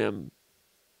 Texas A&M,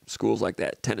 schools like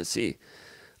that, Tennessee,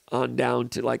 on down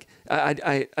to like,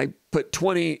 I put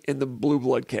 20 in the blue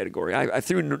blood category. I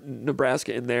threw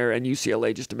Nebraska in there and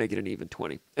UCLA just to make it an even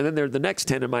 20. And then there the next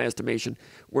 10, in my estimation,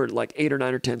 were like 8 or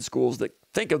 9 or 10 schools that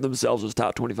think of themselves as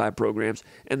top 25 programs,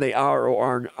 and they are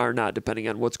or are not, depending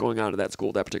on what's going on at that school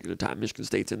at that particular time. Michigan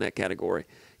State's in that category,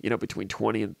 between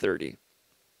 20 and 30.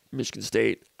 Michigan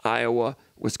State, Iowa,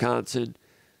 Wisconsin,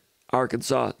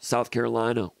 Arkansas, South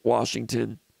Carolina,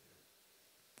 Washington,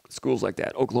 schools like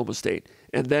that, Oklahoma State.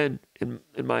 And then, in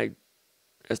my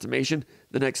estimation,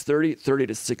 the next 30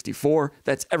 to 64,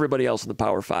 that's everybody else in the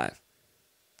Power 5.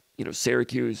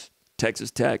 Syracuse,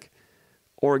 Texas Tech,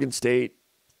 Oregon State,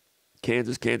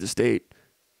 Kansas State,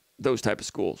 those type of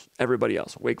schools. Everybody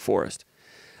else, Wake Forest.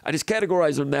 I just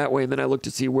categorize them that way, and then I look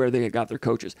to see where they got their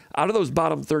coaches. Out of those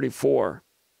bottom 34,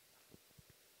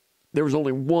 there was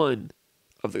only one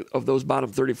of those bottom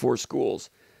 34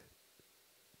 schools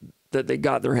that they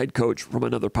got their head coach from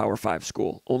another Power 5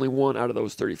 school. Only one out of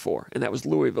those 34, and that was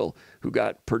Louisville, who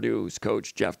got Purdue's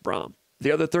coach, Jeff Brom.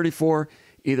 The other 34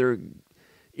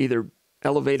 either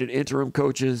elevated interim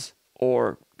coaches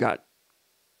or got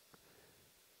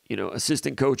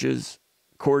assistant coaches,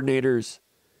 coordinators,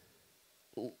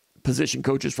 position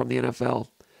coaches from the NFL.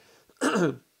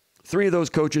 3 of those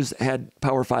coaches had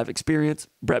Power 5 experience.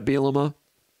 Brett Bielema,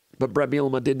 but Brett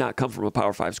Bielema did not come from a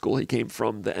Power 5 school. He came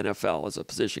from the NFL as a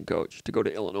position coach to go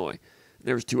to Illinois.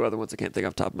 There was 2 other ones I can't think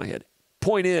off the top of my head.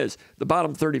 Point is, the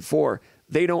bottom 34,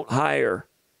 they don't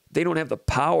have the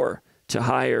power to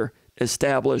hire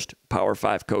established Power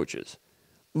 5 coaches.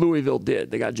 Louisville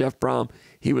did. They got Jeff Brom.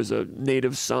 He was a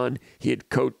native son. He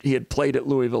had played at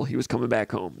Louisville. He was coming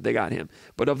back home. They got him.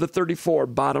 But of the 34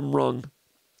 bottom rung,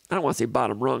 I don't want to say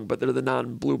bottom rung, but they're the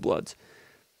non-blue bloods.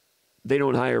 They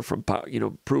don't hire from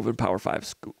proven Power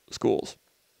 5 schools.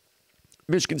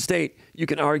 Michigan State, you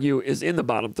can argue, is in the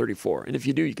bottom 34. And if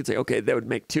you do, you could say, okay, that would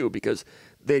make 2 because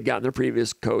they'd gotten their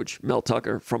previous coach, Mel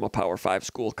Tucker, from a Power 5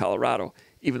 school, Colorado,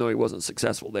 even though he wasn't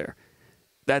successful there.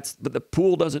 But the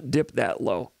pool doesn't dip that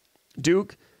low.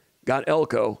 Duke got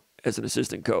Elko as an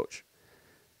assistant coach.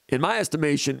 In my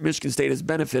estimation, Michigan State has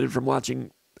benefited from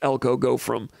watching Elko go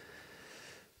from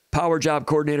power job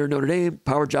coordinator Notre Dame,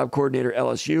 power job coordinator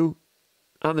LSU,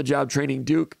 on the job training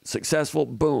Duke, successful,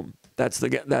 boom. That's a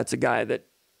guy that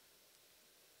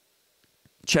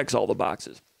checks all the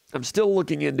boxes. I'm still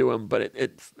looking into him, but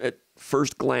at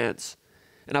first glance,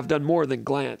 and I've done more than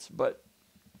glance, but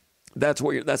that's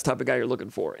the type of guy you're looking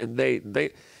for. And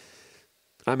you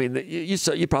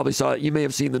probably saw it. You may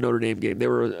have seen the Notre Dame game.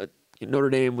 Notre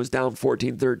Dame was down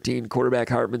 14-13. Quarterback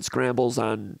Hartman scrambles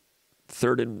on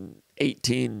 3rd and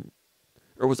 18,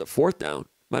 or was it 4th down?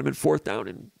 Might have been 4th down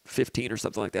and 15 or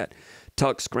something like that.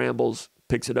 Tuck scrambles,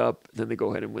 picks it up, and then they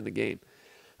go ahead and win the game.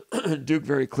 Duke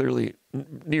very clearly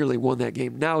nearly won that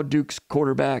game. Now Duke's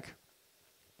quarterback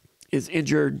is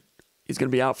injured. He's going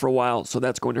to be out for a while, so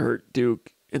that's going to hurt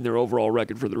Duke in their overall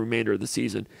record for the remainder of the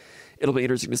season. It'll be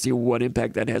interesting to see what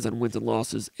impact that has on wins and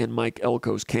losses and Mike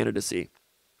Elko's candidacy.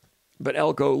 But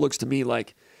Elko looks to me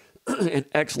like an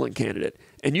excellent candidate.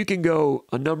 And you can go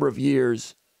a number of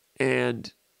years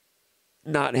and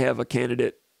not have a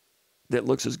candidate that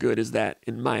looks as good as that,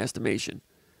 in my estimation.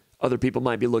 Other people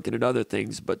might be looking at other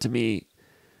things, but to me,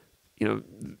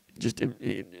 just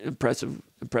impressive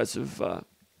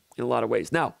in a lot of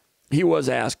ways. Now, he was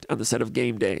asked on the set of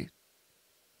Game Day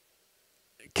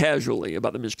casually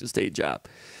about the Michigan State job.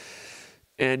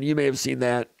 And you may have seen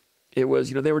that. It was,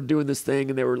 they were doing this thing,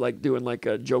 and they were doing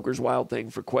a Joker's Wild thing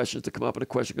for questions to come up, and a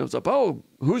question comes up, oh,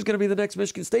 who's going to be the next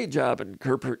Michigan State job? And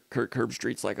Kirk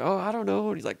Herbstreit's like, oh, I don't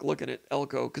know. And he's looking at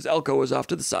Elko, because Elko was off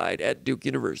to the side at Duke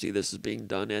University. This is being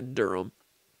done at Durham.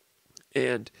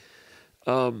 And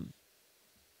I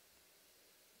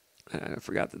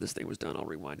forgot that this thing was done. I'll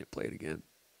rewind it, play it again.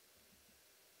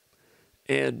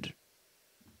 And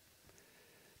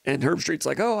Herbstreit's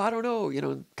like, oh, I don't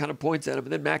know, kind of points at him.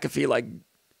 And then McAfee,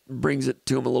 brings it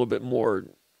to him a little bit more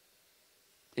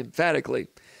emphatically.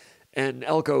 And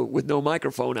Elko, with no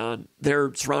microphone on,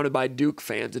 they're surrounded by Duke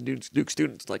fans and Duke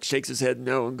students, shakes his head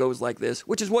no and goes like this,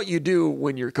 which is what you do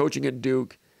when you're coaching at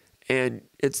Duke. And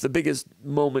it's the biggest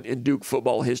moment in Duke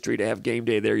football history to have Game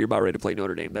Day there. You're about ready to play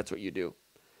Notre Dame. That's what you do.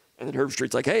 And then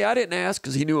Herbstreit's like, hey, I didn't ask,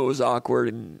 because he knew it was awkward.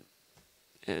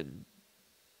 And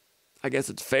I guess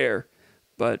it's fair,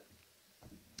 but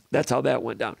that's how that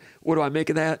went down. What do I make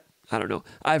of that? I don't know.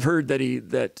 I've heard that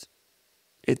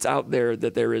it's out there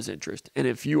that there is interest. And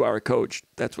if you are a coach,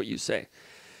 that's what you say.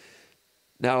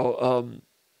 Now,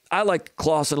 I like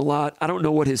Clawson a lot. I don't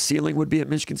know what his ceiling would be at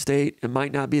Michigan State. It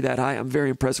might not be that high. I'm very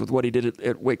impressed with what he did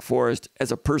at Wake Forest. As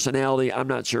a personality, I'm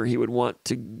not sure he would want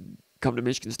to come to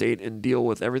Michigan State and deal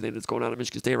with everything that's going on at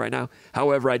Michigan State right now.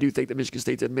 However, I do think that Michigan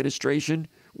State's administration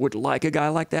would like a guy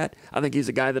like that. I think he's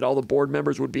a guy that all the board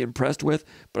members would be impressed with,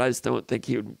 but I just don't think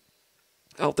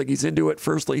I don't think he's into it,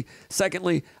 firstly.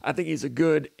 Secondly, I think he's a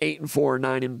good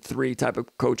 8-4, 9-3 type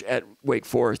of coach at Wake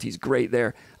Forest. He's great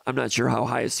there. I'm not sure how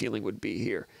high his ceiling would be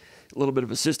here. A little bit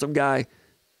of a system guy.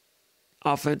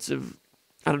 Offensive,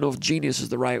 I don't know if genius is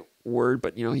the right word,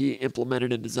 but, he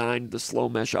implemented and designed the slow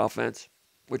mesh offense,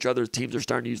 which other teams are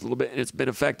starting to use a little bit, and it's been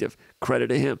effective. Credit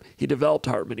to him. He developed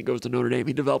Hartman. He goes to Notre Dame.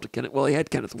 He developed he had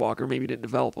Kenneth Walker. Maybe he didn't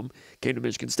develop him. Came to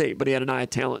Michigan State, but he had an eye of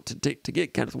talent to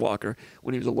get Kenneth Walker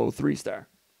when he was a low 3-star.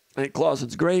 I think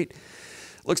Clawson's great.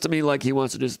 Looks to me like he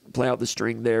wants to just play out the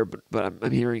string there, but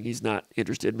I'm hearing he's not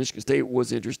interested. Michigan State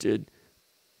was interested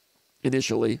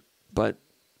initially, but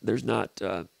there's not.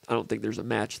 I don't think there's a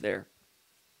match there.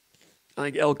 I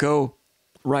think Elko,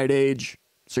 right age.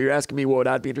 So you're asking me what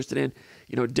I'd be interested in?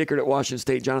 Dickert at Washington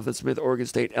State, Jonathan Smith, Oregon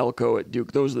State, Elko at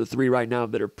Duke. Those are the three right now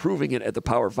that are proving it at the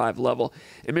Power 5 level.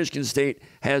 And Michigan State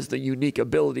has the unique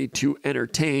ability to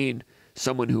entertain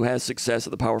someone who has success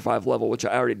at the Power 5 level, which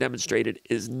I already demonstrated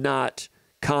is not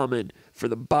common for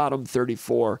the bottom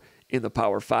 34 in the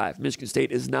Power 5. Michigan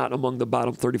State is not among the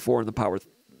bottom 34 in the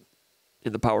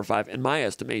Power 5, in my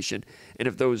estimation. And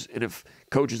if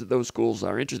coaches at those schools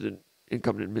are interested in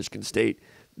coming to Michigan State,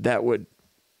 that would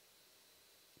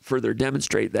further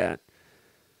demonstrate that.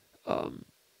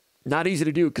 Not easy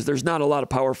to do, because there's not a lot of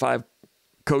Power 5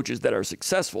 coaches that are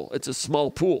successful. It's a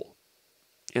small pool.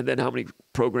 And then how many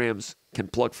programs can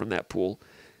plug from that pool?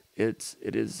 It's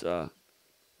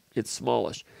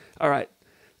smallish. All right,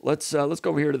 let's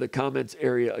go over here to the comments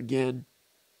area again.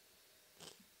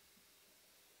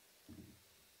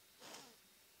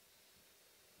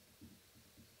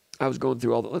 I was going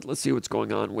through all the. Let's see what's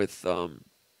going on with.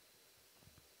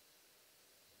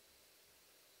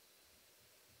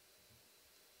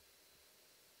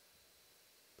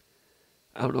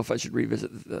 I don't know if I should revisit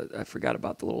I forgot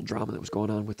about the little drama that was going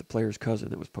on with the player's cousin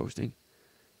that was posting.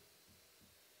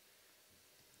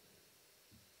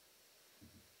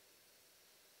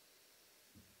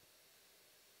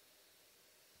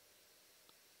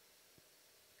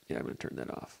 Yeah, I'm going to turn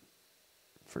that off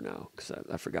for now, because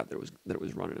I forgot that it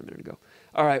was running a minute ago.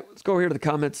 All right, let's go here to the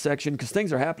comments section, because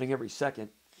things are happening every second.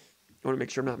 I want to make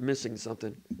sure I'm not missing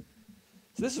something.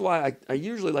 So this is why I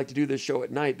usually like to do this show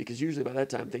at night, because usually by that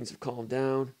time things have calmed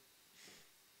down.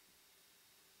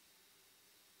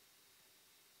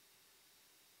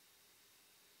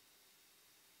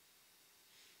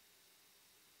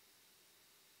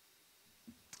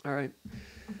 All right.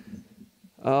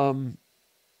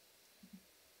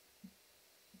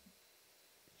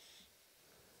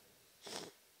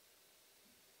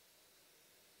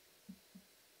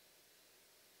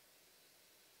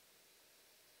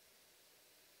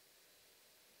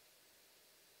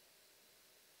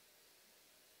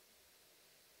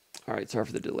 All right, sorry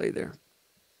for the delay there.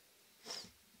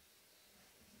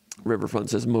 Riverfront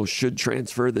says most should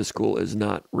transfer. This school is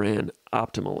not ran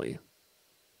optimally.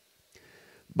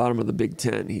 Bottom of the Big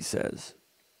Ten, he says.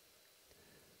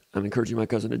 I'm encouraging my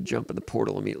cousin to jump in the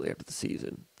portal immediately after the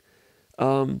season.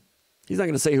 He's not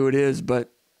going to say who it is,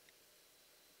 but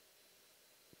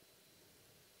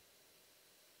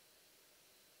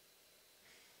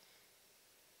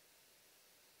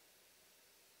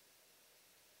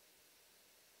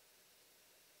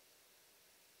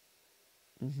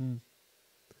I'm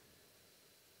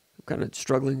kind of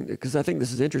struggling because I think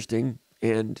this is interesting,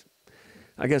 and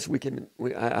I guess I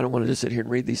don't want to just sit here and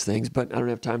read these things, but I don't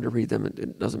have time to read them.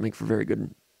 It doesn't make for very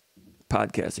good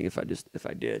podcasting if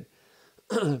I did.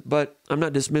 But I'm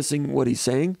not dismissing what he's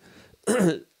saying.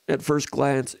 At first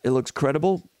glance, it looks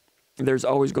credible. There's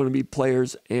always going to be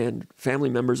players and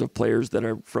family members of players that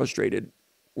are frustrated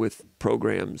with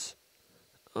programs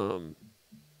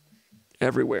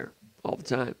everywhere, all the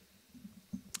time.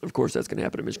 Of course, that's going to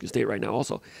happen at Michigan State right now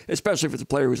also, especially if it's a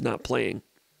player who's not playing.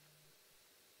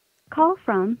 Call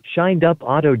from Shined Up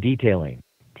Auto Detailing.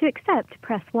 To accept,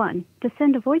 press 1. To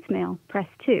send a voicemail, press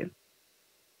 2.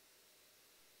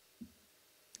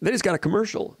 They just got a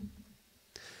commercial.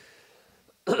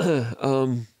 Hey,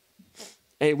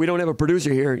 we don't have a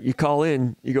producer here. You call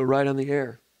in, you go right on the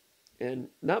air. And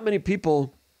not many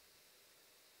people...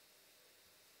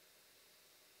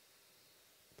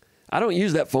 I don't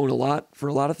use that phone a lot for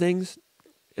a lot of things,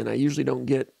 and I usually don't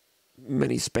get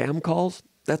many spam calls.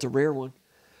 That's a rare one.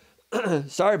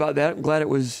 Sorry about that. I'm glad it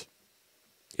was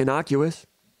innocuous.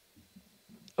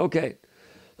 Okay.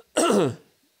 I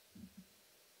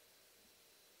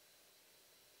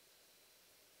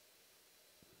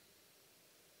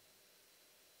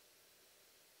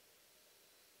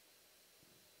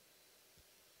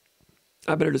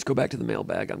better just go back to the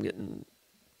mailbag. I'm getting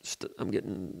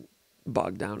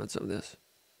bogged down on some of this.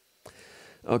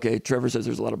 Okay, Trevor says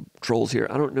there's a lot of trolls here.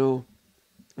 I don't know.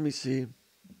 Let me see.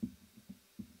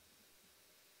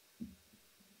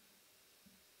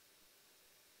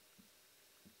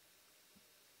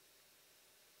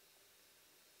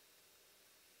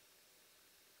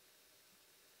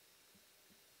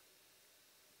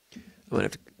 I'm going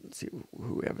to have to see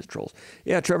who we have as trolls.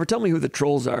 Yeah, Trevor, tell me who the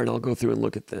trolls are, and I'll go through and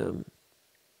look at them.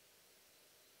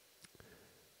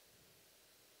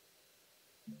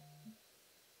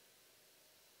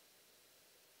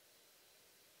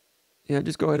 Yeah,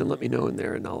 just go ahead and let me know in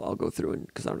there, and I'll go through, and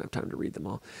because I don't have time to read them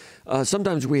all.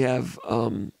 Sometimes we have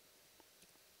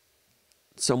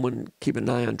someone keeping an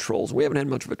eye on trolls. We haven't had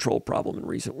much of a troll problem in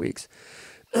recent weeks,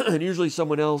 and usually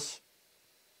someone else.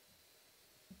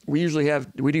 We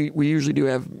usually do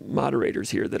have moderators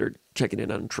here that are checking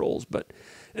in on trolls, but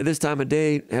at this time of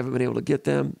day, haven't been able to get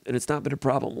them, and it's not been a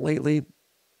problem lately.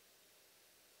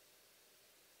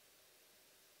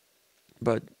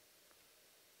 But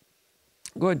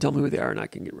go ahead and tell me who they are, and I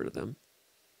can get rid of them.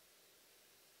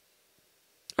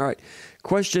 All right.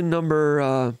 Question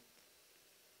number,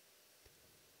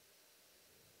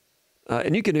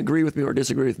 and you can agree with me or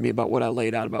disagree with me about what I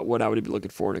laid out about what I would be looking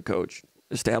for in a coach.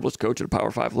 Established coach at a Power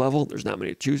 5 level. There's not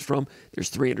many to choose from. There's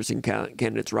 3 interesting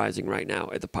candidates rising right now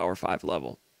at the Power 5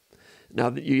 level.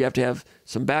 Now, you have to have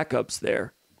some backups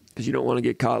there because you don't want to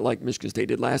get caught like Michigan State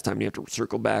did last time. You have to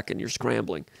circle back and you're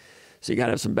scrambling. So you got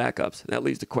to have some backups. That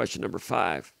leads to question number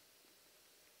 5.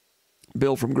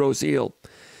 Bill from Gross Eel.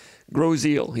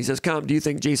 He says, Comp, do you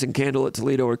think Jason Candle at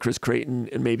Toledo or Chris Creighton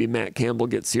and maybe Matt Campbell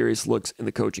get serious looks in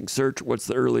the coaching search? What's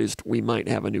the earliest we might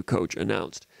have a new coach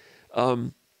announced?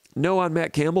 No on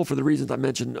Matt Campbell for the reasons I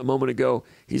mentioned a moment ago.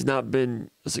 He's not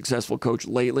been a successful coach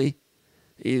lately.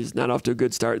 He's not off to a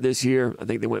good start this year. I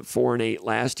think they went 4-8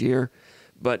 last year.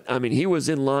 But, I mean, he was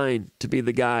in line to be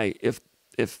the guy if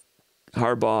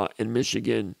Harbaugh and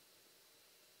Michigan,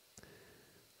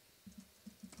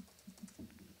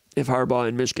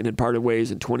 had parted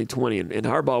ways in 2020, and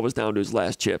Harbaugh was down to his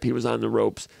last chip. He was on the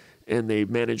ropes, and they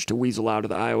managed to weasel out of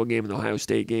the Iowa game and the Ohio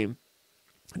State game.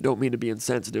 I don't mean to be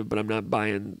insensitive, but I'm not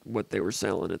buying what they were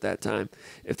selling at that time.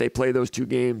 If they play those 2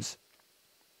 games,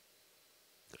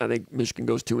 I think Michigan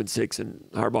goes 2-6, and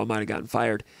Harbaugh might have gotten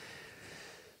fired.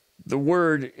 The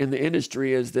word in the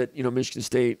industry is that, Michigan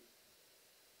State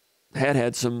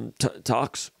had some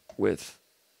talks with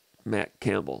Matt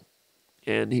Campbell,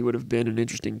 and he would have been an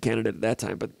interesting candidate at that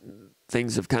time. But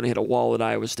things have kind of hit a wall at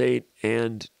Iowa State,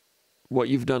 and what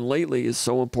you've done lately is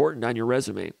so important on your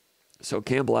resume. So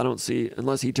Campbell, I don't see,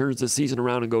 unless he turns the season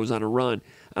around and goes on a run,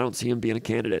 I don't see him being a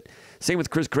candidate. Same with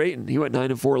Chris Creighton. He went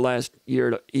 9-4 last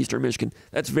year at Eastern Michigan.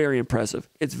 That's very impressive.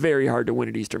 It's very hard to win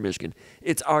at Eastern Michigan.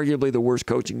 It's arguably the worst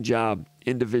coaching job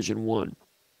in Division I.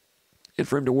 And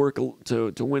for him to work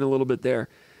to win a little bit there,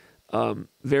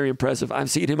 very impressive. I've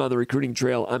seen him on the recruiting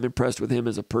trail. I'm impressed with him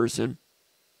as a person.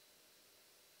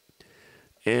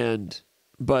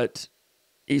 But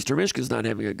Eastern Michigan's not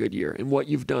having a good year, and what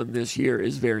you've done this year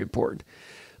is very important.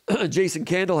 Jason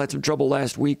Candle had some trouble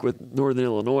last week with Northern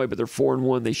Illinois, but they're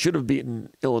 4-1. They should have beaten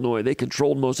Illinois. They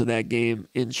controlled most of that game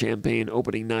in Champaign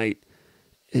opening night.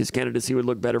 His candidacy would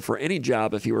look better for any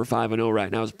job if he were 5-0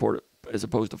 right now as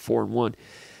opposed to 4-1.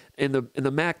 In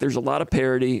the MAC, there's a lot of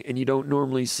parity, and you don't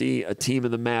normally see a team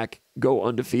in the MAC go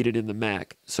undefeated in the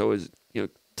MAC. So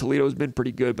Toledo's been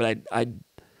pretty good, but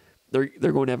they're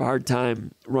going to have a hard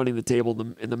time running the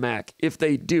table in the MAC. If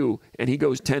they do, and he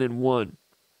goes 10-1,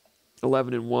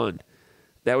 11-1,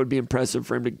 that would be impressive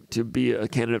for him to be a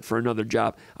candidate for another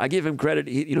job. I give him credit.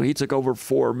 He took over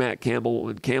for Matt Campbell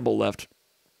when Campbell left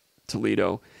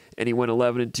Toledo, and he went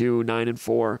 11-2,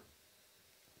 9-4,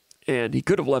 and he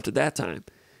could have left at that time.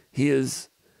 He is,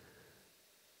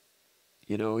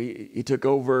 he took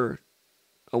over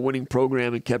a winning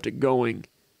program and kept it going,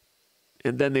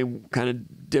 and then they kind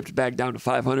of dipped back down to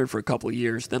 500 for a couple of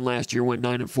years. Then last year went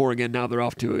 9-4 again. Now they're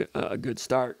off to a good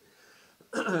start.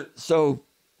 So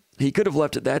he could have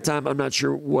left at that time. I'm not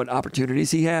sure what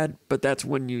opportunities he had, but that's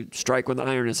when you strike when the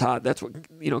iron is hot. That's what,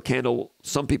 Candle,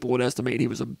 some people would estimate he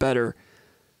was a better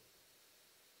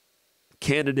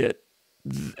candidate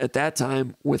at that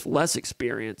time with less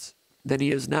experience than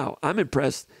he is now. I'm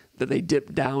impressed that they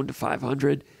dipped down to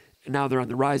 500, and now they're on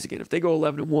the rise again. If they go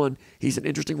 11-1, he's an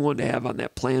interesting one to have on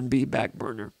that plan B back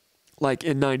burner. Like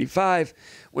in 95,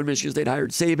 when Michigan State hired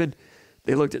Saban,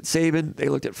 they looked at Saban, they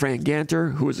looked at Fran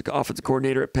Ganter, who was the offensive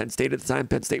coordinator at Penn State at the time.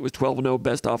 Penn State was 12-0,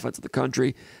 best offense in the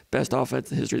country, best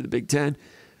offense in the history of the Big Ten.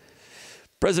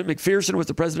 President McPherson was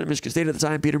the president of Michigan State at the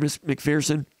time, Peter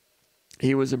McPherson.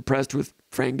 He was impressed with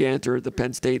Fran Ganter, the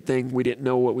Penn State thing. We didn't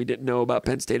know what we didn't know about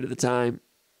Penn State at the time.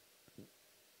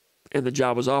 And the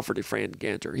job was offered to Fran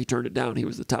Ganter. He turned it down. He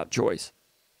was the top choice.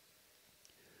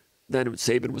 Then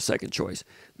Saban was second choice.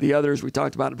 The others, we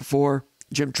talked about it before.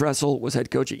 Jim Tressel was head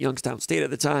coach at Youngstown State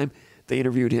at the time. They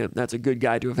interviewed him. That's a good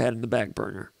guy to have had in the back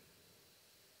burner.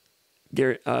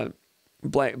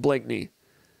 Blackney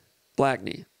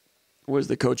was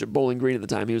the coach at Bowling Green at the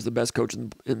time. He was the best coach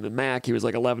in the MAC. He was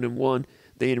like 11-1.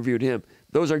 They interviewed him.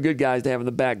 Those are good guys to have in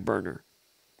the back burner,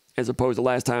 as opposed to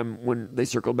last time when they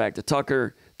circled back to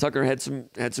Tucker. Tucker had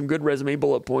some good resume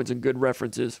bullet points and good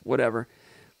references, whatever.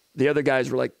 The other guys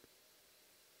were like,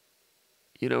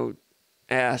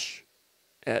 Ash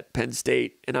at Penn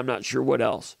State, and I'm not sure what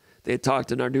else. They had talked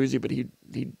to Narduzzi, but he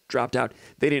dropped out.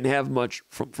 They didn't have much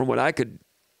from what I could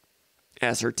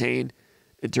ascertain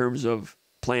in terms of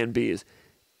plan Bs.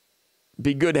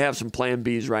 Be good to have some plan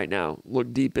Bs right now.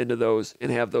 Look deep into those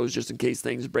and have those just in case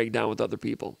things break down with other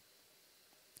people.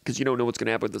 Because you don't know what's going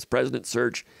to happen with this president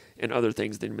search and other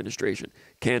things in the administration.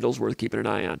 Candle's worth keeping an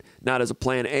eye on. Not as a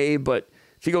plan A, but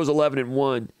if he goes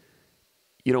 11-1,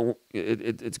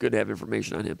 it's good to have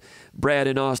information on him. Brad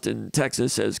in Austin,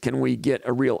 Texas says, can we get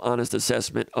a real honest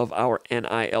assessment of our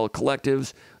NIL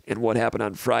collectives and what happened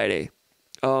on Friday?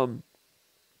 The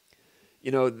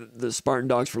Spartan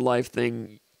Dogs for Life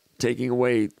thing, taking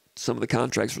away some of the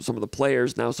contracts from some of the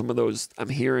players. Now some of those I'm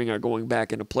hearing are going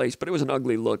back into place, but it was an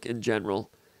ugly look in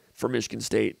general for Michigan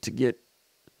State to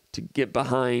get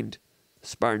behind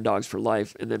Spartan Dogs for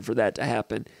Life, and then for that to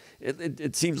happen.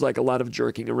 It seems like a lot of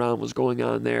jerking around was going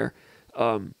on there.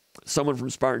 Someone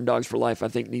from Spartan Dogs for Life, I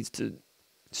think, needs to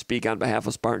speak on behalf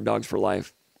of Spartan Dogs for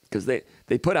Life, because they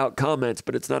put out comments,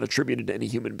 but it's not attributed to any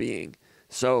human being.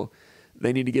 So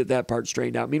they need to get that part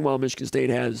straightened out. Meanwhile, Michigan State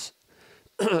has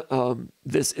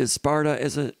This Is Sparta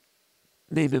as a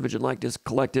name, image, and likeness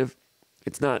collective.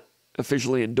 It's not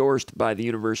officially endorsed by the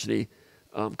university.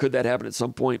 Could that happen at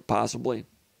some point? Possibly.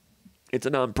 It's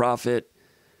a nonprofit,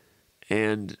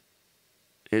 and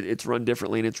it's run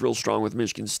differently, and it's real strong with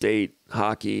Michigan State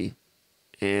hockey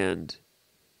and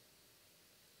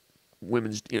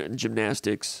women's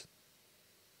gymnastics,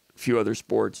 a few other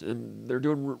sports, and they're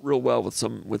doing real well with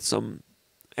some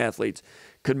athletes.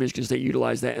 Could Michigan State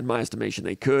utilize that? In my estimation,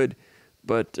 they could,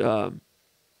 but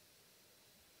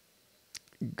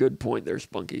good point there,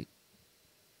 Spunky.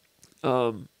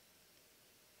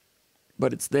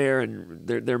 But it's there,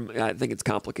 and I think it's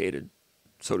complicated,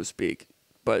 so to speak.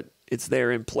 But it's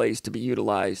there in place to be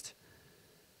utilized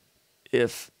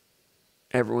if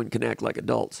everyone can act like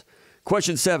adults.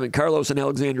 Question 7, Carlos in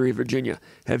Alexandria, Virginia.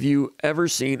 Have you ever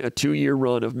seen a 2-year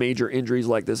run of major injuries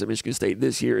like this at Michigan State?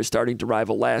 This year is starting to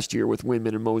rival last year with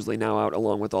Windman and Mosley now out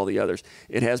along with all the others.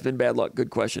 It has been bad luck. Good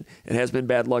question. It has been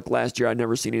bad luck. Last year, I'd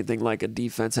never seen anything like a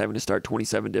defense having to start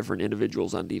 27 different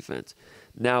individuals on defense.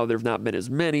 Now, there have not been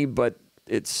as many, but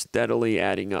it's steadily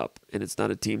adding up, and it's not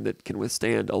a team that can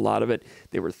withstand a lot of it.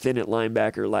 They were thin at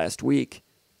linebacker last week.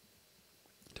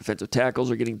 Defensive tackles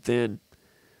are getting thin.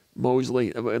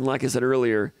 Mosley. And like I said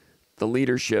earlier, the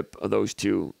leadership of those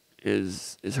two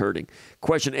is hurting.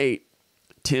 Question 8,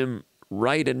 Tim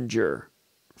Reidinger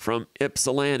from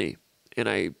Ypsilanti. And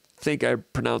I think I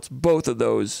pronounced both of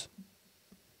those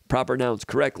proper nouns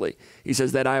correctly. He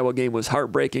says that Iowa game was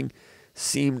heartbreaking.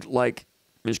 Seemed like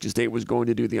Michigan State was going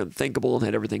to do the unthinkable and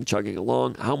had everything chugging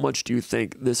along. How much do you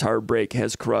think this heartbreak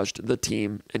has crushed the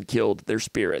team and killed their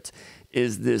spirits?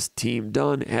 Is this team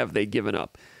done? Have they given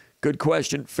up? Good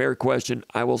question. Fair question.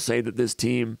 I will say that this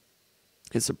team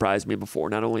has surprised me before.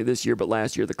 Not only this year, but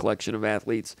last year, the collection of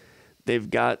athletes. They've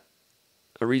got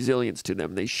a resilience to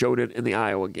them. They showed it in the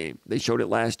Iowa game. They showed it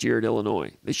last year at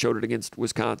Illinois. They showed it against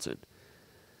Wisconsin.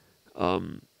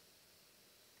 Can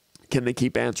they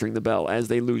keep answering the bell as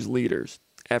they lose leaders?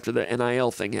 After the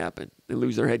NIL thing happened, they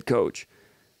lose their head coach.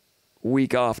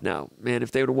 Week off now. Man,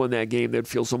 if they would have won that game, they'd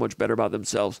feel so much better about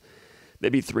themselves.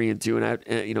 They'd be 3-2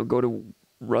 and go to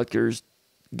Rutgers,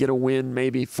 get a win,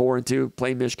 maybe 4-2,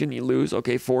 play Michigan, you lose.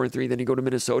 Okay, 4-3, then you go to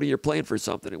Minnesota, you're playing for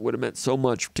something. It would have meant so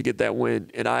much to get that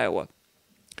win at Iowa.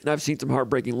 And I've seen some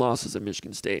heartbreaking losses at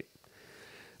Michigan State.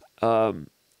 I've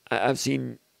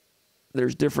seen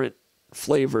there's different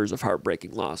flavors of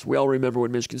heartbreaking loss. We all remember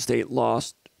when Michigan State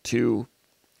lost to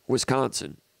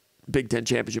Wisconsin, Big Ten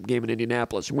championship game in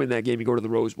Indianapolis. You win that game, you go to the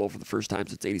Rose Bowl for the first time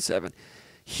since '87.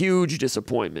 Huge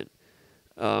disappointment.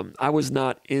 I was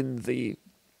not in the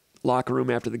locker room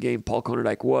after the game. Paul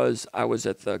Konerdijk was. I was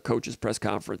at the coach's press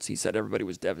conference. He said everybody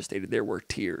was devastated. There were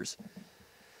tears.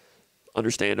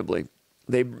 Understandably.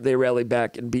 They rallied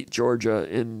back and beat Georgia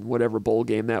in whatever bowl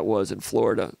game that was in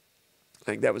Florida. I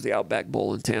think that was the Outback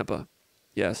Bowl in Tampa.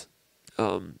 Yes.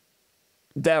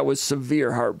 That was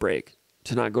severe heartbreak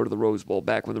to not go to the Rose Bowl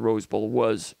back when the Rose Bowl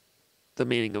was the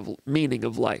meaning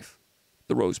of life.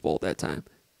 The Rose Bowl at that time.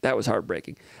 That was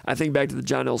heartbreaking. I think back to the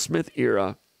John L. Smith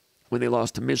era when they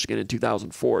lost to Michigan in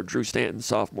 2004. Drew Stanton,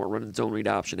 sophomore, running zone read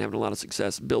option, having a lot of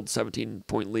success, builds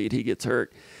 17-point lead. He gets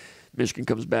hurt. Michigan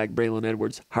comes back, Braylon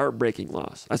Edwards. Heartbreaking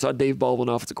loss. I saw Dave Baldwin,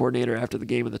 offensive coordinator, after the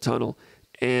game in the tunnel,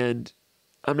 and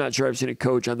I'm not sure I've seen a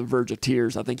coach on the verge of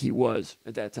tears. I think he was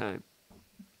at that time.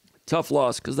 Tough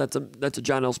loss because that's a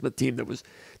John L. Smith team that was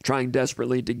trying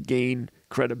desperately to gain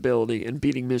credibility, and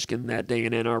beating Michigan that day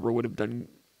in Ann Arbor would have done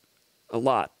a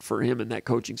lot for him and that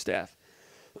coaching staff.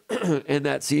 And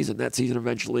that season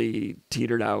eventually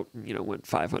teetered out, went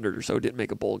 500 or so, didn't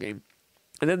make a bowl game.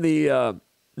 And then the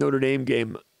Notre Dame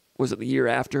game, was it the year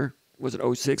after? Was it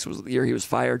 06? Was it the year he was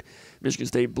fired? Michigan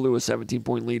State blew a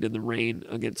 17-point lead in the rain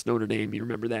against Notre Dame. You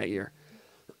remember that year.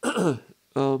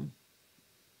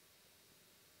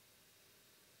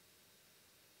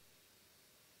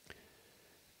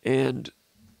 And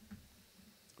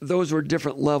those were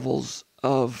different levels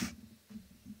of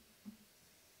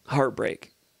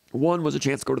heartbreak. One was a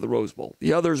chance to go to the Rose Bowl.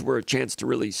 The others were a chance to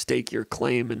really stake your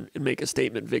claim and make a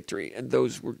statement victory. And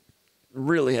those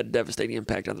really had a devastating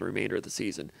impact on the remainder of the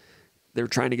season. They were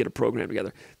trying to get a program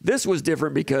together. This was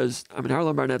different because,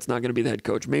 Harlan Barnett's not going to be the head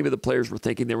coach. Maybe the players were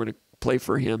thinking they were going to play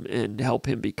for him and help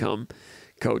him become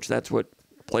coach. That's what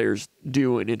players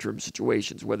do in interim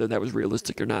situations. Whether that was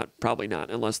realistic or not, probably not,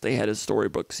 unless they had a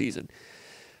storybook season.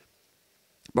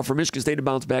 But for Michigan State to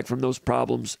bounce back from those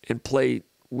problems and play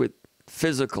with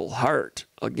physical heart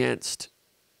against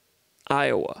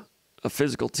Iowa, a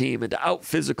physical team, and to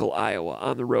out-physical Iowa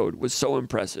on the road was so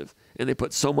impressive, and they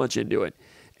put so much into it.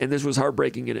 And this was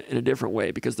heartbreaking in a different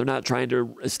way because they're not trying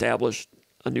to establish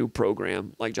a new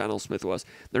program like John L. Smith was.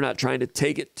 They're not trying to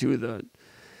take it to the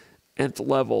nth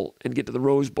level and get to the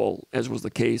Rose Bowl, as was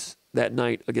the case that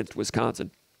night against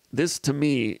Wisconsin. This, to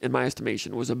me, in my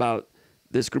estimation, was about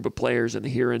this group of players and the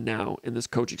here and now and this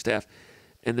coaching staff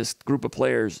and this group of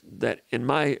players that, in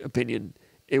my opinion,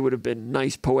 it would have been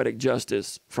nice poetic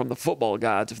justice from the football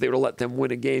gods if they would have let them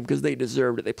win a game because they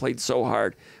deserved it. They played so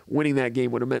hard. Winning that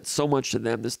game would have meant so much to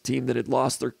them, this team that had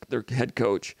lost their head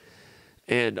coach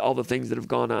and all the things that have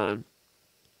gone on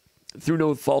through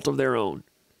no fault of their own.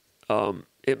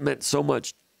 It meant so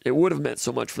much. It would have meant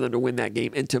so much for them to win that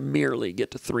game and to merely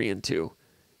get to 3-2.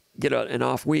 Get an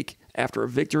off week after a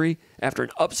victory, after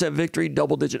an upset victory,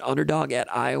 double-digit underdog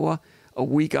at Iowa, a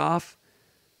week off.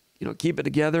 Keep it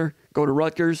together, go to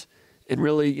Rutgers, and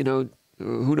really,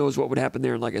 who knows what would happen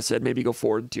there. And like I said, maybe you go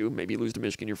 4-2, maybe you lose to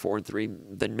Michigan, you're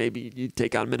 4-3, then maybe you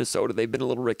take on Minnesota. They've been a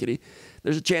little rickety.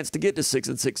 There's a chance to get to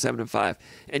 6-6, 7-5.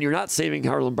 And you're not saving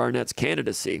Harlan Barnett's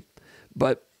candidacy.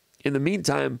 But in the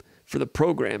meantime, for the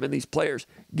program and these players,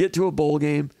 get to a bowl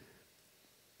game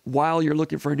while you're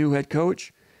looking for a new head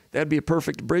coach. That'd be a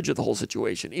perfect bridge of the whole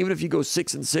situation. Even if you go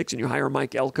 6-6 and you hire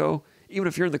Mike Elko, even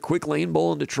if you're in the Quick Lane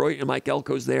Bowl in Detroit and Mike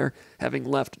Elko's there, having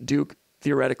left Duke,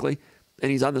 theoretically,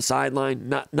 and he's on the sideline,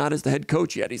 not as the head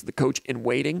coach yet. He's the coach in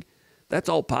waiting. That's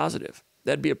all positive.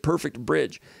 That'd be a perfect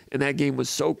bridge. And that game was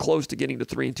so close to getting to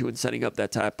 3-2 and setting up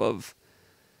that type of,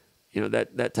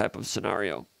 that type of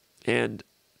scenario. And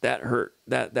that hurt.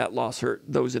 That loss hurt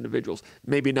those individuals.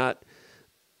 Maybe not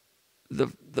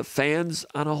the fans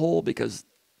on a whole, because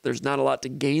there's not a lot to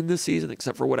gain this season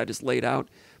except for what I just laid out.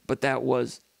 But that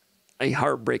was a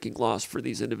heartbreaking loss for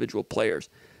these individual players.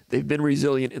 They've been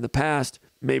resilient in the past.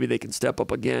 Maybe they can step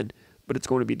up again, but it's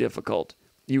going to be difficult.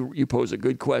 You pose a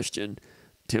good question,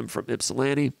 Tim from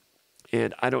Ypsilanti,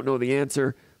 and I don't know the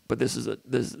answer, but this is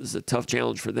a tough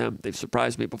challenge for them. They've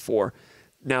surprised me before.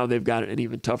 Now they've got an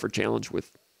even tougher challenge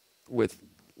with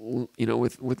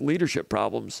leadership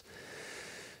problems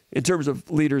in terms of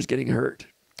leaders getting hurt.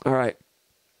 All right.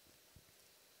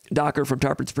 Docker from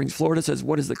Tarpon Springs, Florida says,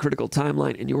 what is the critical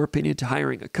timeline, in your opinion, to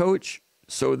hiring a coach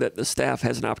so that the staff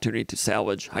has an opportunity to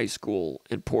salvage high school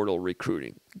and portal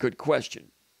recruiting? Good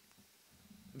question.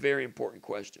 Very important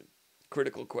question.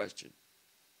 Critical question.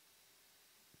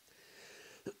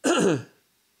 Yeah,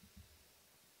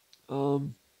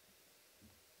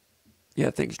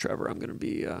 thanks, Trevor. I'm going to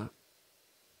be, got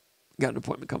an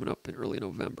appointment coming up in early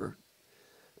November.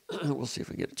 We'll see if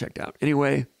we can get it checked out.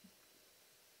 Anyway,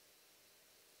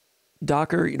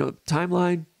 Docker,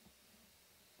 timeline,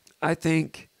 I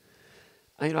think,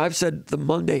 I've said the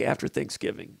Monday after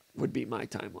Thanksgiving would be my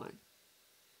timeline.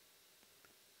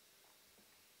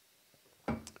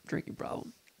 Drinking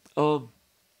problem.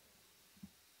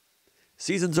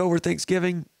 Season's over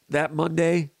Thanksgiving. That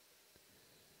Monday,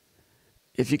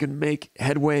 if you can make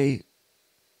headway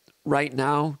right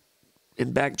now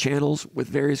in back channels with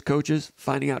various coaches,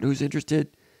 finding out who's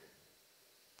interested,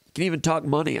 you can even talk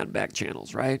money on back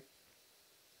channels, right?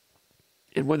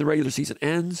 And when the regular season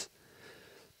ends,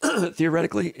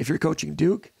 theoretically, if you're coaching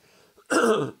Duke,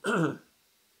 you're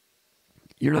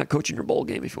not coaching your bowl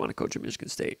game if you want to coach at Michigan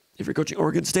State. If you're coaching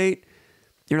Oregon State,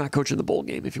 you're not coaching the bowl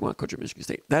game if you want to coach at Michigan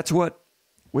State. That's what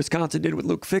Wisconsin did with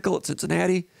Luke Fickell at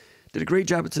Cincinnati. Did a great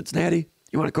job at Cincinnati.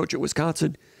 You want to coach at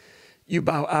Wisconsin, you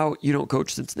bow out. You don't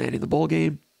coach Cincinnati in the bowl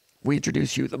game. We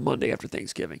introduce you the Monday after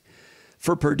Thanksgiving.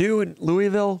 For Purdue and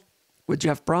Louisville with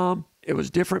Jeff Brom, it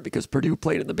was different because Purdue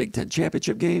played in the Big Ten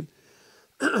championship game,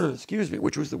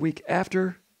 which was the week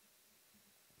after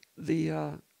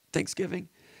the Thanksgiving.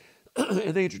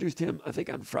 And they introduced him, I think,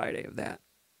 on Friday of that.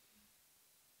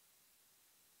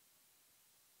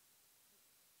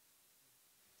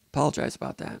 Apologize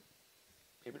about that.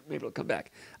 Maybe it'll come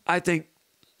back. I think,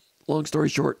 long story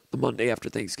short, the Monday after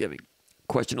Thanksgiving.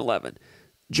 Question 11.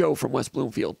 Joe from West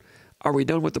Bloomfield. Are we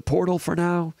done with the portal for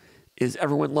now? Is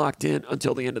everyone locked in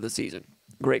until the end of the season?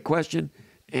 Great question.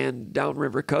 And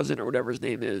Downriver Cousin, or whatever his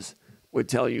name is, would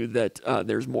tell you that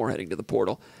there's more heading to the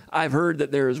portal. I've heard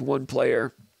that there is one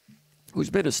player who's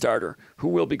been a starter who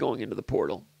will be going into the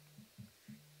portal.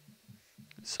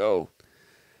 So,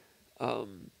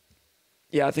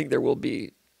 yeah, I think there will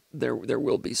be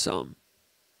some.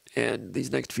 And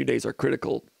these next few days are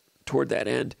critical toward that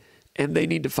end. And they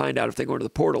need to find out if they go into the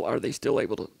portal, are they still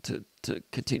able to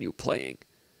continue playing?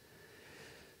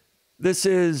 This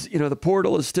is, the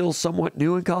portal is still somewhat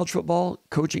new in college football.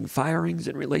 Coaching firings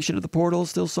in relation to the portal is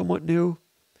still somewhat new.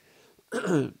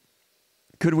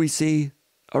 Could we see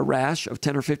a rash of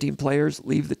 10 or 15 players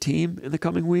leave the team in the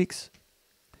coming weeks?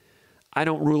 I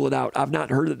don't rule it out. I've not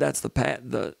heard that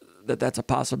that's a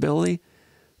possibility,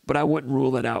 but I wouldn't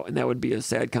rule that out, and that would be a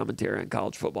sad commentary on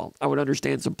college football. I would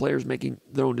understand some players making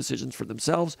their own decisions for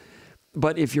themselves,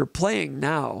 but if you're playing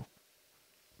now,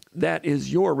 that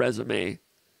is your resume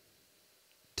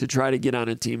to try to get on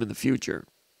a team in the future.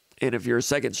 And if you're a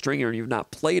second stringer and you've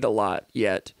not played a lot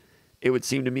yet, it would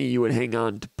seem to me you would hang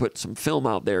on to put some film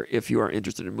out there if you are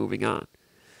interested in moving on.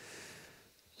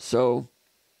 So,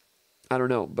 I don't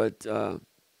know, but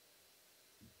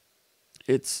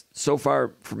it's so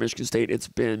far for Michigan State,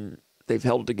 they've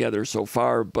held together so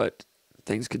far, but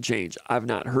things could change. I've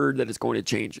not heard that it's going to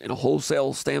change in a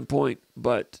wholesale standpoint,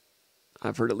 but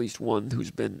I've heard at least one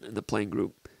who's been in the playing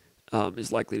group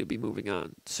is likely to be moving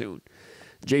on soon.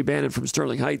 Jay Bannon from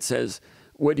Sterling Heights says,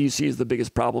 what do you see as the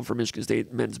biggest problem for Michigan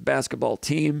State men's basketball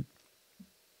team?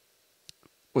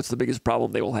 What's the biggest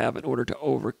problem they will have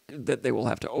that they will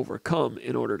have to overcome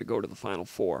in order to go to the Final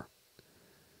Four?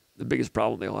 The biggest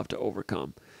problem they'll have to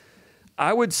overcome.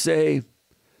 I would say,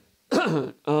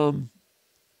 depth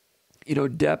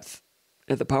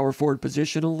at the power forward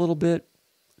position a little bit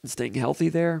and staying healthy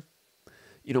there.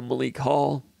 Malik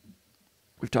Hall,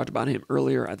 we've talked about him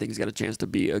earlier. I think he's got a chance to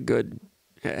be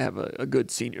have a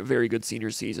very good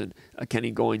senior season, a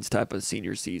Kenny Goins type of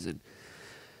senior season.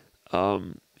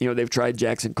 They've tried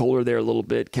Jackson Kohler there a little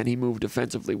bit. Can he move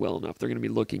defensively well enough? They're going to be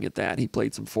looking at that. He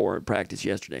played some 4 in practice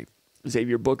yesterday.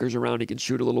 Xavier Booker's around. He can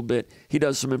shoot a little bit. He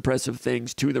does some impressive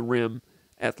things to the rim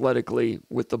athletically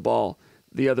with the ball.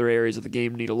 The other areas of the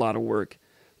game need a lot of work.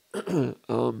 A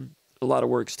lot of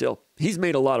work still. He's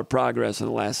made a lot of progress in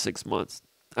the last 6 months.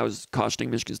 I was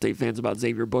cautioning Michigan State fans about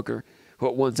Xavier Booker, who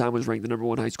at one time was ranked the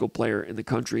 #1 high school player in the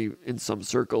country in some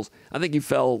circles. I think he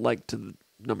fell to the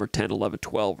number 10, 11,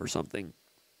 12 or something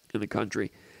in the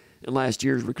country. And last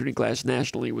year's recruiting class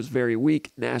nationally was very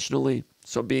weak nationally.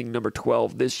 So being number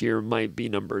 12 this year might be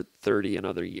number 30 in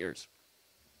other years.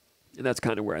 And that's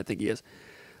kind of where I think he is.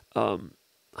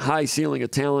 High ceiling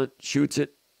of talent, shoots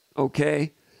it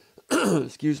okay.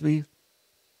 Excuse me.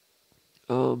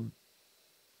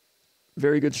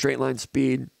 Very good straight line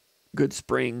speed, good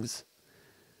springs.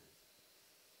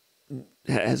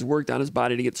 Has worked on his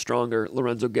body to get stronger.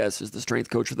 Lorenzo Guess is the strength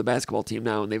coach for the basketball team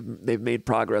now, and they've made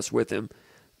progress with him.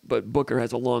 But Booker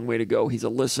has a long way to go. He's a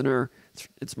listener.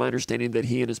 It's my understanding that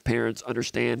he and his parents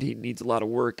understand he needs a lot of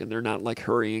work, and they're not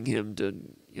hurrying him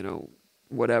to,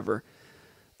 whatever,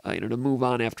 to move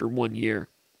on after 1 year.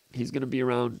 He's going to be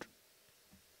around.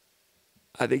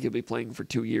 I think he'll be playing for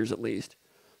 2 years at least.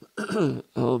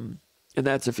 And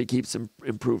that's if he keeps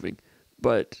improving.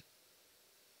 But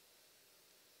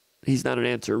he's not an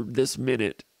answer this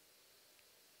minute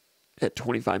at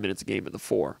 25 minutes a game at the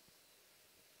 4.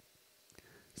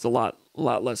 It's a lot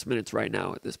less minutes right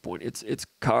now at this point. It's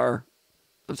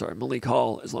Malik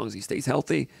Hall, as long as he stays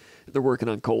healthy. They're working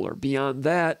on Kohler. Beyond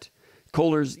that,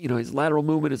 Kohler's, his lateral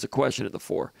movement is a question at the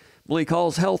 4. Malik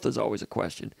Hall's health is always a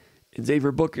question. And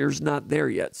Xavier Booker's not there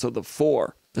yet. So the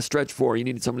stretch 4, you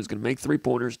needed someone who's going to make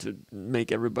 3-pointers to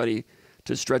make everybody,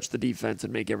 to stretch the defense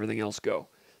and make everything else go.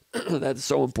 That's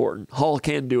so important. Hall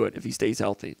can do it if he stays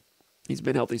healthy. He's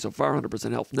been healthy so far,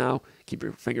 100% health now. Keep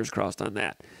your fingers crossed on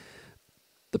that.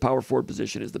 The power forward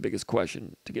position is the biggest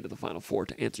question to get to the Final Four,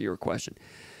 to answer your question.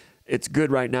 It's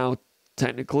good right now,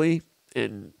 technically,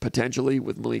 and potentially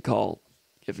with Malik Hall.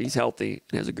 If he's healthy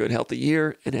and has a good, healthy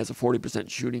year and has a 40%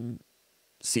 shooting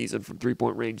season from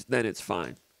 3-point range, then it's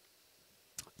fine.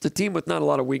 It's a team with not a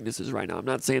lot of weaknesses right now. I'm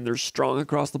not saying they're strong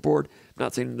across the board. I'm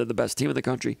not saying they're the best team in the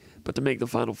country, but to make the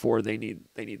Final Four, they need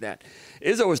that.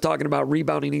 Izzo was talking about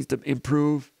rebounding needs to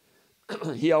improve.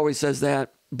 He always says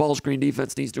that. Ball screen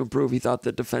defense needs to improve. He thought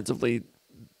that defensively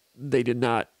they did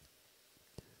not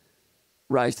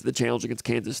rise to the challenge against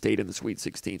Kansas State in the Sweet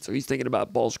 16. So he's thinking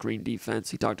about ball screen defense.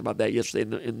 He talked about that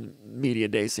yesterday in media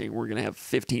day, saying we're going to have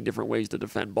 15 different ways to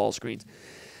defend ball screens.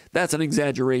 That's an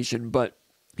exaggeration, but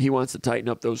he wants to tighten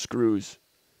up those screws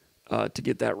to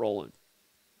get that rolling.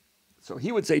 So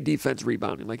he would say defense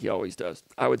rebounding like he always does.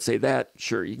 I would say that,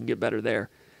 sure, you can get better there.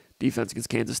 Defense against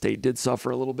Kansas State did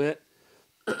suffer a little bit.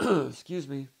 Excuse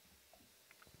me.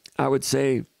 I would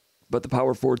say, but the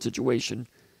power forward situation,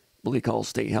 Malik Hall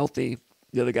stay healthy.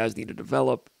 The other guys need to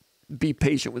develop. Be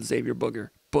patient with Xavier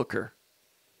Booker.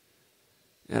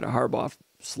 Had a Harbaugh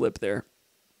slip there.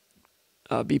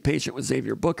 Be patient with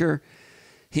Xavier Booker.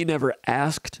 He never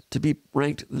asked to be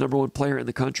ranked the #1 player in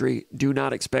the country. Do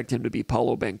not expect him to be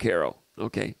Paulo Banchero.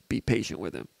 Okay, be patient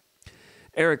with him.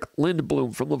 Eric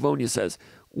Lindblom from Livonia says,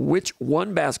 which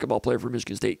one basketball player for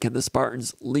Michigan State can the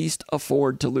Spartans least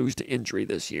afford to lose to injury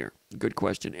this year? Good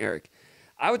question, Eric.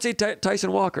 I would say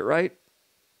Tyson Walker, right?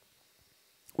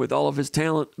 With all of his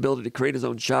talent, ability to create his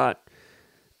own shot,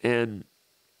 and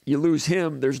you lose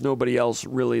him, there's nobody else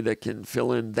really that can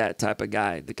fill in that type of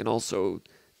guy that can also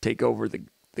take over the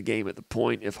game at the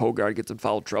point if Hogarth gets in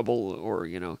foul trouble or,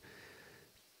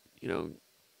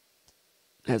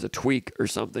 has a tweak or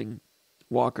something.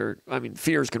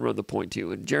 Fears can run the point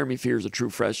too, and Jeremy Fears, a true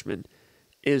freshman,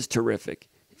 is terrific.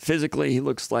 Physically, he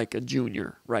looks like a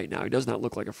junior right now. He does not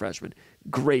look like a freshman.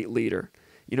 Great leader.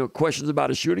 Questions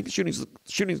about his shooting. Shooting's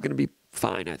going to be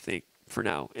fine, I think, for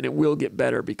now, and it will get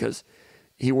better because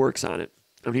he works on it.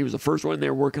 He was the first one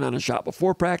there working on a shot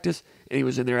before practice, and he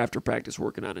was in there after practice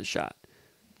working on his shot.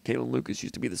 Kalen Lucas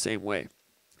used to be the same way.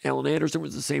 Alan Anderson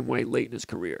was the same way late in his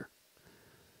career.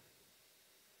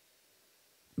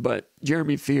 But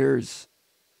Jeremy Fears,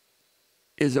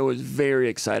 Izzo is very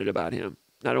excited about him.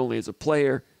 Not only as a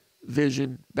player,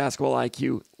 vision, basketball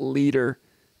IQ, leader.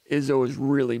 Izzo is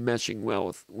really meshing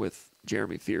well with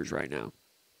Jeremy Fears right now.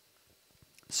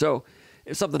 So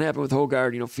if something happened with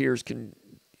Hogarth,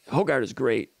 Hogarth is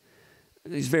great.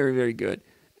 He's very, very good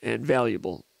and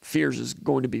valuable. Fears is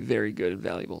going to be very good and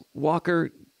valuable.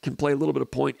 Walker can play a little bit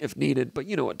of point if needed, but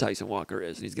you know what Tyson Walker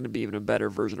is. And he's going to be even a better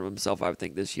version of himself, I would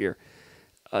think, this year.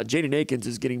 Jaden Akins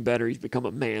is getting better. He's become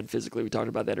a man physically. We talked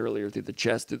about that earlier through the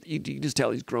chest. You can just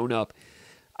tell he's grown up.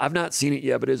 I've not seen it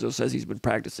yet, but Izzo says he's been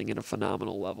practicing at a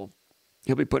phenomenal level.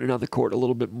 He'll be putting it on the court a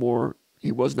little bit more.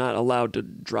 He was not allowed to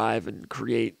drive and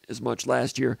create as much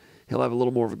last year. He'll have a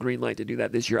little more of a green light to do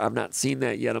that this year. I've not seen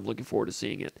that yet. I'm looking forward to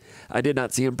seeing it. I did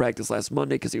not see him practice last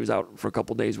Monday because he was out for a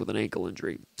couple days with an ankle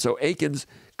injury. So Akins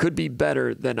could be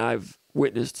better than I've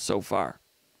witnessed so far.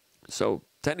 So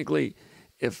technically,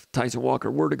 if Tyson Walker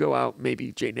were to go out,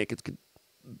 maybe Jaden Akins could,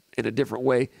 in a different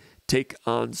way, take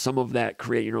on some of that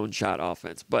create-your-own-shot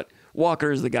offense. But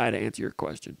Walker is the guy to answer your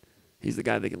question. He's the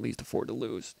guy they can least afford to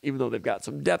lose. Even though they've got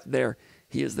some depth there,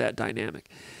 he is that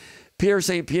dynamic. Pierre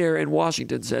St. Pierre in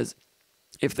Washington says,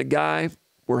 if the guy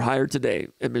were hired today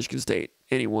at Michigan State,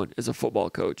 anyone as a football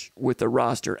coach, with the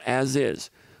roster as is,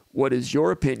 what is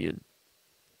your opinion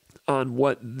on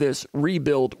what this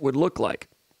rebuild would look like?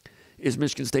 Is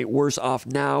Michigan State worse off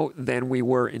now than we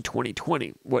were in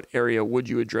 2020? What area would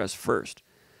you address first?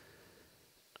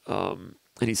 And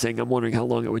he's saying, I'm wondering how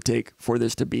long it would take for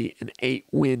this to be an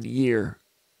 8-win year,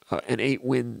 an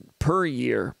 8-win per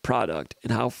year product,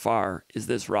 and how far is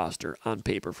this roster on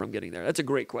paper from getting there? That's a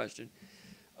great question.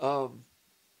 If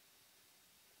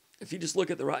you just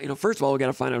look at the, first of all, we got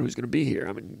to find out who's going to be here.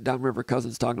 I mean, Downriver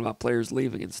Cousins talking about players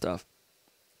leaving and stuff.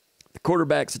 The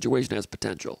quarterback situation has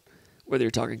potential, whether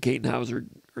you're talking Caden Hauser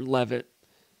or Levitt,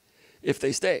 if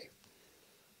they stay.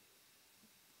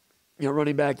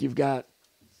 Running back, you got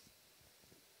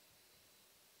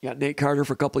Nate Carter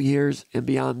for a couple of years, and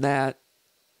beyond that,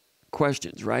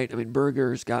 questions, right? I mean,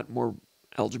 Berger's got more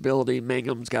eligibility.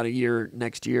 Mangum's got a year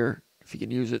next year, if he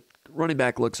can use it. Running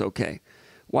back looks okay.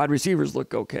 Wide receivers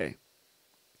look okay.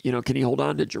 Can he hold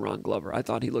on to Jerron Glover? I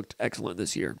thought he looked excellent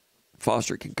this year.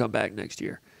 Foster can come back next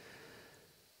year.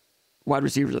 Wide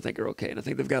receivers, I think, are okay, and I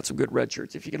think they've got some good red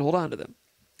shirts if you can hold on to them.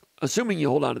 Assuming you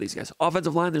hold on to these guys.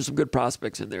 Offensive line, there's some good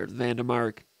prospects in there.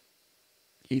 Vandermark,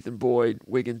 Ethan Boyd,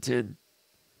 Wigginton,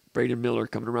 Braden Miller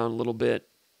coming around a little bit.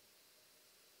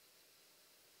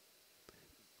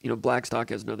 Blackstock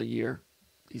has another year.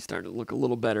 He's starting to look a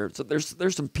little better. So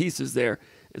there's some pieces there,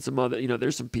 and some other,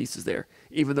 there's some pieces there.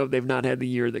 Even though they've not had the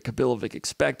year that Kapilovic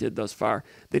expected thus far,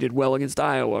 they did well against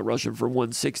Iowa, rushing for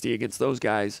 160 against those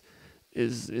guys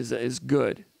is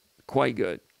good, quite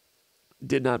good.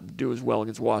 Did not do as well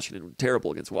against Washington,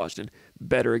 terrible against Washington,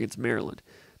 better against Maryland.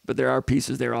 But there are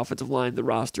pieces there. Offensive line, the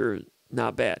roster,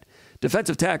 not bad.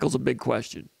 Defensive tackle's a big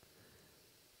question.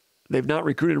 They've not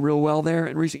recruited real well there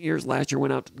in recent years. Last year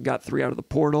went out and got 3 out of the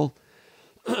portal.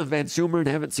 Van Sumeren,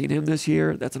 haven't seen him this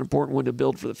year. That's an important one to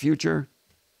build for the future.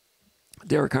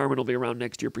 Derek Harmon will be around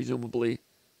next year, presumably.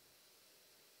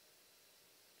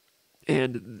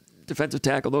 And defensive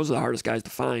tackle, those are the hardest guys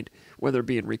to find, whether it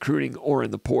be in recruiting or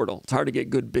in the portal. It's hard to get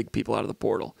good big people out of the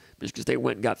portal. Michigan State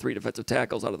went and got 3 defensive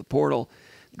tackles out of the portal.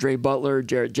 Dre Butler,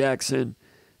 Jarrett Jackson,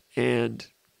 and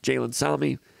Jalen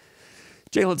Sami.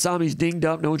 Jalen Sami's dinged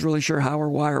up. No one's really sure how or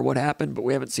why or what happened, but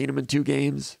we haven't seen him in 2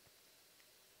 games.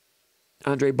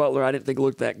 Andre Butler, I didn't think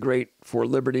looked that great for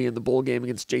Liberty in the bowl game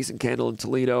against Jason Kendall in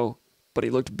Toledo, but he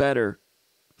looked better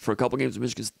for a couple games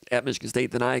at Michigan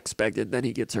State than I expected. Then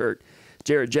he gets hurt.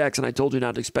 Jarrett Jackson, I told you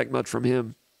not to expect much from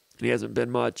him, and he hasn't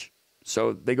been much.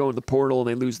 So they go in the portal and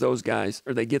they lose those guys,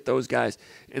 or they get those guys,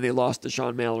 and they lost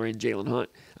Deshaun Mallory and Jalen Hunt.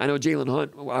 I know Jalen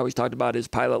Hunt, I always talked about his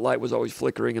pilot light was always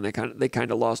flickering, and they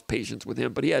kind of lost patience with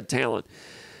him, but he had talent.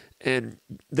 And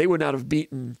they would not have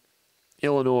beaten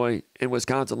Illinois and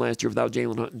Wisconsin last year without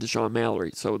Jalen Hunt and Deshaun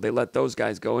Mallory. So they let those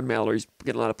guys go, and Mallory's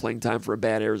getting a lot of playing time for a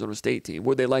bad Arizona State team.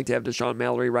 Would they like to have Deshaun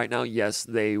Mallory right now? Yes,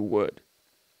 they would.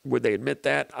 Would they admit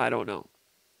that? I don't know.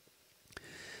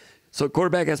 So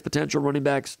quarterback has potential, running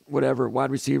backs, whatever,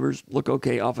 wide receivers look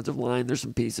okay, offensive line, there's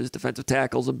some pieces. Defensive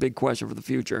tackle's a big question for the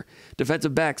future.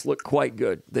 Defensive backs look quite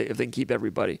good if they can keep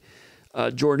everybody.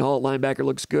 Jordan Hall at linebacker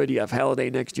looks good. You have Halliday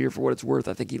next year for what it's worth.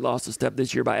 I think he lost a step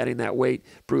this year by adding that weight.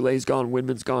 Brule's gone.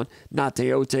 Windman's gone.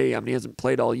 Nateote, he hasn't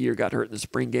played all year, got hurt in the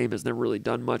spring game, has never really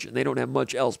done much, and they don't have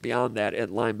much else beyond that at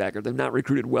linebacker. They've not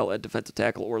recruited well at defensive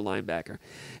tackle or linebacker.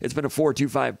 It's been a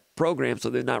 4-2-5 program, so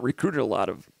they've not recruited a lot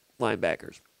of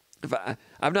linebackers.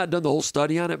 I've not done the whole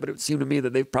study on it, but it would seem to me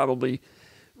that they've probably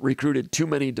recruited too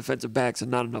many defensive backs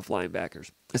and not enough linebackers,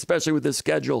 especially with this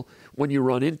schedule when you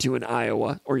run into an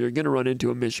Iowa or you're going to run into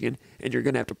a Michigan and you're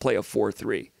going to have to play a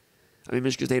 4-3. I mean,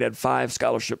 Michigan State had 5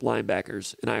 scholarship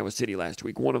linebackers in Iowa City last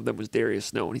week. One of them was Darius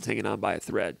Snow, and he's hanging on by a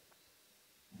thread.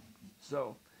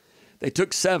 So they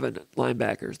took 7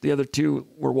 linebackers. The other 2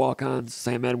 were walk-ons,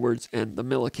 Sam Edwards and the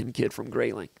Milliken kid from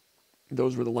Grayling.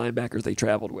 Those were the linebackers they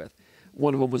traveled with.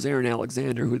 One of them was Aaron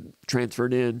Alexander, who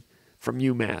transferred in from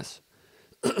UMass.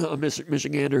 A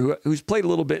Michigander who's played a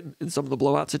little bit in some of the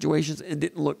blowout situations and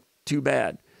didn't look too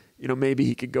bad. maybe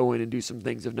he could go in and do some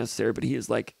things if necessary, but he is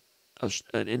like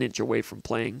an inch away from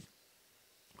playing.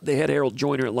 They had Harold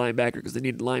Joyner at linebacker because they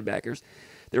needed linebackers.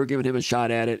 They were giving him a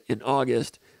shot at it in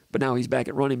August, but now he's back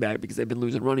at running back because they've been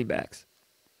losing running backs.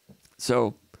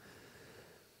 So,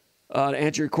 to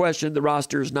answer your question, the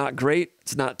roster is not great.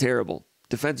 It's not terrible.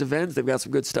 Defensive ends, they've got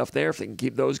some good stuff there if they can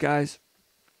keep those guys.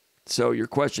 So your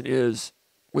question is,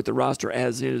 with the roster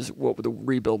as is, what would the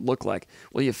rebuild look like?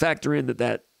 Well, you factor in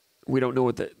that we don't know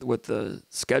what the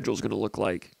schedule is going to look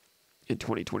like in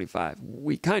 2025.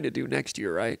 We kind of do next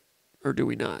year, right? Or do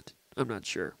we not? I'm not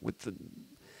sure with the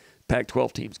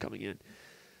Pac-12 teams coming in.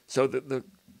 So the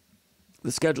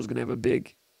schedule is going to have a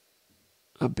big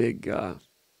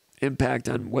impact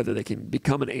on whether they can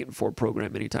become an 8-4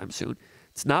 program anytime soon.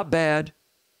 It's not bad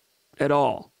at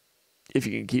all if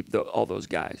you can keep all those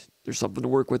guys. There's something to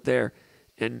work with there.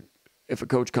 And if a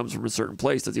coach comes from a certain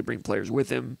place, does he bring players with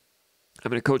him? I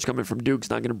mean, a coach coming from Duke's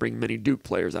not going to bring many Duke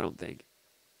players, I don't think,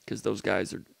 because those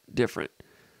guys are different.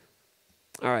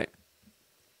 All right.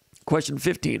 Question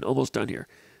 15, almost done here.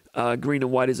 Green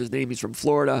and White is his name. He's from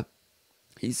Florida.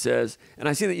 He says, and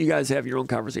I see that you guys have your own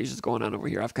conversations going on over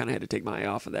here. I've kind of had to take my eye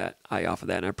off of that,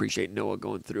 and I appreciate Noah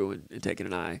going through and taking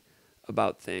an eye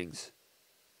about things.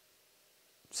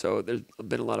 So there's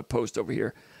been a lot of posts over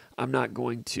here. I'm not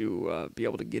going to be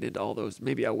able to get into all those.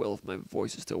 Maybe I will if my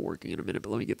voice is still working in a minute, but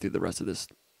let me get through the rest of this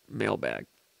mailbag.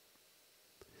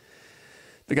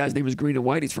 The guy's name is Green and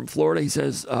White. He's from Florida. He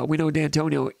says, we know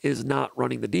D'Antonio is not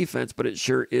running the defense, but it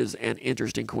sure is an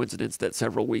interesting coincidence that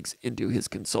several weeks into his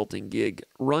consulting gig,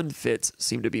 run fits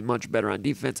seem to be much better on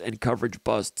defense and coverage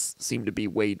busts seem to be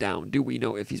way down. Do we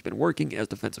know if he's been working as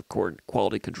defensive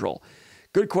quality control?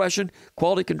 Good question.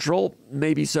 Quality control,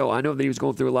 maybe so. I know that he was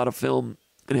going through a lot of film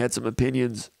and had some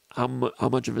opinions. How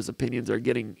much of his opinions are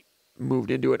getting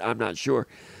moved into it, I'm not sure.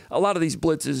 A lot of these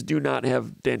blitzes do not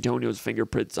have D'Antonio's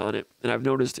fingerprints on it, and I've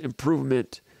noticed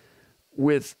improvement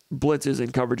with blitzes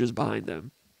and coverages behind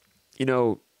them.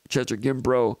 Chester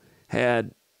Gimbro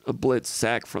had a blitz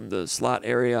sack from the slot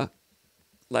area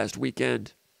last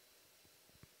weekend,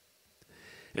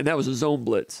 and that was a zone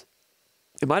blitz.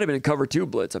 It might have been a cover 2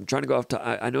 blitz. I'm trying to go off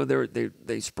to. I know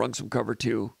they sprung some cover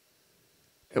 2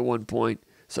 at one point,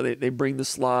 so they bring the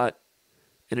slot.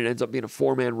 And it ends up being a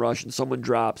 4-man rush, and someone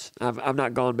drops. I've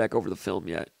not gone back over the film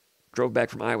yet. Drove back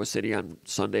from Iowa City on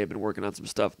Sunday. I've been working on some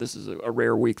stuff. This is a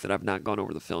rare week that I've not gone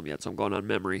over the film yet, so I'm going on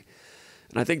memory.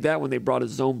 And I think that when they brought a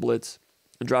zone blitz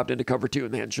and dropped into cover 2,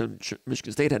 and they had shown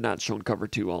Michigan State had not shown cover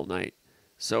 2 all night.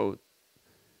 So,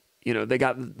 they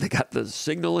got the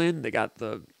signal in, they got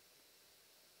the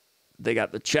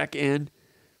check in,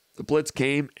 the blitz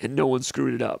came, and no one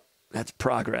screwed it up. That's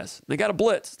progress. They got a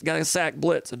blitz. They got a sack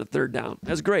blitz and a third down.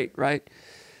 That's great, right?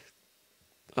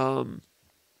 That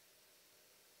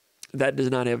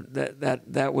does not have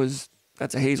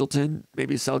that's a Hazleton,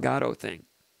 maybe a Salgado thing.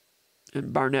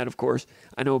 And Barnett, of course.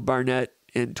 I know Barnett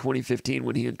in 2015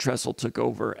 when he and Tressel took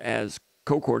over as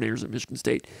co-coordinators at Michigan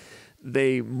State,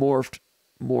 they morphed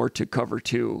more to cover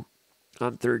 2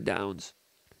 on third downs.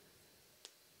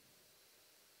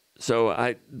 So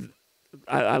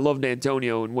I love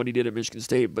D'Antonio and what he did at Michigan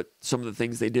State, but some of the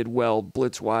things they did well,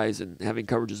 blitz-wise and having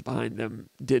coverages behind them,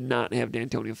 did not have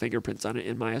D'Antonio fingerprints on it,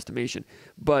 in my estimation.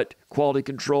 But quality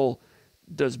control,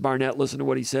 does Barnett listen to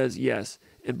what he says? Yes.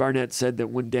 And Barnett said that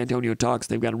when D'Antonio talks,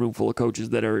 they've got a room full of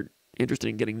coaches that are interested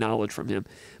in getting knowledge from him.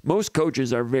 Most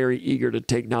coaches are very eager to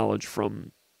take knowledge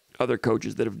from other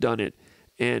coaches that have done it.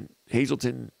 And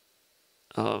Hazleton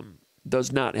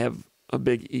does not have a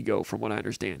big ego, from what I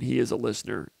understand. He is a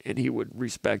listener, and he would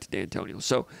respect D'Antonio.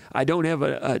 So I don't have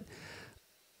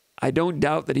I don't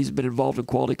doubt that he's been involved in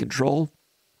quality control,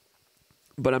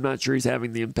 but I'm not sure he's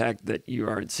having the impact that you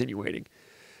are insinuating.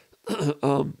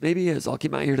 Maybe he is. I'll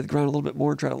keep my ear to the ground a little bit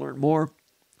more and try to learn more.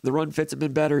 The run fits have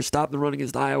been better. Stopped the run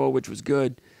against Iowa, which was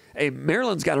good. Hey,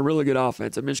 Maryland's got a really good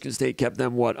offense. And Michigan State kept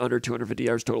them, under 250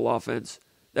 yards total offense.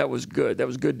 That was good. That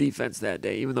was good defense that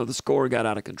day, even though the score got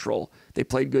out of control. They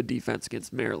played good defense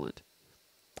against Maryland.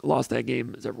 Lost that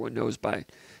game, as everyone knows, by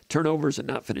turnovers and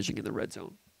not finishing in the red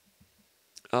zone.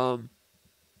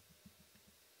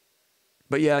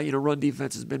 But yeah, run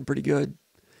defense has been pretty good.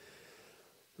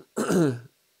 And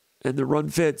the run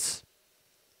fits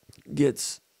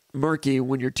gets murky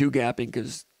when you're 2-gapping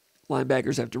because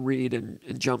linebackers have to read and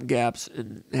jump gaps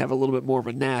and have a little bit more of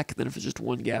a knack than if it's just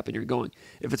one gap and you're going.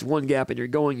 If it's one gap and you're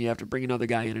going, you have to bring another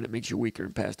guy in, and it makes you weaker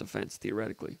in pass defense,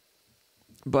 theoretically.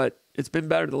 But it's been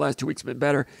better. The last 2 weeks have been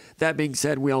better. That being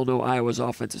said, we all know Iowa's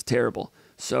offense is terrible.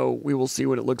 So we will see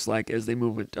what it looks like as they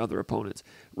move into other opponents.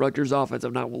 Rutgers' offense,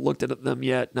 I've not looked at them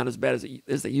yet. Not as bad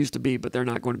as they used to be, but they're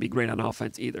not going to be great on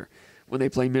offense either. when they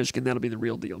play Michigan, that'll be the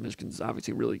real deal. Michigan's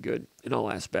obviously really good in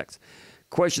all aspects.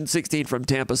 Question 16 from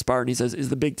Tampa Spartan. He says, is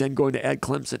the Big Ten going to add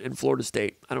Clemson and Florida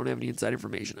State? I don't have any inside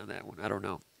information on that one. I don't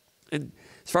know. And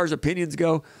as far as opinions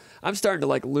go, I'm starting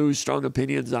to lose strong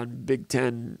opinions on Big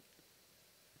Ten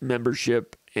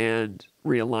membership and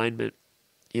realignment.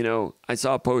 I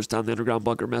saw a post on the Underground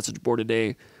Bunker message board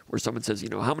today where someone says,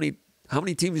 how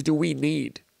many teams do we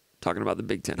need? Talking about the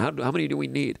Big Ten. How many do we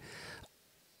need?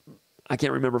 I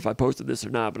can't remember if I posted this or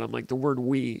not, but I'm like, the word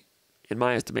we, in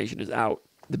my estimation, is out.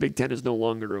 The Big Ten is no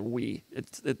longer a we.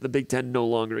 The Big Ten no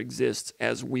longer exists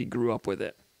as we grew up with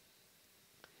it.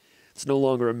 It's no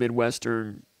longer a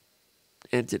Midwestern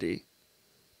entity.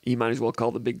 You might as well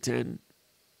call the Big Ten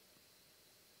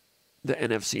the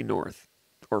NFC North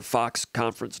or Fox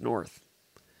Conference North.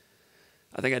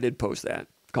 I think I did post that.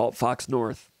 Call it Fox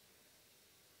North.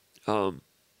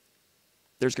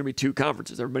 There's going to be two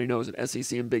conferences. Everybody knows it,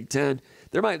 SEC and Big Ten.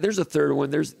 There's a third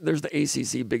one. There's the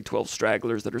ACC, Big 12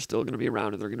 stragglers that are still going to be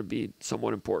around, and they're going to be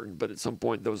somewhat important. But at some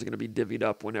point, those are going to be divvied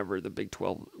up whenever the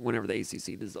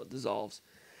ACC dissolves.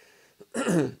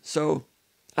 So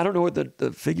I don't know what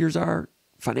the figures are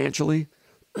financially.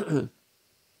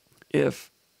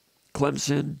 If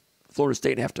Clemson, Florida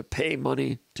State have to pay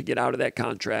money to get out of that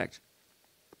contract,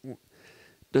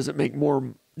 does it make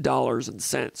more dollars and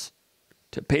cents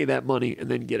to pay that money and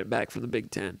then get it back from the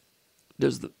Big Ten?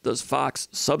 Does Fox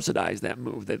subsidize that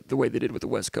move the way they did with the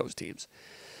West Coast teams?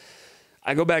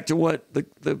 I go back to what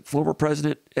the former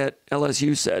president at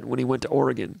LSU said when he went to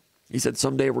Oregon. He said,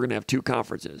 someday we're going to have two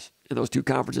conferences, and those two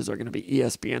conferences are going to be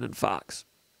ESPN and Fox.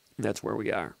 And that's where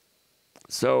we are.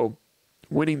 So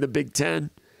winning the Big Ten,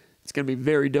 it's going to be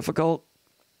very difficult.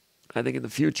 I think in the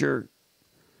future,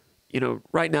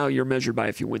 right now you're measured by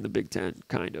if you win the Big Ten,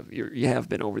 kind of. You have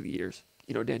been over the years.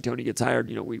 D'Antoni gets hired.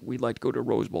 We'd like to go to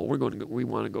Rose Bowl. We want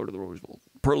to go to the Rose Bowl.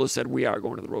 Perla said we are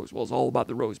going to the Rose Bowl. It's all about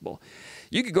the Rose Bowl.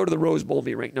 You could go to the Rose Bowl and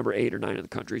be ranked number 8 or 9 in the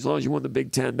country. As long as you won the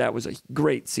Big Ten, that was a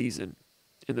great season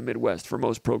in the Midwest for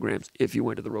most programs if you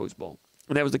went to the Rose Bowl.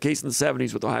 And that was the case in the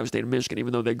 70s with Ohio State and Michigan,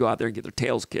 even though they'd go out there and get their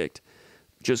tails kicked.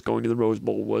 Just going to the Rose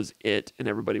Bowl was it, and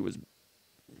everybody was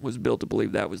built to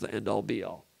believe that was the end-all,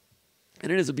 be-all.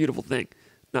 And it is a beautiful thing.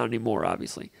 Not anymore,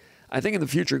 obviously. I think in the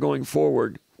future going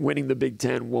forward, winning the Big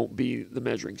Ten won't be the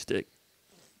measuring stick.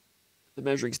 The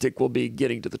measuring stick will be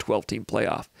getting to the 12-team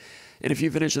playoff. And if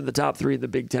you finish in the top 3 in the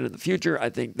Big Ten in the future, I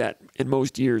think that in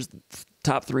most years,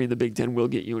 top 3 in the Big Ten will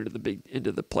get you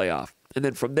into the playoff. And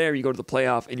then from there, you go to the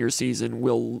playoff, and your season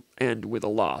will end with a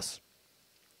loss.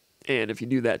 And if you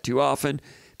do that too often,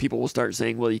 people will start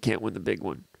saying, well, you can't win the big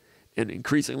one. And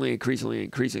increasingly,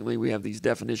 we have these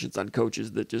definitions on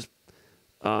coaches that just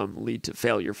lead to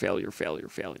failure.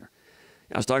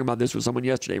 I was talking about this with someone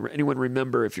yesterday. Anyone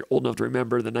remember, if you're old enough to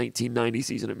remember, the 1990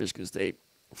 season at Michigan State?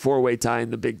 4-way tie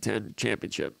in the Big Ten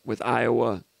championship with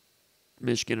Iowa,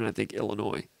 Michigan, and I think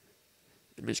Illinois.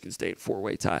 And Michigan State,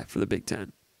 4-way tie for the Big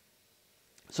Ten.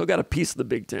 So got a piece of the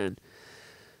Big Ten.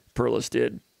 Perlis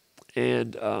did.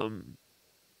 And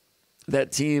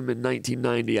that team in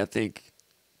 1990, I think,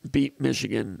 beat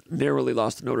Michigan, narrowly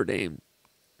lost to Notre Dame,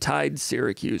 tied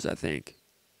Syracuse, I think.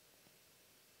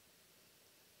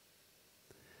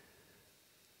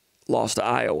 Lost to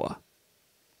Iowa,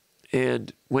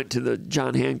 and went to the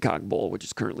John Hancock Bowl, which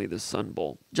is currently the Sun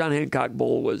Bowl. John Hancock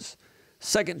Bowl was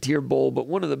second-tier bowl, but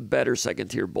one of the better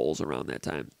second-tier bowls around that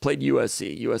time. Played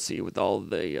USC with all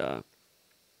the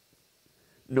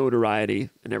notoriety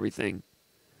and everything.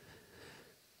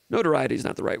 Notoriety is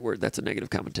not the right word. That's a negative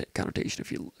connotation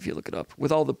if you look it up.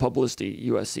 With all the publicity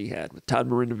USC had, with Todd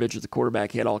Marinovich as the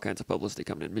quarterback, he had all kinds of publicity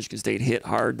coming in. Michigan State hit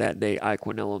hard that day.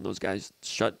 Quinella and those guys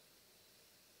shut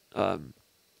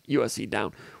USC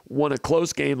down. Won a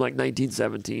close game like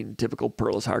 1917, typical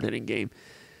Perlis hard-hitting game.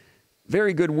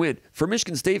 Very good win. For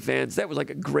Michigan State fans, that was like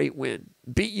a great win.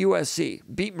 Beat USC,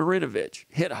 beat Marinovich,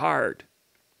 hit hard.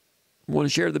 Want to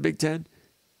share the Big Ten?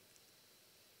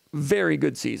 Very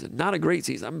good season. Not a great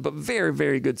season, but very,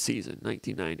 very good season,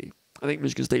 1990. I think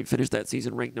Michigan State finished that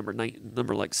season ranked number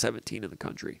 17 in the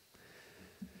country.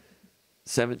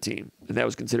 17. And that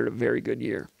was considered a very good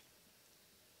year.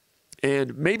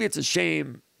 And maybe it's a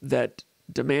shame that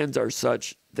demands are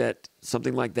such that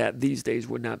something like that these days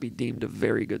would not be deemed a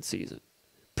very good season.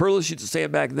 Perlis used to say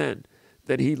it back then,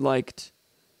 that he didn't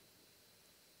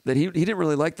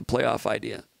really like the playoff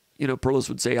idea. Perlis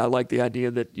would say, I like the idea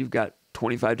that you've got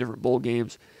 25 different bowl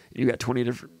games, and you got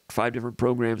 5 different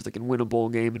programs that can win a bowl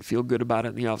game and feel good about it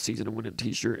in the offseason and win a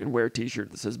T-shirt and wear a T-shirt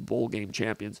that says Bowl Game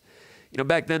Champions.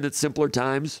 Back then it's simpler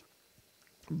times,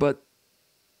 but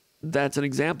that's an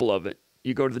example of it.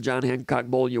 You go to the John Hancock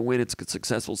Bowl, you win, it's a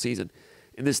successful season.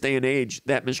 in this day and age,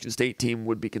 that Michigan State team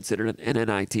would be considered an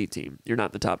NIT team. You're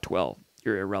not in the top 12.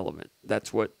 You're irrelevant.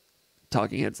 That's what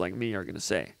talking heads like me are going to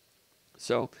say.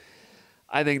 So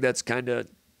I think that's kind of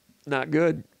not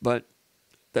good, but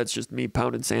that's just me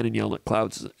pounding sand and yelling at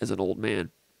clouds as an old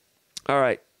man. All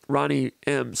right. Ronnie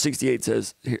M68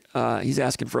 says he's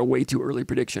asking for a way too early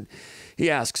prediction. He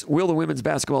asks, will the women's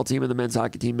basketball team and the men's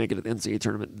hockey team make it at the NCAA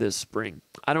tournament this spring?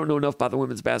 I don't know enough about the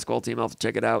women's basketball team. I'll have to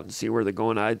check it out and see where they're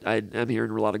going. I'm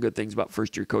hearing a lot of good things about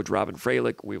first-year coach Robin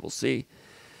Freilich. We will see.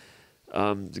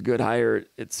 It's a good hire,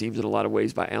 it seems, in a lot of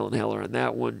ways by Alan Heller on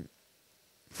that one,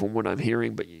 from what I'm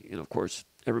hearing. But, of course,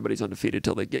 everybody's undefeated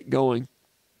until they get going.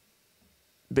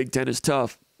 Big Ten is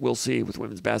tough. We'll see with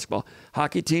women's basketball.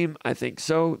 Hockey team, I think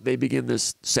so. They begin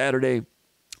this Saturday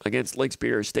against Lake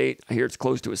Superior State. I hear it's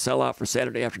close to a sellout for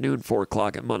Saturday afternoon, 4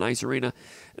 o'clock at Munn Ice Arena.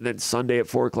 And then Sunday at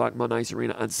 4 o'clock, Munn Ice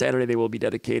Arena. On Saturday, they will be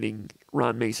dedicating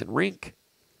Ron Mason Rink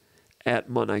at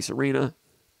Munn Ice Arena.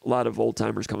 A lot of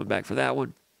old-timers coming back for that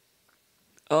one.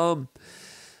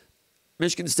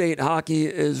 Michigan State hockey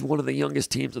is one of the youngest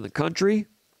teams in the country.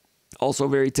 Also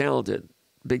very talented.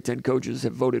 Big Ten coaches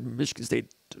have voted Michigan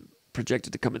State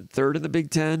projected to come in third in the Big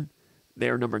Ten. They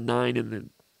are number 9 in the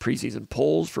preseason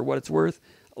polls, for what it's worth.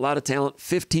 A lot of talent,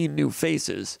 15 new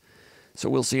faces. So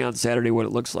we'll see on Saturday what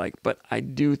it looks like. But I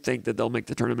do think that they'll make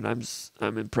the tournament.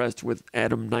 I'm impressed with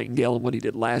Adam Nightingale and what he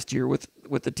did last year with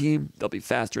the team. They'll be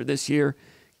faster this year.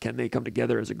 Can they come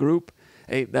together as a group?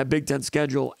 Hey, that Big Ten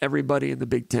schedule, everybody in the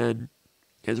Big Ten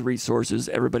has resources.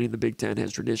 Everybody in the Big Ten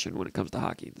has tradition when it comes to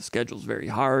hockey. The schedule's very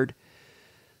hard.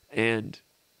 And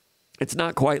it's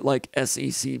not quite like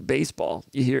SEC baseball.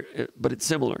 You hear, but it's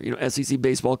similar. SEC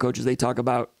baseball coaches, they talk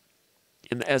about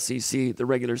in the SEC, the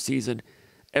regular season,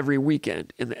 every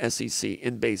weekend in the SEC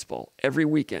in baseball, every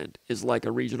weekend is like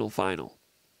a regional final.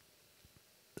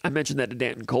 I mentioned that to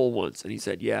Danton Cole once, and he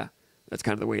said, yeah, that's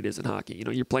kind of the way it is in hockey.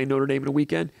 You're playing Notre Dame in a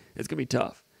weekend, it's going to be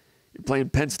tough. You're playing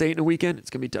Penn State in a weekend, it's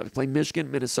going to be tough. You're playing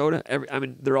Michigan, Minnesota,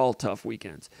 they're all tough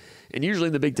weekends. And usually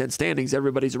in the Big Ten standings,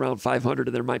 everybody's around 500,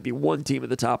 and there might be one team at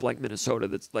the top like Minnesota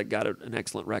that's got an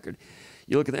excellent record.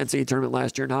 You look at the NCAA tournament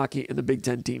last year in hockey, and the Big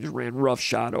Ten teams ran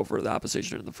roughshod over the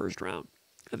opposition in the first round.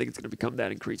 I think it's going to become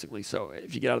that increasingly. So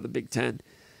if you get out of the Big Ten,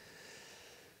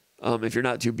 if you're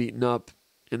not too beaten up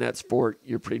in that sport,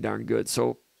 you're pretty darn good.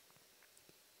 So,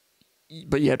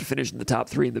 but you have to finish in the top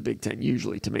 3 in the Big Ten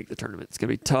usually to make the tournament. It's going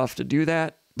to be tough to do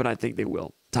that, but I think they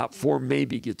will. Top 4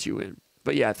 maybe gets you in.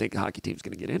 But yeah, I think the hockey team's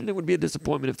going to get in, and it would be a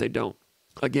disappointment if they don't.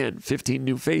 Again, 15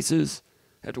 new faces.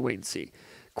 Have to wait and see.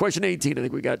 Question 18, I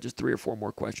think we got just 3 or 4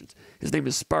 more questions. His name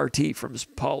is Sparty from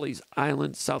Pawleys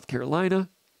Island, South Carolina.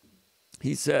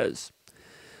 He says,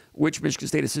 which Michigan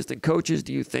State assistant coaches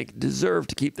do you think deserve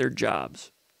to keep their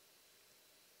jobs?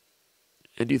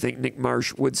 And do you think Nick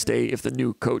Marsh would stay if the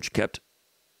new coach kept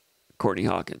Courtney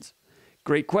Hawkins?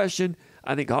 Great question.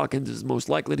 I think Hawkins is most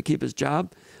likely to keep his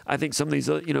job. I think some of these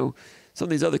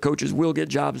other coaches will get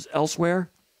jobs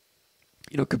elsewhere.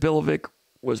 Kapilovic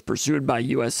was pursued by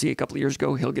USC a couple of years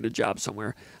ago. He'll get a job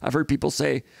somewhere. I've heard people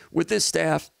say, with this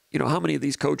staff, how many of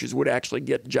these coaches would actually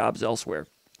get jobs elsewhere?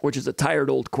 Which is a tired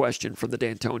old question from the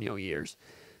D'Antonio years.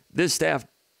 This staff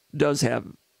does have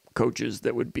coaches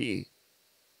that would be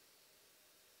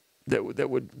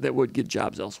that would get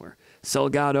jobs elsewhere.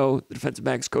 Salgado, the defensive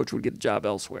backs coach, would get a job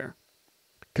elsewhere.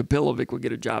 Kapilovic would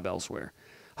get a job elsewhere.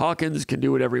 Hawkins can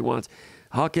do whatever he wants.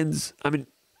 Hawkins,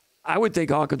 I would think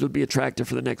Hawkins would be attractive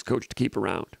for the next coach to keep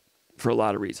around for a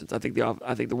lot of reasons. I think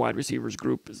the wide receivers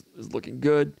group is looking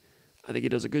good. I think he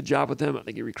does a good job with them. I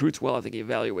think he recruits well. I think he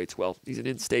evaluates well. He's an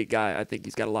in-state guy. I think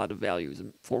he's got a lot of value. He's a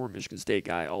former Michigan State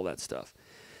guy, all that stuff.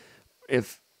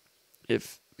 If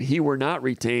he were not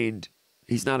retained,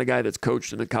 he's not a guy that's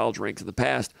coached in the college ranks in the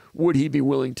past. Would he be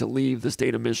willing to leave the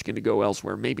state of Michigan to go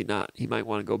elsewhere? Maybe not. He might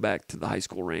want to go back to the high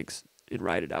school ranks and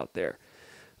ride it out there.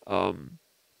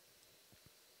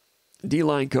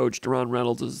 D-line coach Deron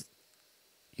Reynolds is,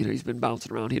 he's been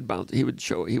bouncing around. He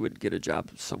would get a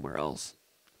job somewhere else.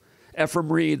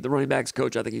 Ephraim Reed, the running backs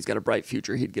coach, I think he's got a bright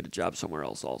future. He'd get a job somewhere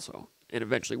else also, and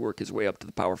eventually work his way up to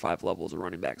the Power 5 level as a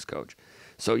running backs coach.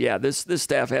 So yeah, this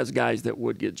staff has guys that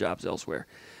would get jobs elsewhere.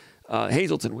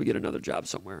 Hazelton would get another job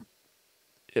somewhere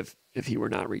if he were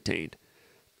not retained.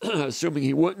 Assuming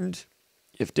he wouldn't,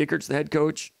 if Dickert's the head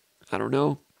coach, I don't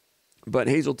know. But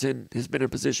Hazelton has been a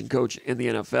position coach in the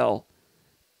NFL.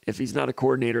 If he's not a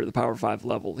coordinator at the Power 5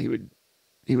 level, he would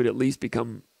at least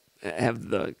have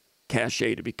the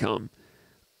cachet to become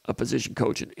a position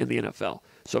coach in the NFL.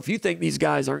 So if you think these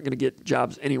guys aren't going to get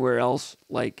jobs anywhere else,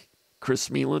 like Chris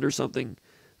Smealand or something,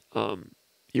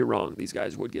 you're wrong. These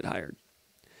guys would get hired.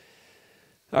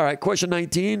 All right, question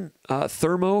 19.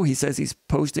 Thermo, he says he's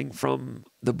posting from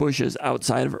the bushes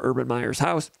outside of Urban Meyer's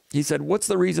house. He said, what's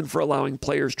the reason for allowing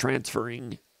players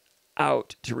transferring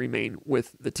out to remain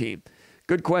with the team?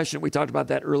 Good question. We talked about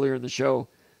that earlier in the show.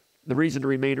 The reason to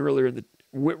remain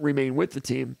remain with the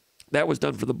team, that was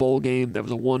done for the bowl game. That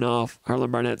was a one-off.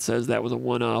 Harlan Barnett says that was a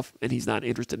one-off, and he's not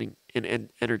interested in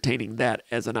entertaining that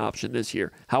as an option this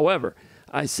year. However,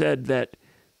 I said that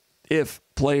if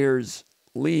players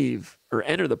leave or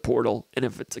enter the portal, and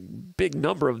if it's a big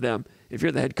number of them, if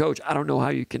you're the head coach, I don't know how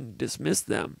you can dismiss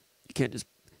them. You can't just,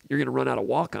 you're going to run out of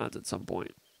walk-ons at some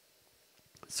point.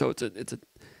 So it's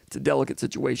a delicate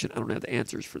situation. I don't have the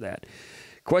answers for that.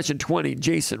 Question 20,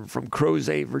 Jason from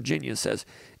Crozet, Virginia says,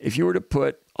 if you were to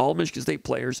put all Michigan State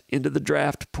players into the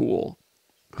draft pool,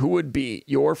 who would be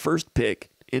your first pick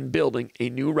in building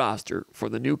a new roster for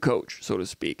the new coach, so to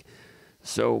speak?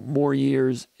 So more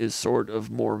years is sort of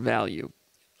more value.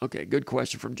 Okay, good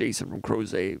question from Jason from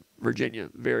Crozet, Virginia.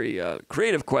 Very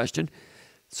creative question.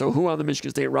 So who on the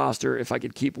Michigan State roster, if I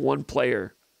could keep one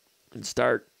player and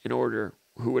start in order,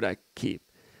 who would I keep?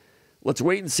 Let's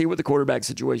wait and see what the quarterback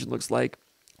situation looks like.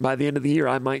 By the end of the year,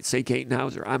 I might say Caton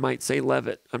Hauser. I might say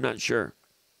Levitt. I'm not sure.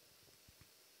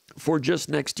 For just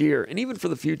next year, and even for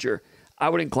the future, I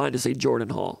would incline to say Jordan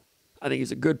Hall. I think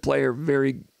he's a good player,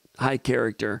 very high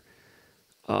character,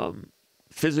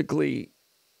 physically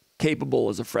capable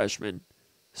as a freshman,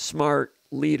 smart,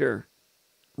 leader,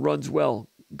 runs well,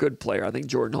 good player. I think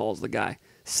Jordan Hall is the guy.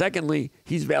 Secondly,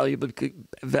 he's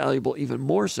valuable even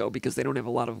more so because they don't have a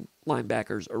lot of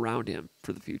linebackers around him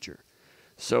for the future.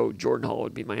 So Jordan Hall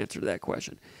would be my answer to that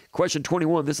question. Question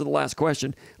 21, this is the last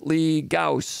question. Lee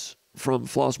Gauss from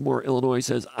Flossmoor, Illinois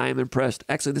says, I am impressed.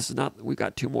 Actually, this is not, we've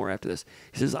got two more after this.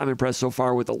 He says, I'm impressed so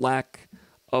far with the lack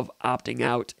of opting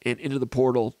out and into the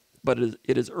portal, but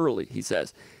it is early, he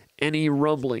says. Any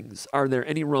rumblings? Are there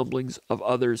any rumblings of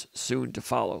others soon to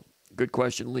follow? Good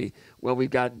question, Lee. Well,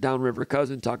 we've got Downriver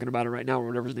Cousin talking about it right now, or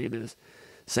whatever his name is,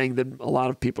 saying that a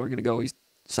lot of people are going to go. He's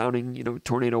sounding,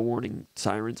 tornado warning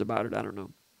sirens about it. I don't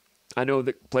know. I know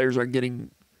that players are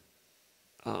getting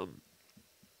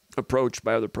approached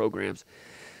by other programs.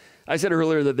 I said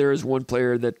earlier that there is one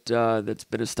player that's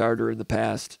been a starter in the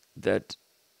past that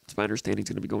it's my understanding is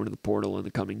going to be going to the portal in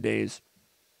the coming days.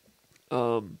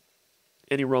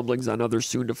 Any rumblings on others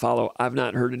soon to follow? I've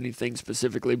not heard anything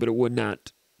specifically, but it would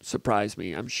not surprise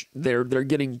me. They're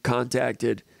getting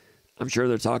contacted. I'm sure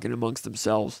they're talking amongst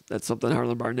themselves. That's something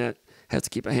Harlan Barnett has to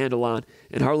keep a handle on.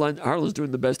 And Harlan's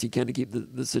doing the best he can to keep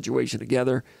the situation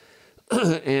together.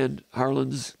 And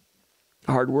Harlan's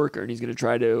a hard worker, and he's going to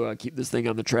try to keep this thing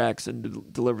on the tracks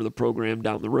and deliver the program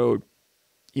down the road.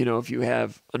 If you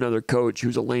have another coach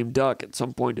who's a lame duck, at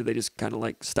some point do they just kind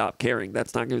of stop caring?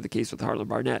 That's not going to be the case with Harlan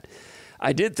Barnett.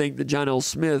 I did think that John L.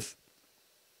 Smith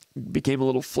became a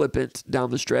little flippant down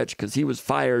the stretch because he was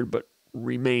fired but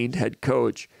remained head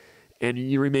coach. And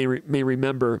you may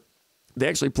remember they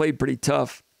actually played pretty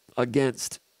tough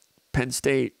against Penn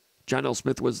State. John L.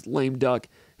 Smith was lame duck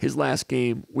his last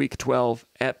game, week 12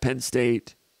 at Penn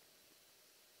State.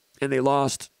 And they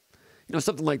lost,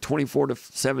 something like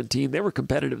 24-17. They were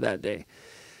competitive that day.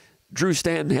 Drew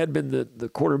Stanton had been the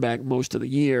quarterback most of the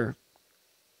year.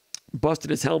 Busted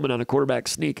his helmet on a quarterback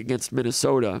sneak against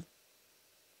Minnesota.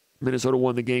 Minnesota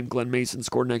won the game. Glenn Mason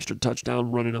scored an extra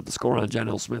touchdown, running up the score on John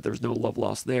L. Smith. There was no love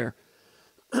lost there.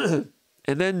 And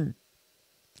then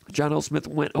John L. Smith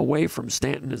went away from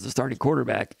Stanton as the starting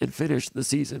quarterback and finished the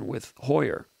season with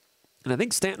Hoyer. And I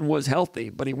think Stanton was healthy,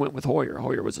 but he went with Hoyer.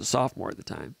 Hoyer was a sophomore at the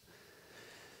time.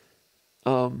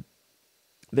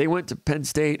 They went to Penn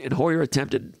State, and Hoyer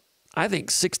attempted, I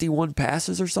think, 61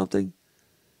 passes or something.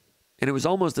 And it was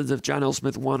almost as if John L.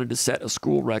 Smith wanted to set a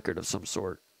school record of some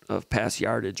sort of pass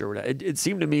yardage or whatever. It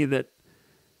seemed to me that,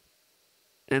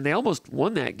 and they almost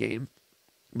won that game,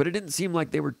 but it didn't seem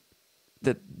like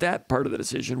that part of the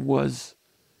decision was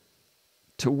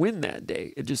to win that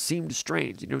day. It just seemed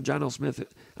strange. John L. Smith,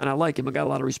 and I like him. I got a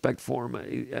lot of respect for him.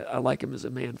 I like him as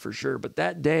a man for sure. But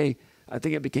that day, I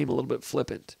think it became a little bit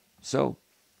flippant. So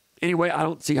anyway, I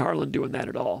don't see Harlan doing that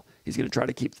at all. He's going to try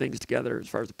to keep things together as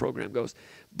far as the program goes.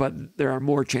 But there are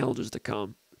more challenges to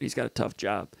come. He's got a tough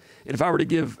job. And if I were to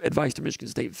give advice to Michigan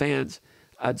State fans,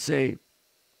 I'd say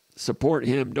support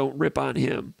him. Don't rip on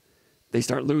him. They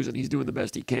start losing. He's doing the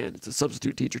best he can. It's a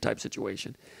substitute teacher type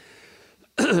situation.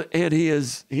 And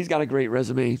he's got a great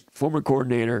resume. Former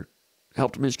coordinator,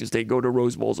 helped Michigan State go to a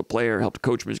Rose Bowl as a player, helped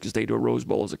coach Michigan State to a Rose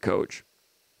Bowl as a coach.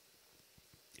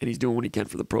 And he's doing what he can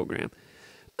for the program.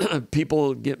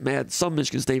 people get mad. Some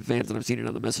Michigan State fans, and I've seen it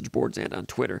on the message boards and on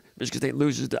Twitter, Michigan State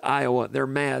loses to Iowa. They're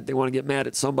mad. They want to get mad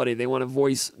at somebody. They want to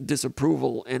voice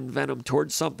disapproval and venom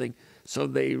towards something. So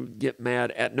they get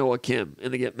mad at Noah Kim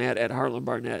and they get mad at Harlan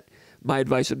Barnett. My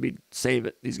advice would be save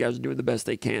it. These guys are doing the best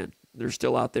they can. They're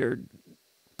still out there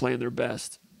playing their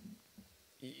best.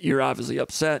 You're obviously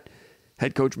upset.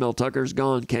 Head coach Mel Tucker's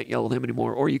gone. Can't yell at him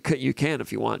anymore. Or you can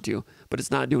if you want to, but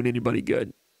it's not doing anybody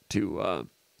good to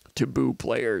boo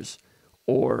players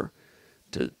or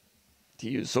to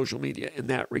use social media in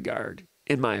that regard,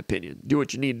 in my opinion. Do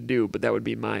what you need to do, but that would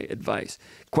be my advice.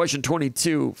 Question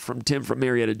 22 from Tim from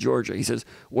Marietta, Georgia. He says,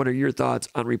 what are your thoughts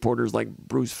on reporters like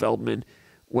Bruce Feldman?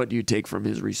 What do you take from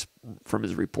his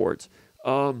reports?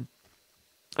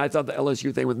 I thought the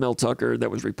LSU thing with Mel Tucker that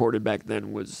was reported back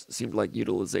then seemed like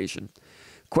utilization.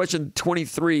 Question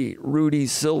 23, Rudy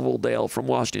Silverdale from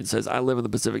Washington says, I live in the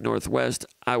Pacific Northwest.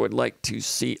 I would like to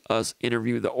see us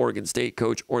interview the Oregon State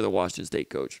coach or the Washington State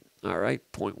coach. All right,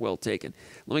 point well taken.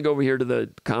 Let me go over here to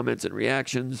the comments and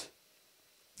reactions.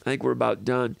 I think we're about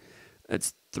done.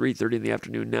 It's 3:30 in the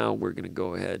afternoon now. We're going to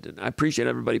go ahead. And I appreciate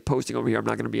everybody posting over here. I'm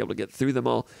not going to be able to get through them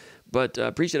all, but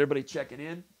appreciate everybody checking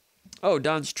in. Oh,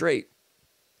 Don Straight.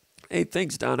 Hey,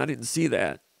 thanks, Don. I didn't see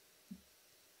that.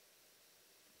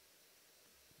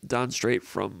 Don Straight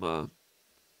from a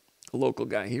local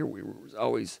guy here. We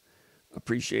always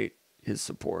appreciate his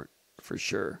support for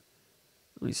sure.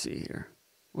 Let me see here.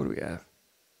 What do we have?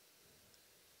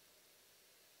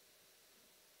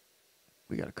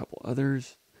 We got a couple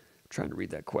others. I'm trying to read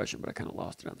that question, but I kind of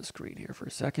lost it on the screen here for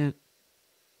a second.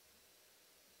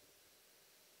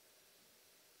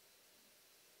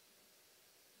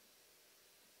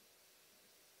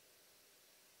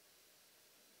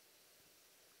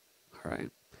 All right.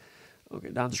 Okay,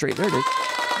 Don Straight. There it is.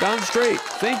 Don Straight.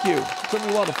 Thank you. It took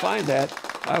me a while to find that.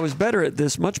 I was better at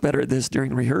this, much better at this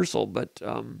during rehearsal, but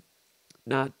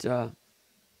not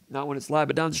when it's live.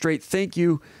 But Don Straight, thank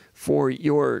you for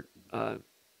your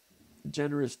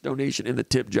generous donation in the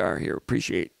tip jar here.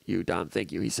 Appreciate you, Don.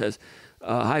 Thank you. He says,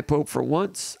 hi, Pope. For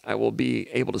once, I will be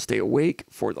able to stay awake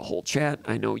for the whole chat.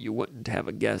 I know you wouldn't have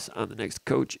a guess on the next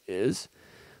coach is,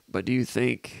 but do you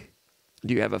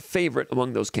have a favorite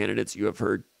among those candidates you have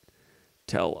heard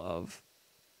tell of?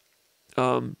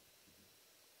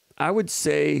 I would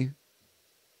say,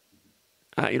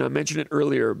 I mentioned it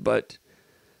earlier, but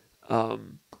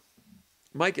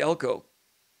Mike Elko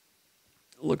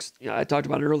looks, I talked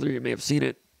about it earlier. You may have seen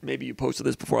it. Maybe you posted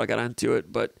this before I got onto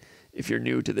it, but if you're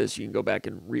new to this, you can go back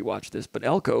and rewatch this. But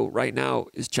Elko right now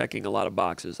is checking a lot of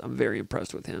boxes. I'm very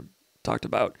impressed with him. Talked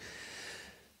about,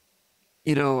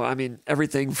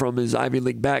 everything from his Ivy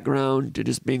League background to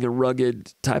just being a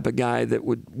rugged type of guy that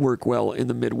would work well in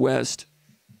the Midwest.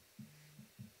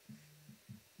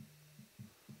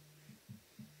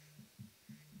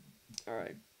 All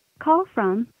right. Call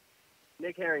from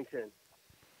Nick Harrington.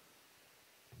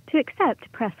 To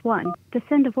accept, press 1. To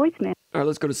send a voicemail. All right,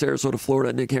 let's go to Sarasota,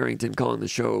 Florida. Nick Harrington calling the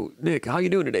show. Nick, how you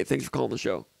doing today? Thanks for calling the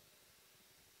show.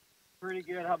 Pretty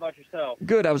good. How about yourself?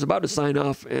 Good. I was about to sign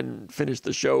off and finish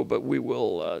the show, but we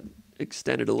will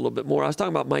extend it a little bit more. I was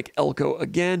talking about Mike Elko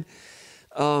again.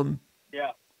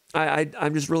 Yeah.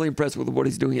 I'm just really impressed with what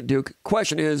he's doing at Duke.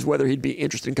 Question is whether he'd be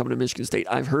interested in coming to Michigan State.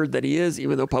 I've heard that he is,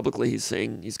 even though publicly he's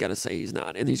saying he's got to say he's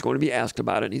not. And he's going to be asked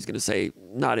about it, and he's going to say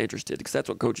not interested, because that's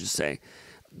what coaches say.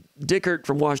 Dickert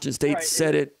from Washington State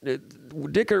said it.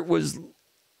 Dickert was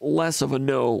less of a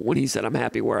no when he said, I'm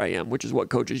happy where I am, which is what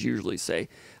coaches usually say.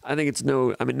 I think it's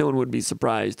no one would be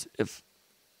surprised if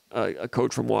a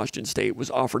coach from Washington State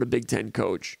was offered a Big Ten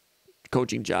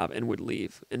coaching job and would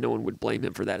leave, and no one would blame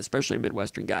him for that, especially a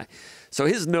Midwestern guy. So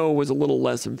his no was a little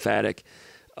less emphatic.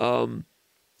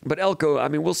 But Elko,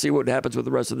 we'll see what happens with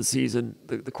the rest of the season.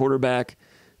 The quarterback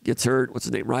gets hurt. What's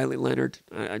his name? Riley Leonard.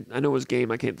 I know his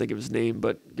game. I can't think of his name,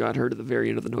 but got hurt at the very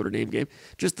end of the Notre Dame game.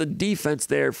 Just the defense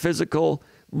there, physical,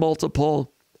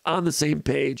 multiple, on the same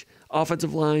page.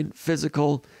 Offensive line,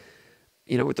 physical.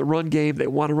 With the run game, they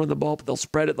want to run the ball, but they'll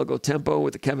spread it. They'll go tempo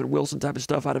with the Kevin Wilson type of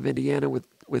stuff out of Indiana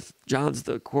with Johns,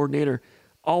 the coordinator.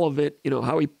 All of it,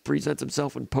 how he presents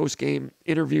himself in post-game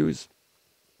interviews,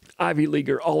 Ivy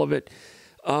Leaguer, all of it.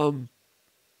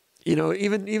 Even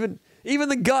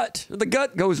the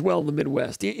gut goes well in the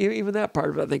Midwest. Even that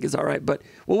part of it, I think, is all right. But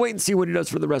we'll wait and see what he does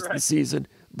for the rest of the season.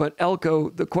 But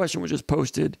Elko, the question was just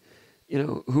posted,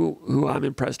 who I'm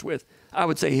impressed with. I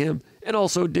would say him, and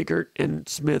also Dickert and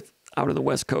Smith out on the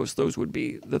West Coast. Those would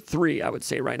be the three I would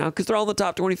say right now, because they're all in the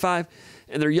top 25,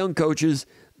 and they're young coaches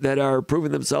that are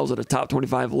proving themselves at a top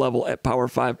 25 level at Power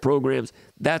 5 programs.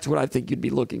 That's what I think you'd be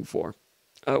looking for.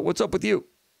 What's up with you?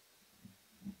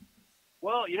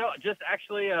 Well, just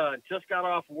actually just got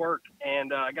off work,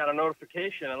 and I got a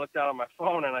notification. I looked out on my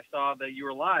phone, and I saw that you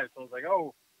were live. So I was like,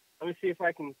 oh, let me see if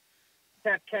I can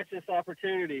catch this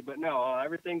opportunity. But no,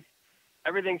 everything's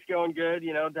going good,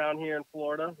 down here in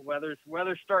Florida.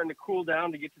 Weather's starting to cool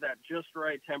down to get to that just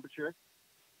right temperature.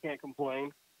 Can't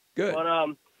complain. Good. But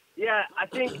yeah, I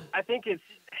think it's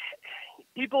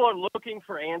people are looking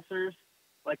for answers.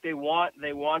 Like they want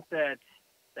that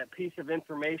piece of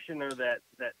information or that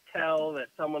tell that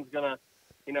someone's gonna,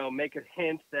 make a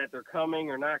hint that they're coming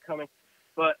or not coming.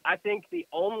 But I think the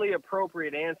only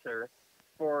appropriate answer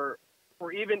for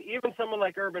even someone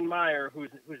like Urban Meyer, who's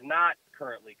not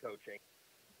currently coaching,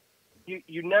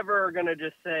 you never are gonna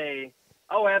just say,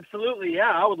 oh, absolutely,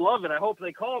 yeah, I would love it. I hope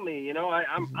they call me.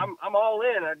 I'm all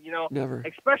in. Never.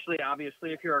 Especially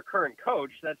obviously if you're a current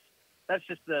coach, that's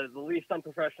just the least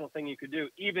unprofessional thing you could do,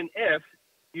 even if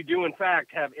you do in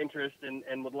fact have interest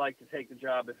and would like to take the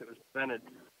job if it was presented.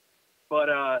 But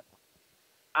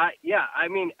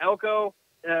Elko,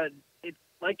 it's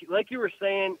like you were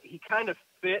saying, he kind of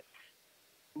fits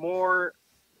more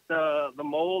the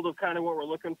mold of kind of what we're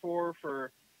looking for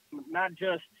not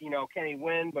just can he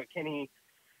win, but can he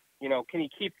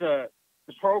keep the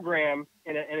program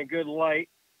in a good light,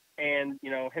 and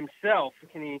himself,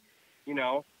 can he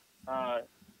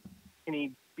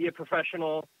be a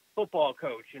professional football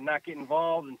coach and not get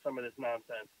involved in some of this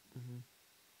nonsense. Mm-hmm.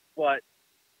 But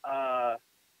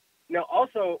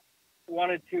also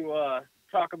wanted to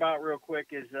talk about real quick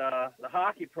is the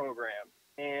hockey program,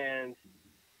 and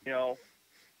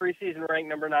preseason ranked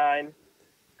number 9,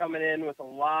 coming in with a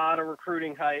lot of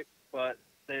recruiting hype, but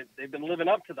they've been living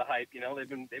up to the hype.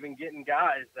 They've been getting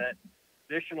guys that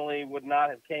traditionally would not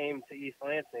have came to East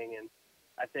Lansing, and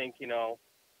I think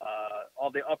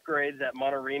all the upgrades at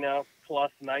Monterina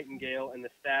plus Nightingale and the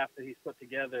staff that he's put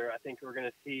together, I think we're going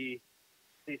to see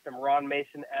some Ron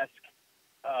Mason-esque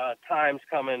times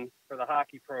coming for the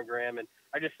hockey program. And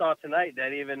I just saw tonight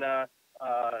that even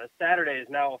Saturday is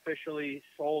now officially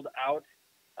sold out,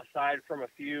 aside from a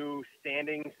few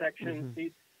standing section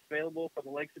seats available for the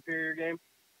Lake Superior game.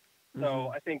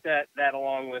 So I think that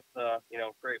along with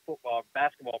great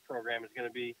basketball program is going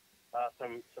to be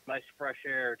some nice fresh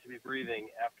air to be breathing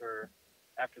after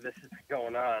this is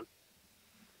going on.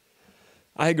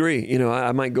 I agree.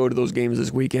 I might go to those games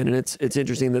this weekend, and it's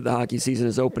interesting that the hockey season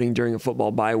is opening during a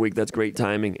football bye week. That's great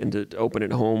timing, and to open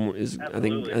at home is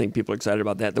Absolutely. I think people are excited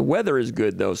about that. The weather is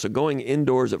good though, so going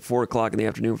indoors at 4:00 in the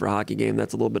afternoon for a hockey game,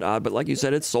 that's a little bit odd. But like you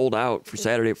said, it's sold out for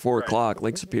Saturday at 4:00,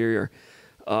 Lake Superior.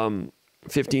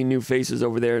 15 new faces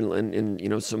over there,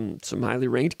 and some highly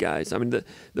ranked guys. I mean,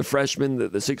 the freshman,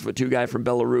 the 6'2" guy from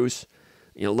Belarus,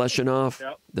 Leshinov,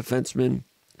 defenseman,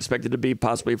 expected to be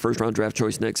possibly a first-round draft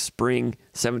choice next spring,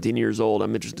 17 years old.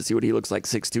 I'm interested to see what he looks like.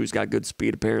 6'2", he's got good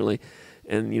speed apparently.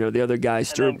 And the other guy,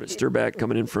 Sturbak,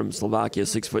 coming in from Slovakia,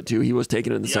 6'2", he was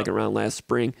taken in the second round last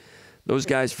spring. Those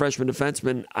guys, freshman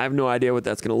defensemen, I have no idea what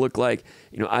that's going to look like.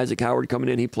 Isaac Howard coming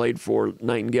in, he played for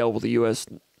Nightingale with the U.S.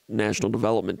 National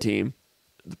Development Team,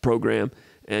 the program,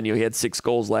 and he had 6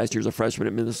 goals last year as a freshman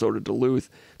at Minnesota Duluth.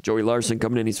 Joey Larson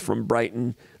coming in, he's from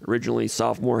Brighton, originally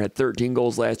sophomore, had 13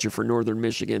 goals last year for Northern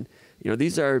Michigan.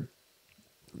 These are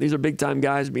big time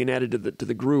guys being added to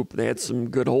the group. They had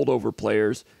some good holdover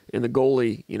players, and the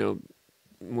goalie,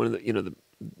 one of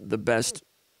the best.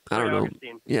 I don't know.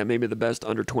 Yeah, maybe the best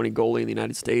under 20 goalie in the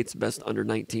United States, best under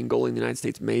 19 goalie in the United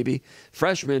States, maybe.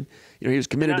 Freshman, he was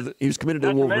committed to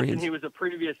the Wolverines. He was a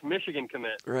previous Michigan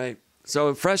commit. Right.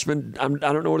 So freshman, I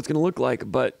don't know what it's going to look like,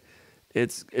 but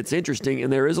it's interesting,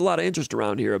 and there is a lot of interest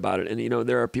around here about it. And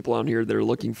there are people out here that are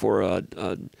looking for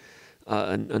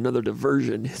another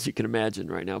diversion, as you can imagine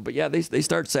right now. But yeah, they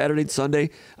start Saturday and Sunday.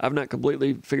 I've not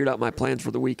completely figured out my plans for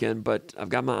the weekend, but I've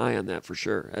got my eye on that for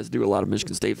sure, as do a lot of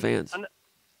Michigan State fans.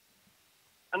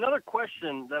 Another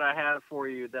question that I have for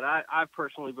you that I've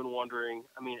personally been wondering,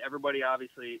 everybody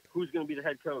obviously, who's going to be the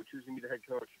head coach? Who's going to be the head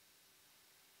coach?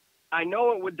 I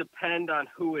know it would depend on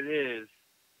who it is,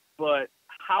 but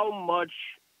how much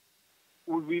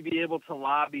would we be able to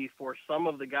lobby for some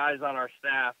of the guys on our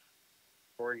staff,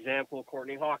 for example,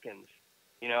 Courtney Hawkins,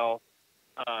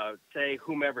 say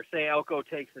whomever, say Elko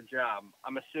takes the job.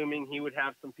 I'm assuming he would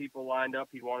have some people lined up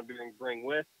he'd want to bring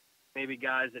with, maybe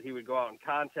guys that he would go out and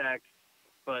contact.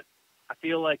 But I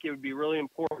feel like it would be really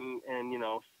important, and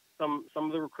some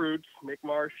of the recruits, Mick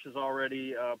Marsh has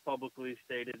already publicly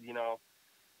stated,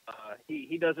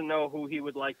 he doesn't know who he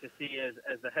would like to see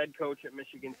as the head coach at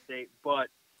Michigan State, but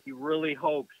he really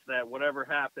hopes that whatever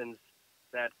happens,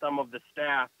 that some of the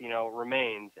staff,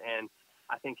 remains. And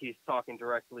I think he's talking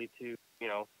directly to,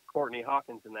 Courtney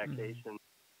Hawkins in that case. And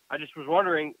I just was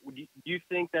wondering, do you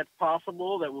think that's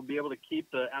possible, that we'll be able to keep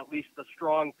at least the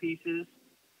strong pieces,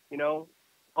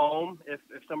 home if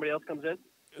somebody else comes in?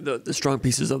 The strong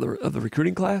pieces of the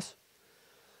recruiting class?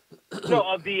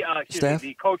 No, of the staff?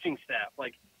 the coaching staff.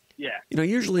 Like, yeah.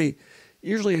 Usually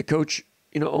a coach,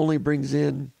 only brings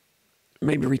in,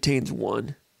 maybe retains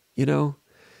one. Right.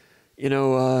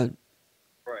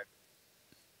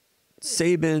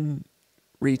 Saban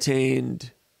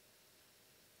retained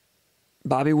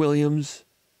Bobby Williams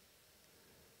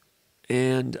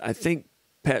and I think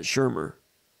Pat Shurmur.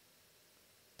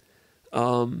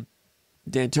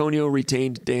 D'Antonio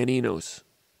retained Dan Enos.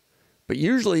 But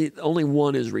usually only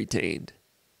one is retained.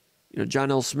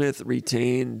 John L. Smith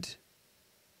retained...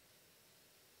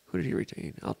 Who did he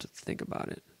retain? I'll have to think about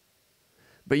it.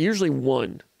 But usually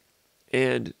one.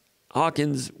 And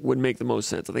Hawkins would make the most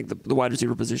sense. I think the wide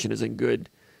receiver position is in good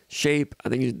shape. I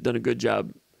think he's done a good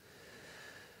job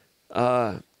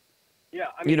developing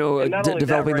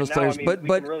those players. But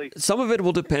some of it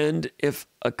will depend if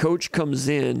a coach comes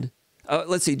in.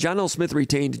 Let's see, John L. Smith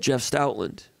retained Jeff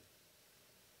Stoutland.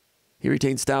 He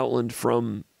retained Stoutland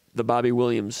from the Bobby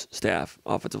Williams staff,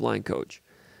 offensive line coach.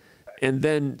 And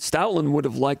then Stoutland would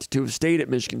have liked to have stayed at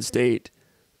Michigan State,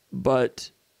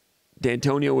 but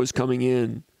D'Antonio was coming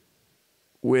in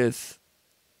with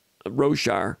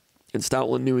Roshar, and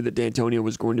Stoutland knew that D'Antonio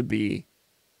was going to be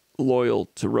loyal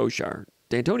to Roshar.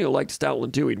 D'Antonio liked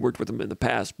Stoutland too. He'd worked with him in the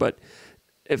past, but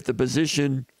if the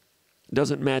position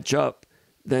doesn't match up,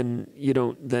 then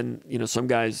some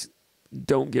guys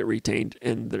don't get retained,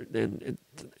 and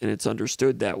it's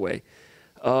understood that way.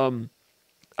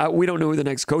 We don't know who the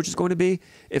next coach is going to be.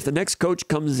 If the next coach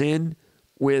comes in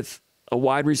with a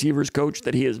wide receivers coach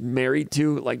that he is married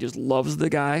to, like just loves the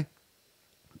guy,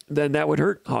 then that would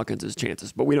hurt Hawkins'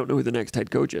 chances. But we don't know who the next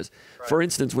head coach is. Right. For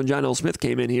instance, when John L. Smith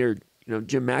came in here,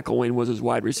 Jim McElwain was his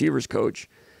wide receivers coach,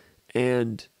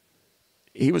 and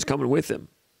he was coming with him.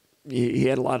 He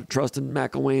had a lot of trust in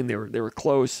McElwain. They were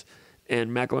close,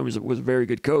 and McElwain was a very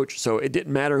good coach. So it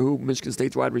didn't matter who Michigan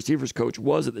State's wide receivers coach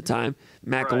was at the time.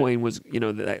 McElwain was,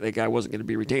 that guy wasn't going to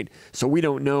be retained. So we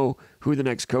don't know who the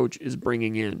next coach is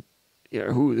bringing in,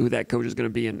 who that coach is going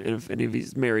to be, and if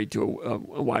he's married to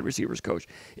a wide receivers coach.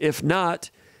 If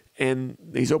not, and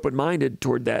he's open-minded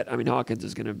toward that, Hawkins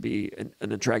is going to be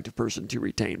an attractive person to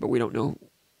retain, but we don't know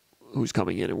who's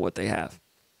coming in and what they have.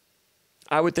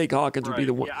 I would think Hawkins would be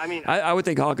the one. Yeah, I would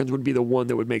think Hawkins would be the one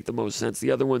that would make the most sense.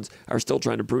 The other ones are still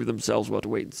trying to prove themselves. We'll have to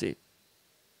wait and see.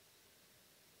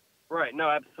 Right. No,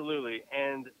 absolutely.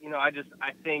 And I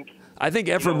think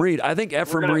Ephraim Reed. I think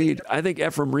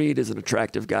Ephraim Reed is an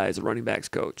attractive guy as a running backs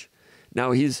coach.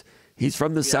 Now he's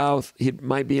from the South. He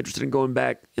might be interested in going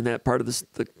back in that part of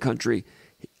the country.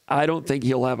 I don't think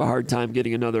he'll have a hard time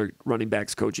getting another running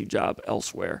backs coaching job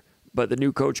elsewhere. But the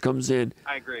new coach comes in.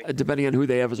 I agree. Depending on who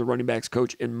they have as a running backs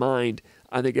coach in mind,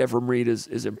 I think Ephraim Reed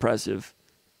is impressive,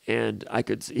 and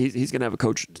he's going to have a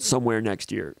coach somewhere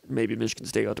next year. Maybe Michigan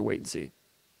State. I'll have to wait and see.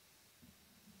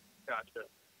 Gotcha.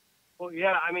 Well,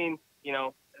 yeah,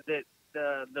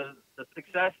 the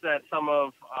success that some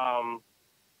of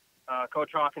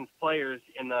Coach Hawkins' players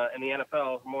in the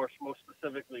NFL, more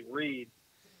specifically Reed,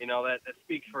 that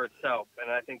speaks for itself,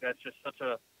 and I think that's just such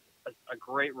a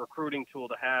great recruiting tool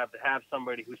to have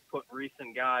somebody who's put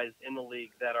recent guys in the league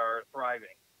that are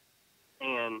thriving.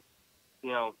 And,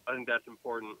 I think that's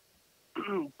important.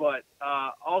 But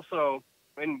also,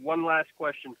 one last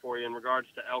question for you in regards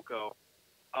to Elko.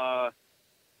 I've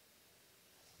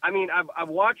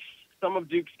watched some of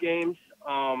Duke's games.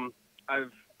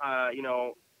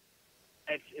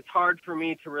 It's hard for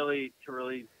me to really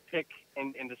pick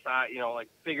and decide,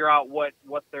 figure out what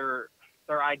their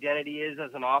identity is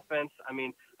as an offense. I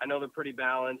know they're pretty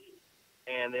balanced,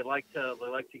 and they like to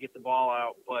get the ball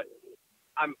out. But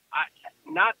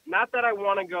not that I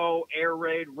want to go air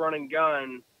raid, run and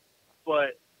gun,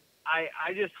 but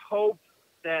I just hope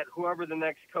that whoever the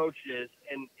next coach is,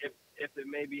 and if it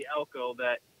may be Elko,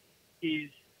 that he's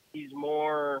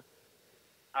more,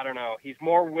 I don't know, he's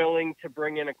more willing to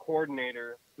bring in a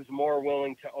coordinator who's more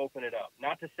willing to open it up.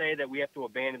 Not to say that we have to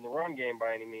abandon the run game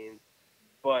by any means,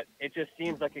 but it just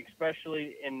seems like,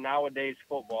 especially in nowadays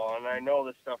football, and I know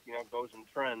this stuff, goes in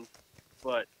trends,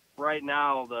 but right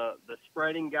now the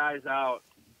spreading guys out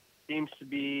seems to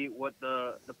be what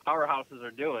the powerhouses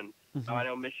are doing. Mm-hmm. I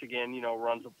know Michigan,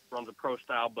 runs a pro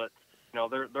style, but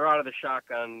they're out of the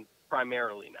shotgun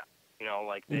primarily now.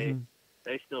 They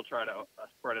still try to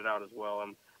spread it out as well.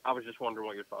 And I was just wondering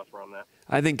what your thoughts were on that.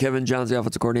 I think Kevin John's the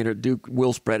offensive coordinator at Duke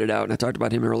will spread it out, and I talked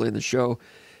about him earlier in the show.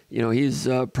 He's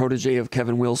a protege of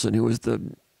Kevin Wilson, who was the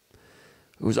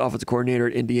who was offensive coordinator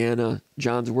at Indiana.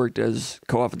 John's worked as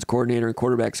co-offensive coordinator and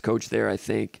quarterbacks coach there, I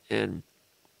think. And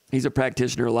he's a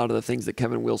practitioner of a lot of the things that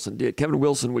Kevin Wilson did. Kevin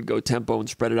Wilson would go tempo and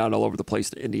spread it out all over the place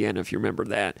to Indiana, if you remember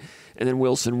that. And then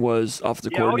Wilson was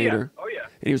offensive coordinator. Oh, yeah.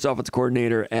 And he was offensive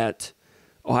coordinator at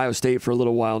Ohio State for a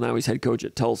little while. Now he's head coach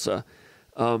at Tulsa.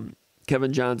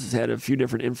 Kevin Johns has had a few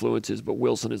different influences, but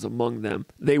Wilson is among them.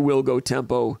 They will go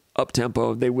tempo, up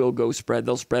tempo. They will go spread.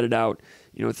 They'll spread it out,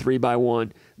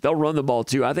 3-by-1. They'll run the ball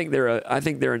too. I think they're an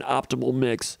optimal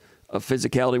mix of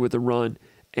physicality with the run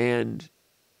and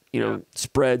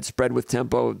spread with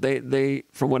tempo. They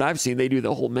from what I've seen, they do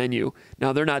the whole menu.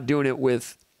 Now they're not doing it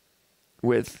with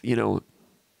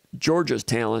Georgia's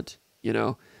talent,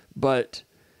 but.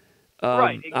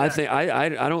 Right, exactly.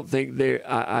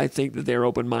 I think that they're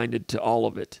open-minded to all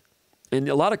of it. And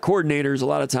a lot of coordinators, a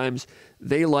lot of times,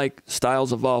 they like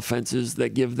styles of offenses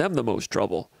that give them the most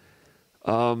trouble.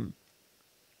 And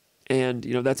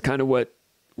that's kind of what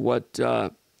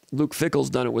Luke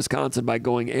Fickell's done at Wisconsin by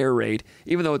going air raid.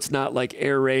 Even though it's not like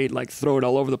air raid, like throw it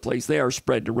all over the place, they are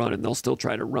spread to run, and they'll still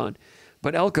try to run.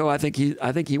 But Elko, I think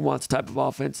he wants the type of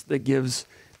offense that gives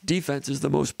defenses the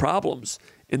most problems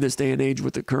in this day and age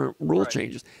with the current rule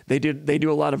changes. They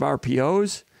do a lot of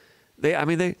RPOs. They'll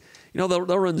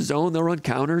run zone, they'll run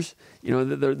counters.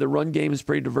 The run game is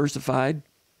pretty diversified.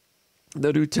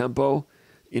 They'll do tempo.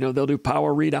 They'll do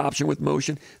power read option with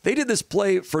motion. They did this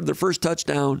play for their first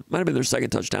touchdown, might have been their second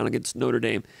touchdown against Notre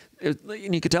Dame. And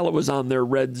you could tell it was on their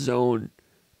red zone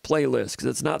playlist because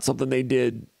it's not something they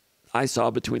did I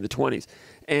saw between the 20s.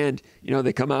 And,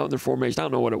 they come out in their formation. I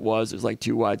don't know what it was. It was like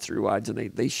 2 wides, 3 wides, and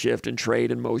they shift and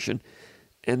trade and motion.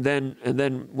 And then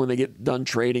when they get done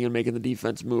trading and making the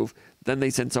defense move, then they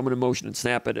send someone in motion and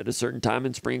snap it at a certain time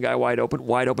and spring a guy wide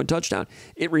open touchdown.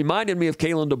 It reminded me of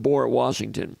Kalen DeBoer at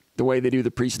Washington, the way they do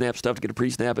the pre-snap stuff to get a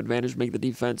pre-snap advantage, make the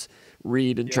defense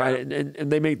read and try it.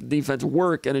 And they make the defense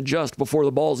work and adjust before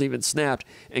the ball's even snapped.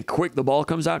 And quick, the ball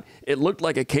comes out. It looked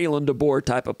like a Kalen DeBoer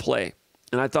type of play.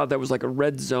 And I thought that was like a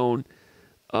red zone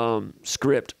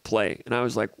script play. And I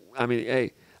was like,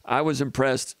 I was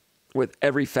impressed with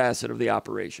every facet of the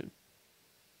operation.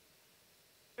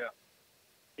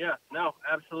 Yeah, no,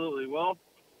 absolutely. Well,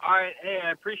 all right. Hey,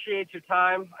 I appreciate your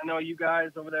time. I know you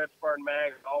guys over there at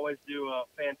SpartanMag always do a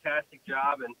fantastic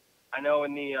job. And I know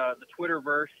in the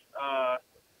Twitterverse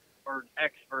or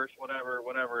Xverse,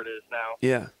 whatever it is now.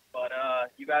 Yeah. But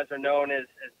you guys are known as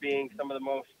being some of the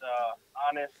most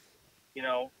honest,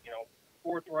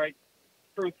 forthright,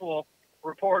 truthful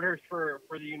reporters for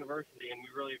the university, and we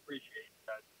really appreciate it,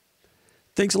 guys.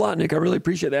 Thanks a lot, Nick. I really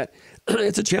appreciate that.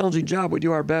 It's a challenging job. We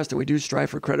do our best, and we do strive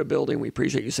for credibility, and we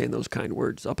appreciate you saying those kind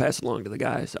words. I'll pass it along to the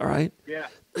guys, all right? Yeah,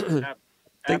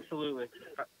 absolutely.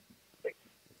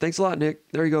 Thanks a lot,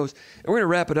 Nick. There he goes. And we're going to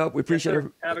wrap it up. We appreciate it.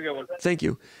 Have a good one. Thank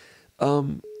you.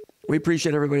 We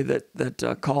appreciate everybody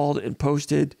that called and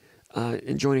posted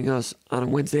and joining us on a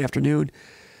Wednesday afternoon.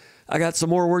 I got some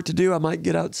more work to do. I might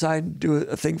get outside and do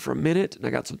a thing for a minute, and I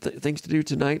got some things to do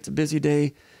tonight. It's a busy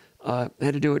day. I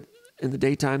had to do it in the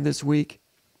daytime this week.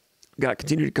 Got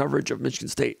continued coverage of Michigan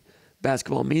State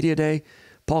Basketball Media Day.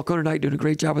 Paul Konerdijk doing a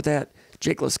great job with that.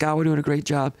 Jake Laskawa doing a great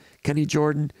job. Kenny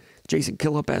Jordan, Jason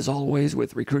Killup, as always,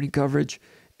 with recruiting coverage,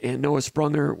 and Noah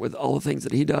Sprunger with all the things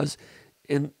that he does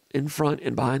in front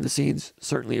and behind the scenes.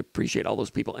 Certainly appreciate all those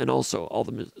people, and also all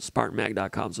the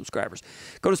SpartanMag.com subscribers.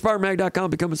 Go to SpartanMag.com,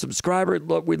 become a subscriber.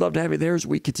 We'd love to have you there as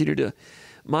we continue to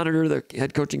monitor the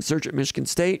head coaching search at Michigan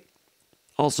State.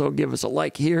 Also, give us a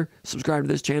like here. Subscribe to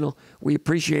this channel. We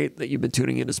appreciate that you've been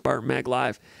tuning into Spartan Mag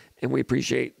Live, and we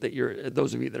appreciate that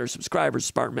those of you that are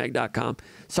subscribers, SpartanMag.com.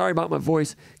 Sorry about my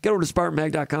voice. Get over to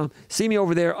SpartanMag.com. See me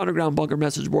over there, Underground Bunker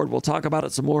message board. We'll talk about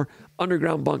it some more.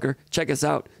 Underground Bunker. Check us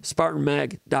out,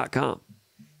 SpartanMag.com.